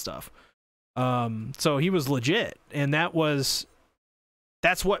arts and stuff. So he was legit, and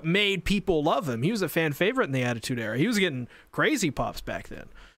that's what made people love him. He was a fan favorite in the Attitude Era. He was getting crazy pops back then.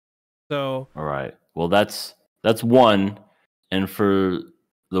 So all right, well that's one, and for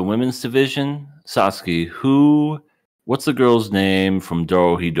the women's division, Sasuke, what's the girl's name from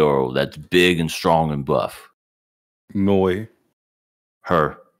Dorohedoro that's big and strong and buff? Noi.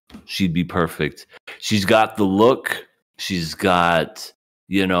 Her. She'd be perfect. She's got the look. She's got,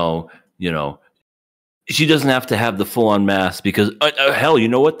 you know, she doesn't have to have the full-on mask because, hell, you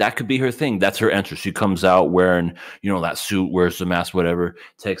know what? That could be her thing. That's her entrance. She comes out wearing, you know, that suit, wears the mask, whatever,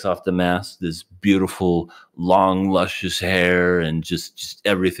 takes off the mask, this beautiful, long, luscious hair, and just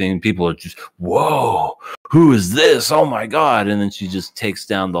everything. People are just, whoa, who is this? Oh, my God. And then she just takes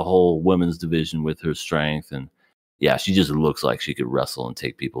down the whole women's division with her strength. And, yeah, she just looks like she could wrestle and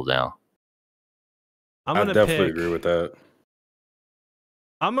take people down. I definitely agree with that.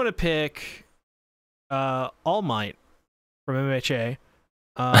 I'm going to pick... All Might from MHA.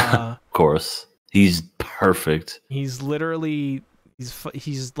 Of course, he's perfect. He's literally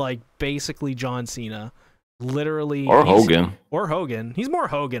he's like basically John Cena, literally, or Hogan. He's more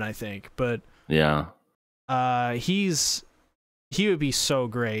Hogan, I think, but yeah, he would be so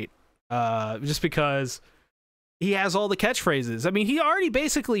great. Just because he has all the catchphrases. I mean, he already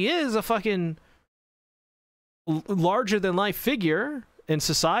basically is a fucking larger than life figure in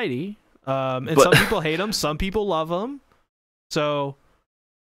society. And some people hate him, some people love him. So,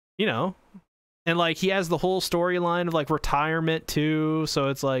 you know, and like he has the whole storyline of like retirement too. So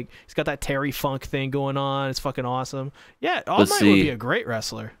it's like he's got that Terry Funk thing going on. It's fucking awesome. Yeah, All Might would be a great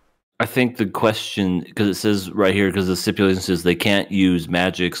wrestler. I think the question, because it says right here, because the stipulation says they can't use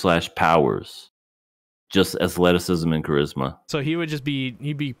magic / powers, just athleticism and charisma. So he would just be,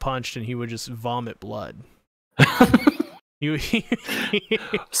 he'd be punched and he would just vomit blood.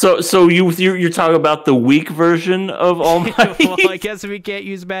 So you're talking about the weak version of All Might? Well, I guess if he can't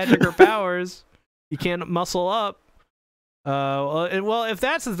use magic or powers, he can't muscle up. Well, if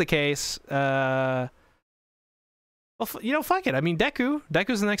that's the case, well, you know, fuck it. I mean,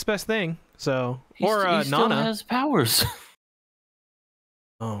 Deku's the next best thing. So, He still Nana has powers.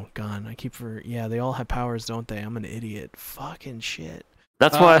 Oh god, yeah, they all have powers, don't they? I'm an idiot. Fucking shit.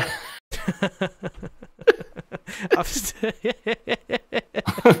 That's why.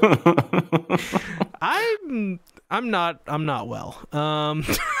 I'm not well.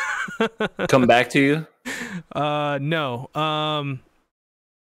 Come back to you? No.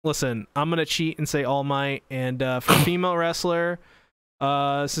 Listen, I'm gonna cheat and say All Might, and for female wrestler,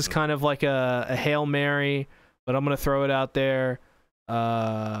 this is kind of like a Hail Mary, but I'm gonna throw it out there.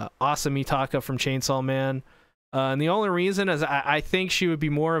 Awesome Mitaka from Chainsaw Man. And the only reason is I think she would be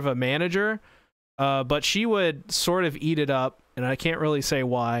more of a manager, but she would sort of eat it up, and I can't really say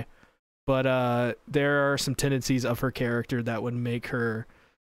why, but there are some tendencies of her character that would make her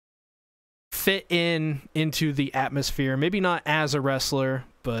fit into the atmosphere. Maybe not as a wrestler,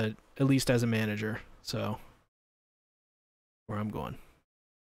 but at least as a manager. So, where I'm going.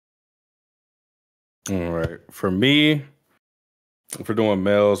 All right. For me, if we're doing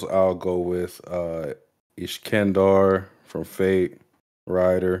males, I'll go with Ishkendar from Fate,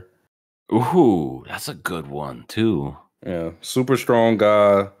 Rider. Ooh, that's a good one too. Yeah, super strong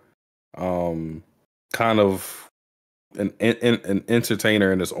guy. Kind of an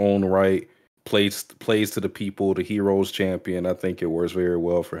entertainer in his own right. Plays to the people, the heroes champion. I think it works very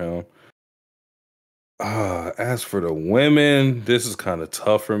well for him. As for the women, this is kind of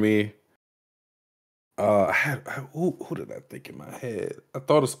tough for me. Who did I think in my head? I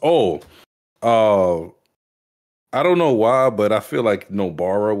thought it's I don't know why, but I feel like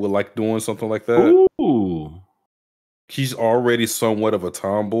Nobara would like doing something like that. Ooh. She's already somewhat of a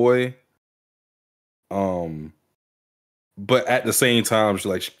tomboy. But at the same time,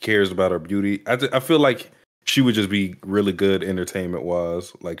 she cares about her beauty. I feel like she would just be really good entertainment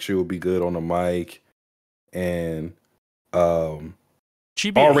wise. Like she would be good on the mic, and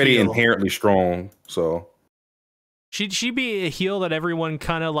She'd be already inherently strong. So she'd be a heel that everyone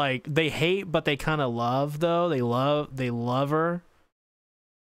kind of like they hate, but they kind of love though. They love her.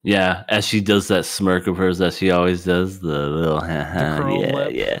 Yeah, as she does that smirk of hers that she always does, the little the curl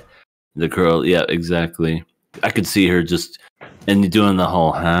lip. Yeah, the curl, yeah, exactly. I could see her just doing the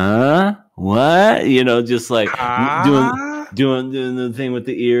whole what, just like doing the thing with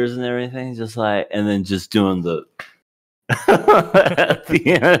the ears and everything, just like, and then just doing the at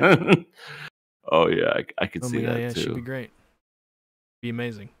the end. Oh yeah, I could see that too. She'd be great. Be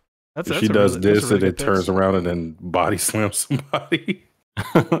amazing. If she does this and it turns around and then body slams somebody.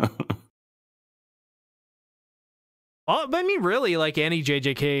 I mean, really, like any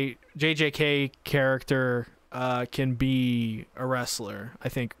JJK character can be a wrestler. I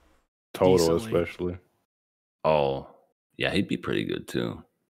think. Total, decently. Especially. Oh, yeah, he'd be pretty good too.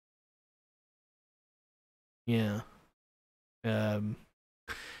 Yeah.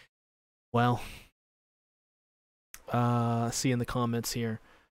 Well. See in the comments here.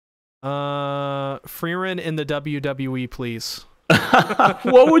 Frieren in the WWE, please.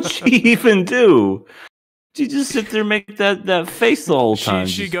 What would she even do? She just sit there and make that face the whole time.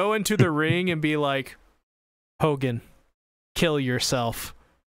 She'd go into the ring and be like, Hogan, kill yourself.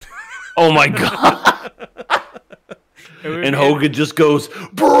 Oh my god. And Hogan just goes,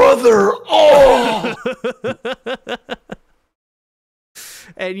 brother, oh.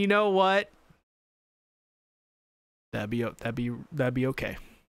 And you know what? That'd be okay.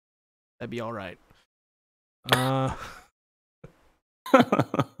 That'd be all right. I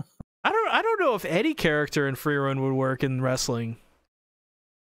don't know if any character in Frieren would work in wrestling.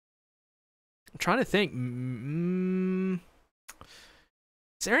 I'm trying to think.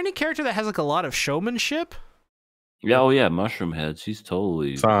 Is there any character that has like a lot of showmanship? Yeah, oh yeah, Mushroom Head. She's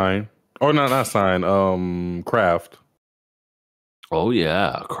totally Sign. Oh no, not Sign. Craft. Oh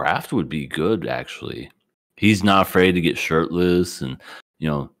yeah, Kraft would be good actually. He's not afraid to get shirtless and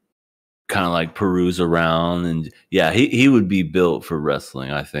kind of like peruse around, and yeah, he would be built for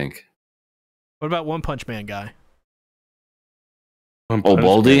wrestling, I think. What about One Punch Man guy? Oh,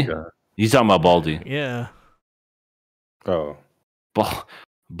 Baldy? You talking about Baldy? Yeah. Oh,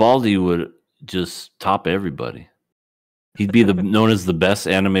 Baldy would just top everybody. He'd be known as the best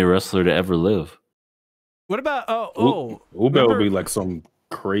anime wrestler to ever live. What about Ube would be like some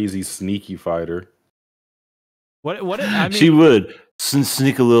crazy sneaky fighter. What I mean, She would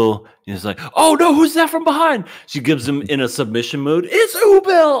sneak a little. He's like, "Oh no, who's that from behind?" She gives him in a submission mode. It's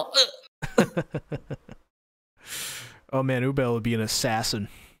Ubel. Oh man, Ubel would be an assassin.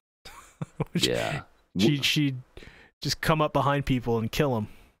 Yeah, she'd just come up behind people and kill them.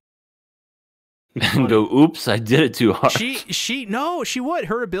 and go, "Oops, I did it too hard." She would.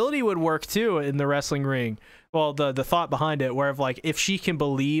 Her ability would work too in the wrestling ring. Well, the thought behind it, where if she can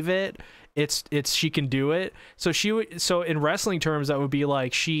believe it, it's she can do it. So in wrestling terms, that would be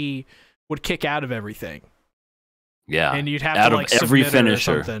like she would kick out of everything. Yeah, and you'd have out to of like every submit her or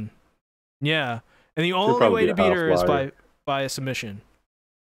finisher. something. Yeah, and the only way to beat her is by a submission.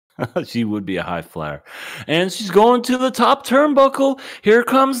 She would be a high flyer. And she's going to the top turnbuckle. Here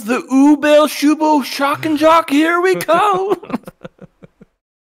comes the Ubel Shubo Shock and Jock. Here we go.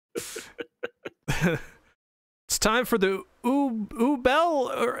 It's time for the Ubel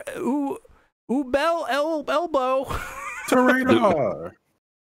elbow. Terranar.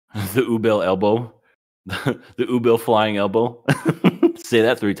 The Ubel elbow. The Ubel flying elbow. Say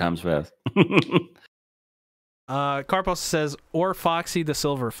that 3 times fast. Carpos says, or Foxy the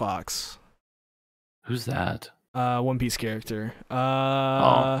Silver Fox. Who's that? One Piece character.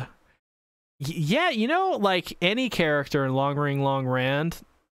 Oh. Yeah, like any character in Long Ring Long Rand.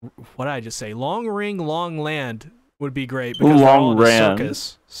 What did I just say? Long Ring Long Land would be great because they're all in a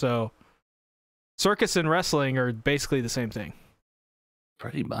circus. So circus and wrestling are basically the same thing.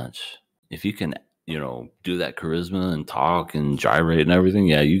 Pretty much. If you can, do that charisma and talk and gyrate and everything,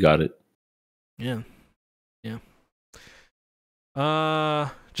 yeah, you got it. Yeah.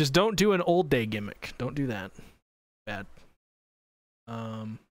 Just don't do an old day gimmick. Don't do that. Bad.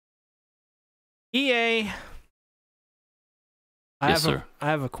 EA. Yes, sir. I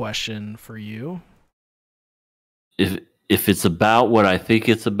have a question for you. If it's about what I think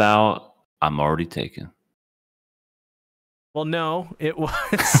it's about, I'm already taken. Well, no, it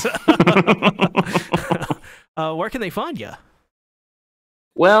was. Where can they find you?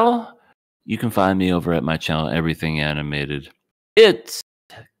 Well, you can find me over at my channel, Everything Animated. It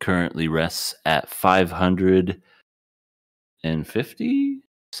currently rests at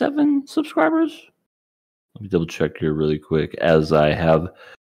 557 subscribers. Let me double check here really quick as I have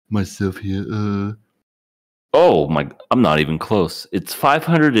myself here. Oh my! I'm not even close. It's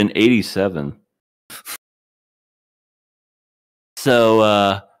 587.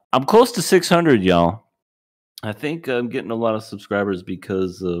 So I'm close to 600, y'all. I think I'm getting a lot of subscribers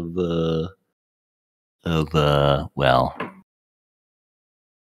because of well,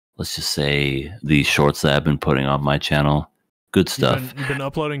 let's just say the shorts that I've been putting on my channel. Good stuff. You've been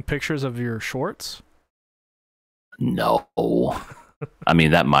uploading pictures of your shorts? No. I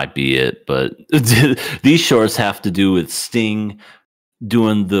mean, that might be it, but these shorts have to do with Sting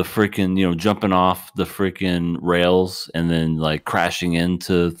doing the freaking, jumping off the freaking rails and then like crashing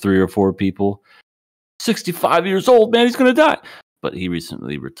into 3 or 4 people. 65 years old, man, he's going to die. But he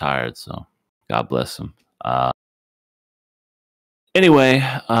recently retired, so God bless him. Anyway,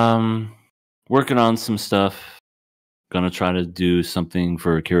 working on some stuff. Gonna try to do something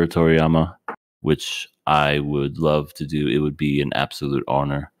for Akira Toriyama, which I would love to do. It would be an absolute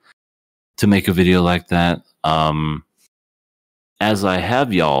honor to make a video like that. As I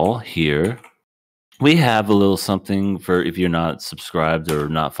have y'all here, we have a little something for if you're not subscribed or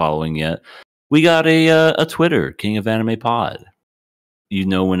not following yet. We got a Twitter, King of Anime Pod.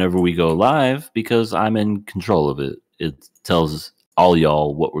 Whenever we go live because I'm in control of it. It tells all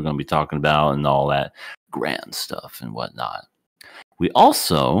y'all what we're going to be talking about and all that grand stuff and whatnot. We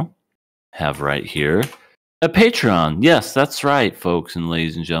also have right here a Patreon. Yes, that's right, folks and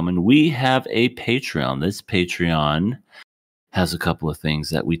ladies and gentlemen. We have a Patreon. This Patreon has a couple of things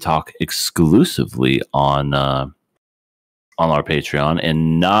that we talk exclusively on our Patreon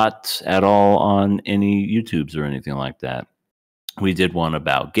and not at all on any YouTubes or anything like that. We did one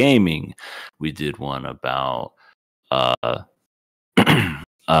about gaming. We did one about Madoka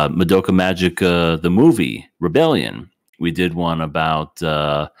Magica, the movie, Rebellion. We did one about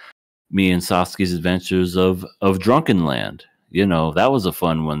me and Sasuke's adventures of Drunkenland. That was a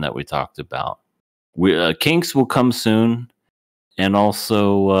fun one that we talked about. Kinks will come soon. And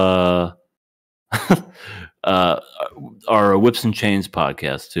also our Whips and Chains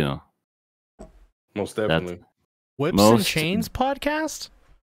podcast, too. Most definitely. Whips and Most- Chains podcast?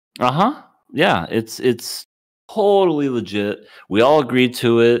 Yeah, it's totally legit. We all agreed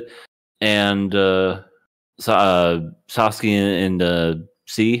to it, and Sasuke and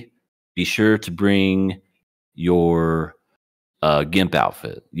C, be sure to bring your Gimp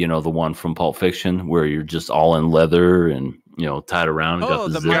outfit. You know, the one from Pulp Fiction where you're just all in leather and tied around. And Oh, got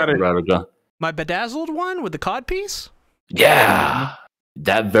the the zip right around. My bedazzled one with the cod piece? Yeah,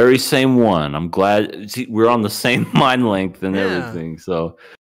 that very same one. I'm glad. See, we're on the same mind length and Yeah. everything. So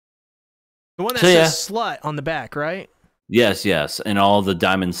The one that So, says yeah. slut on the back, right? yes, and all the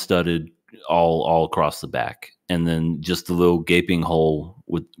diamond studded all across the back, and then just a little gaping hole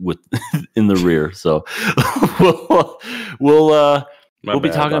with in the rear. So we'll be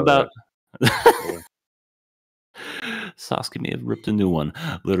bad talking about. that. Sasuke may have ripped a new one,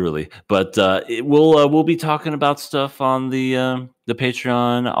 literally. But we'll be talking about stuff on the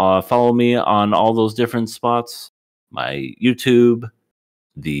Patreon. Follow me on all those different spots. My YouTube,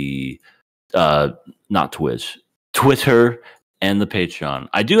 the not Twitch, Twitter, and the Patreon.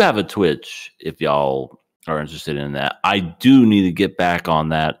 I do have a Twitch if y'all are interested in that. I do need to get back on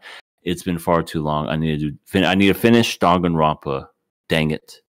that. It's been far too long. I need to finish Danganronpa. Dang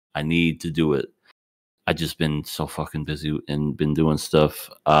it. I need to do it. I just been so fucking busy and been doing stuff.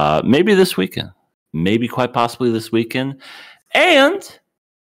 Maybe this weekend. Maybe quite possibly this weekend. And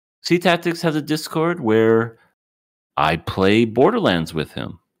C Tactics has a Discord where I play Borderlands with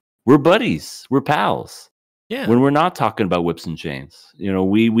him. We're buddies. We're pals. Yeah. When we're not talking about whips and chains,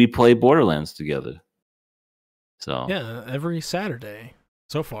 we play Borderlands together. So Yeah, every Saturday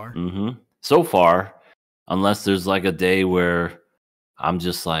so far. so far, unless there's like a day where I'm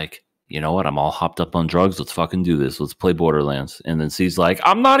just like, you know what? I'm all hopped up on drugs. Let's fucking do this. Let's play Borderlands. And then C's like,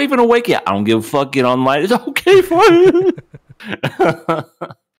 I'm not even awake yet. I don't give a fuck. Get online. It's okay, fine.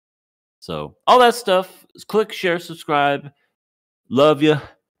 So all that stuff. Click, share, subscribe. Love you.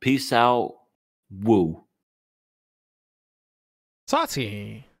 Peace out. Woo.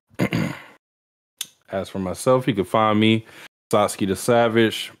 Satsuki. As for myself, you can find me, Satsuki the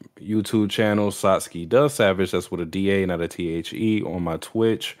Savage, YouTube channel, Satsuki the Savage. That's with a DA, not a THE, on my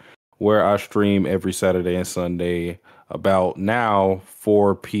Twitch, where I stream every Saturday and Sunday about now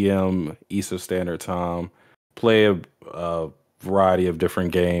 4 p.m. Eastern Standard Time. Play a variety of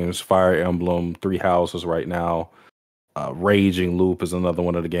different games. Fire Emblem, Three Houses right now. Raging Loop is another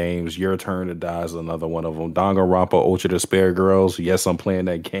one of the games. Your Turn to Die is another one of them. Danganronpa Ultra Despair Girls. Yes, I'm playing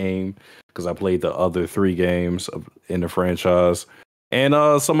that game because I played the other 3 games in the franchise. And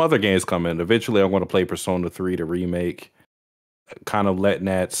some other games coming. Eventually, I'm going to play Persona 3, the remake. Kind of letting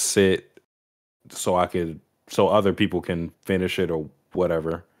that sit so other people can finish it or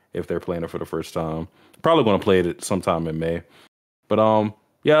whatever if they're playing it for the first time. Probably going to play it sometime in May. But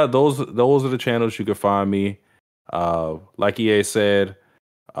yeah, those are the channels you can find me. Like EA said,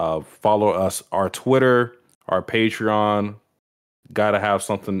 follow us, our Twitter, our Patreon. Gotta have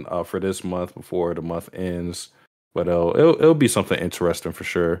something for this month before the month ends, but it'll be something interesting for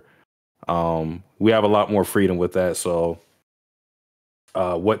sure. We have a lot more freedom with that, so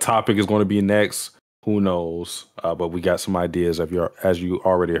what topic is going to be next, who knows? But we got some ideas as you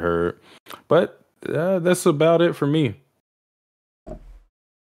already heard. But that's about it for me.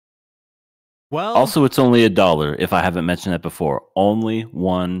 Well, Also, it's only $1. If I haven't mentioned that before, only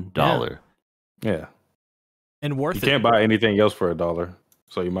 $1. Yeah, and worth you it. can't buy anything else for $1,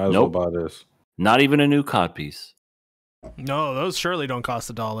 so you might as Nope. well buy this. Not even a new cod piece. No, those surely don't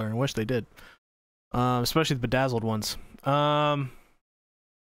cost $1. I wish they did. Especially the bedazzled ones. Also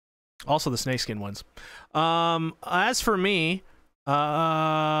the snakeskin ones. As for me,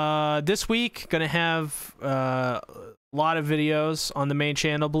 this week gonna have a lot of videos on the main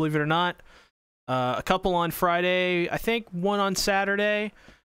channel, believe it or not. A couple on Friday, I think one on Saturday.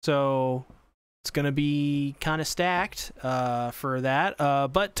 So it's gonna be kind of stacked for that.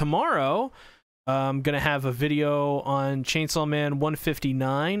 But tomorrow, I'm gonna have a video on Chainsaw Man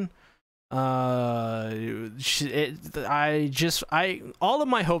 159. All of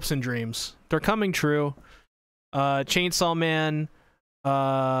my hopes and dreams, they're coming true. Chainsaw Man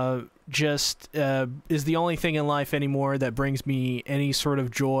just is the only thing in life anymore that brings me any sort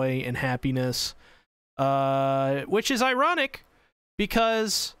of joy and happiness, which is ironic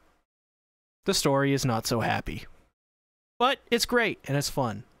because the story is not so happy, but it's great and it's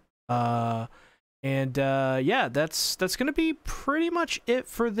fun. Yeah, that's gonna be pretty much it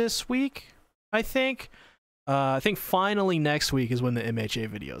for this week, I think. I think finally next week is when the MHA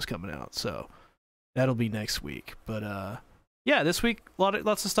video is coming out, so that'll be next week. But yeah, this week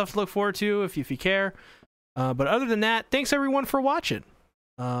lots of stuff to look forward to if you care. But other than that, thanks everyone for watching.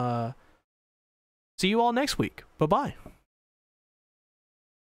 See you all next week. Bye-bye.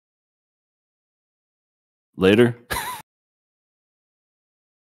 Later.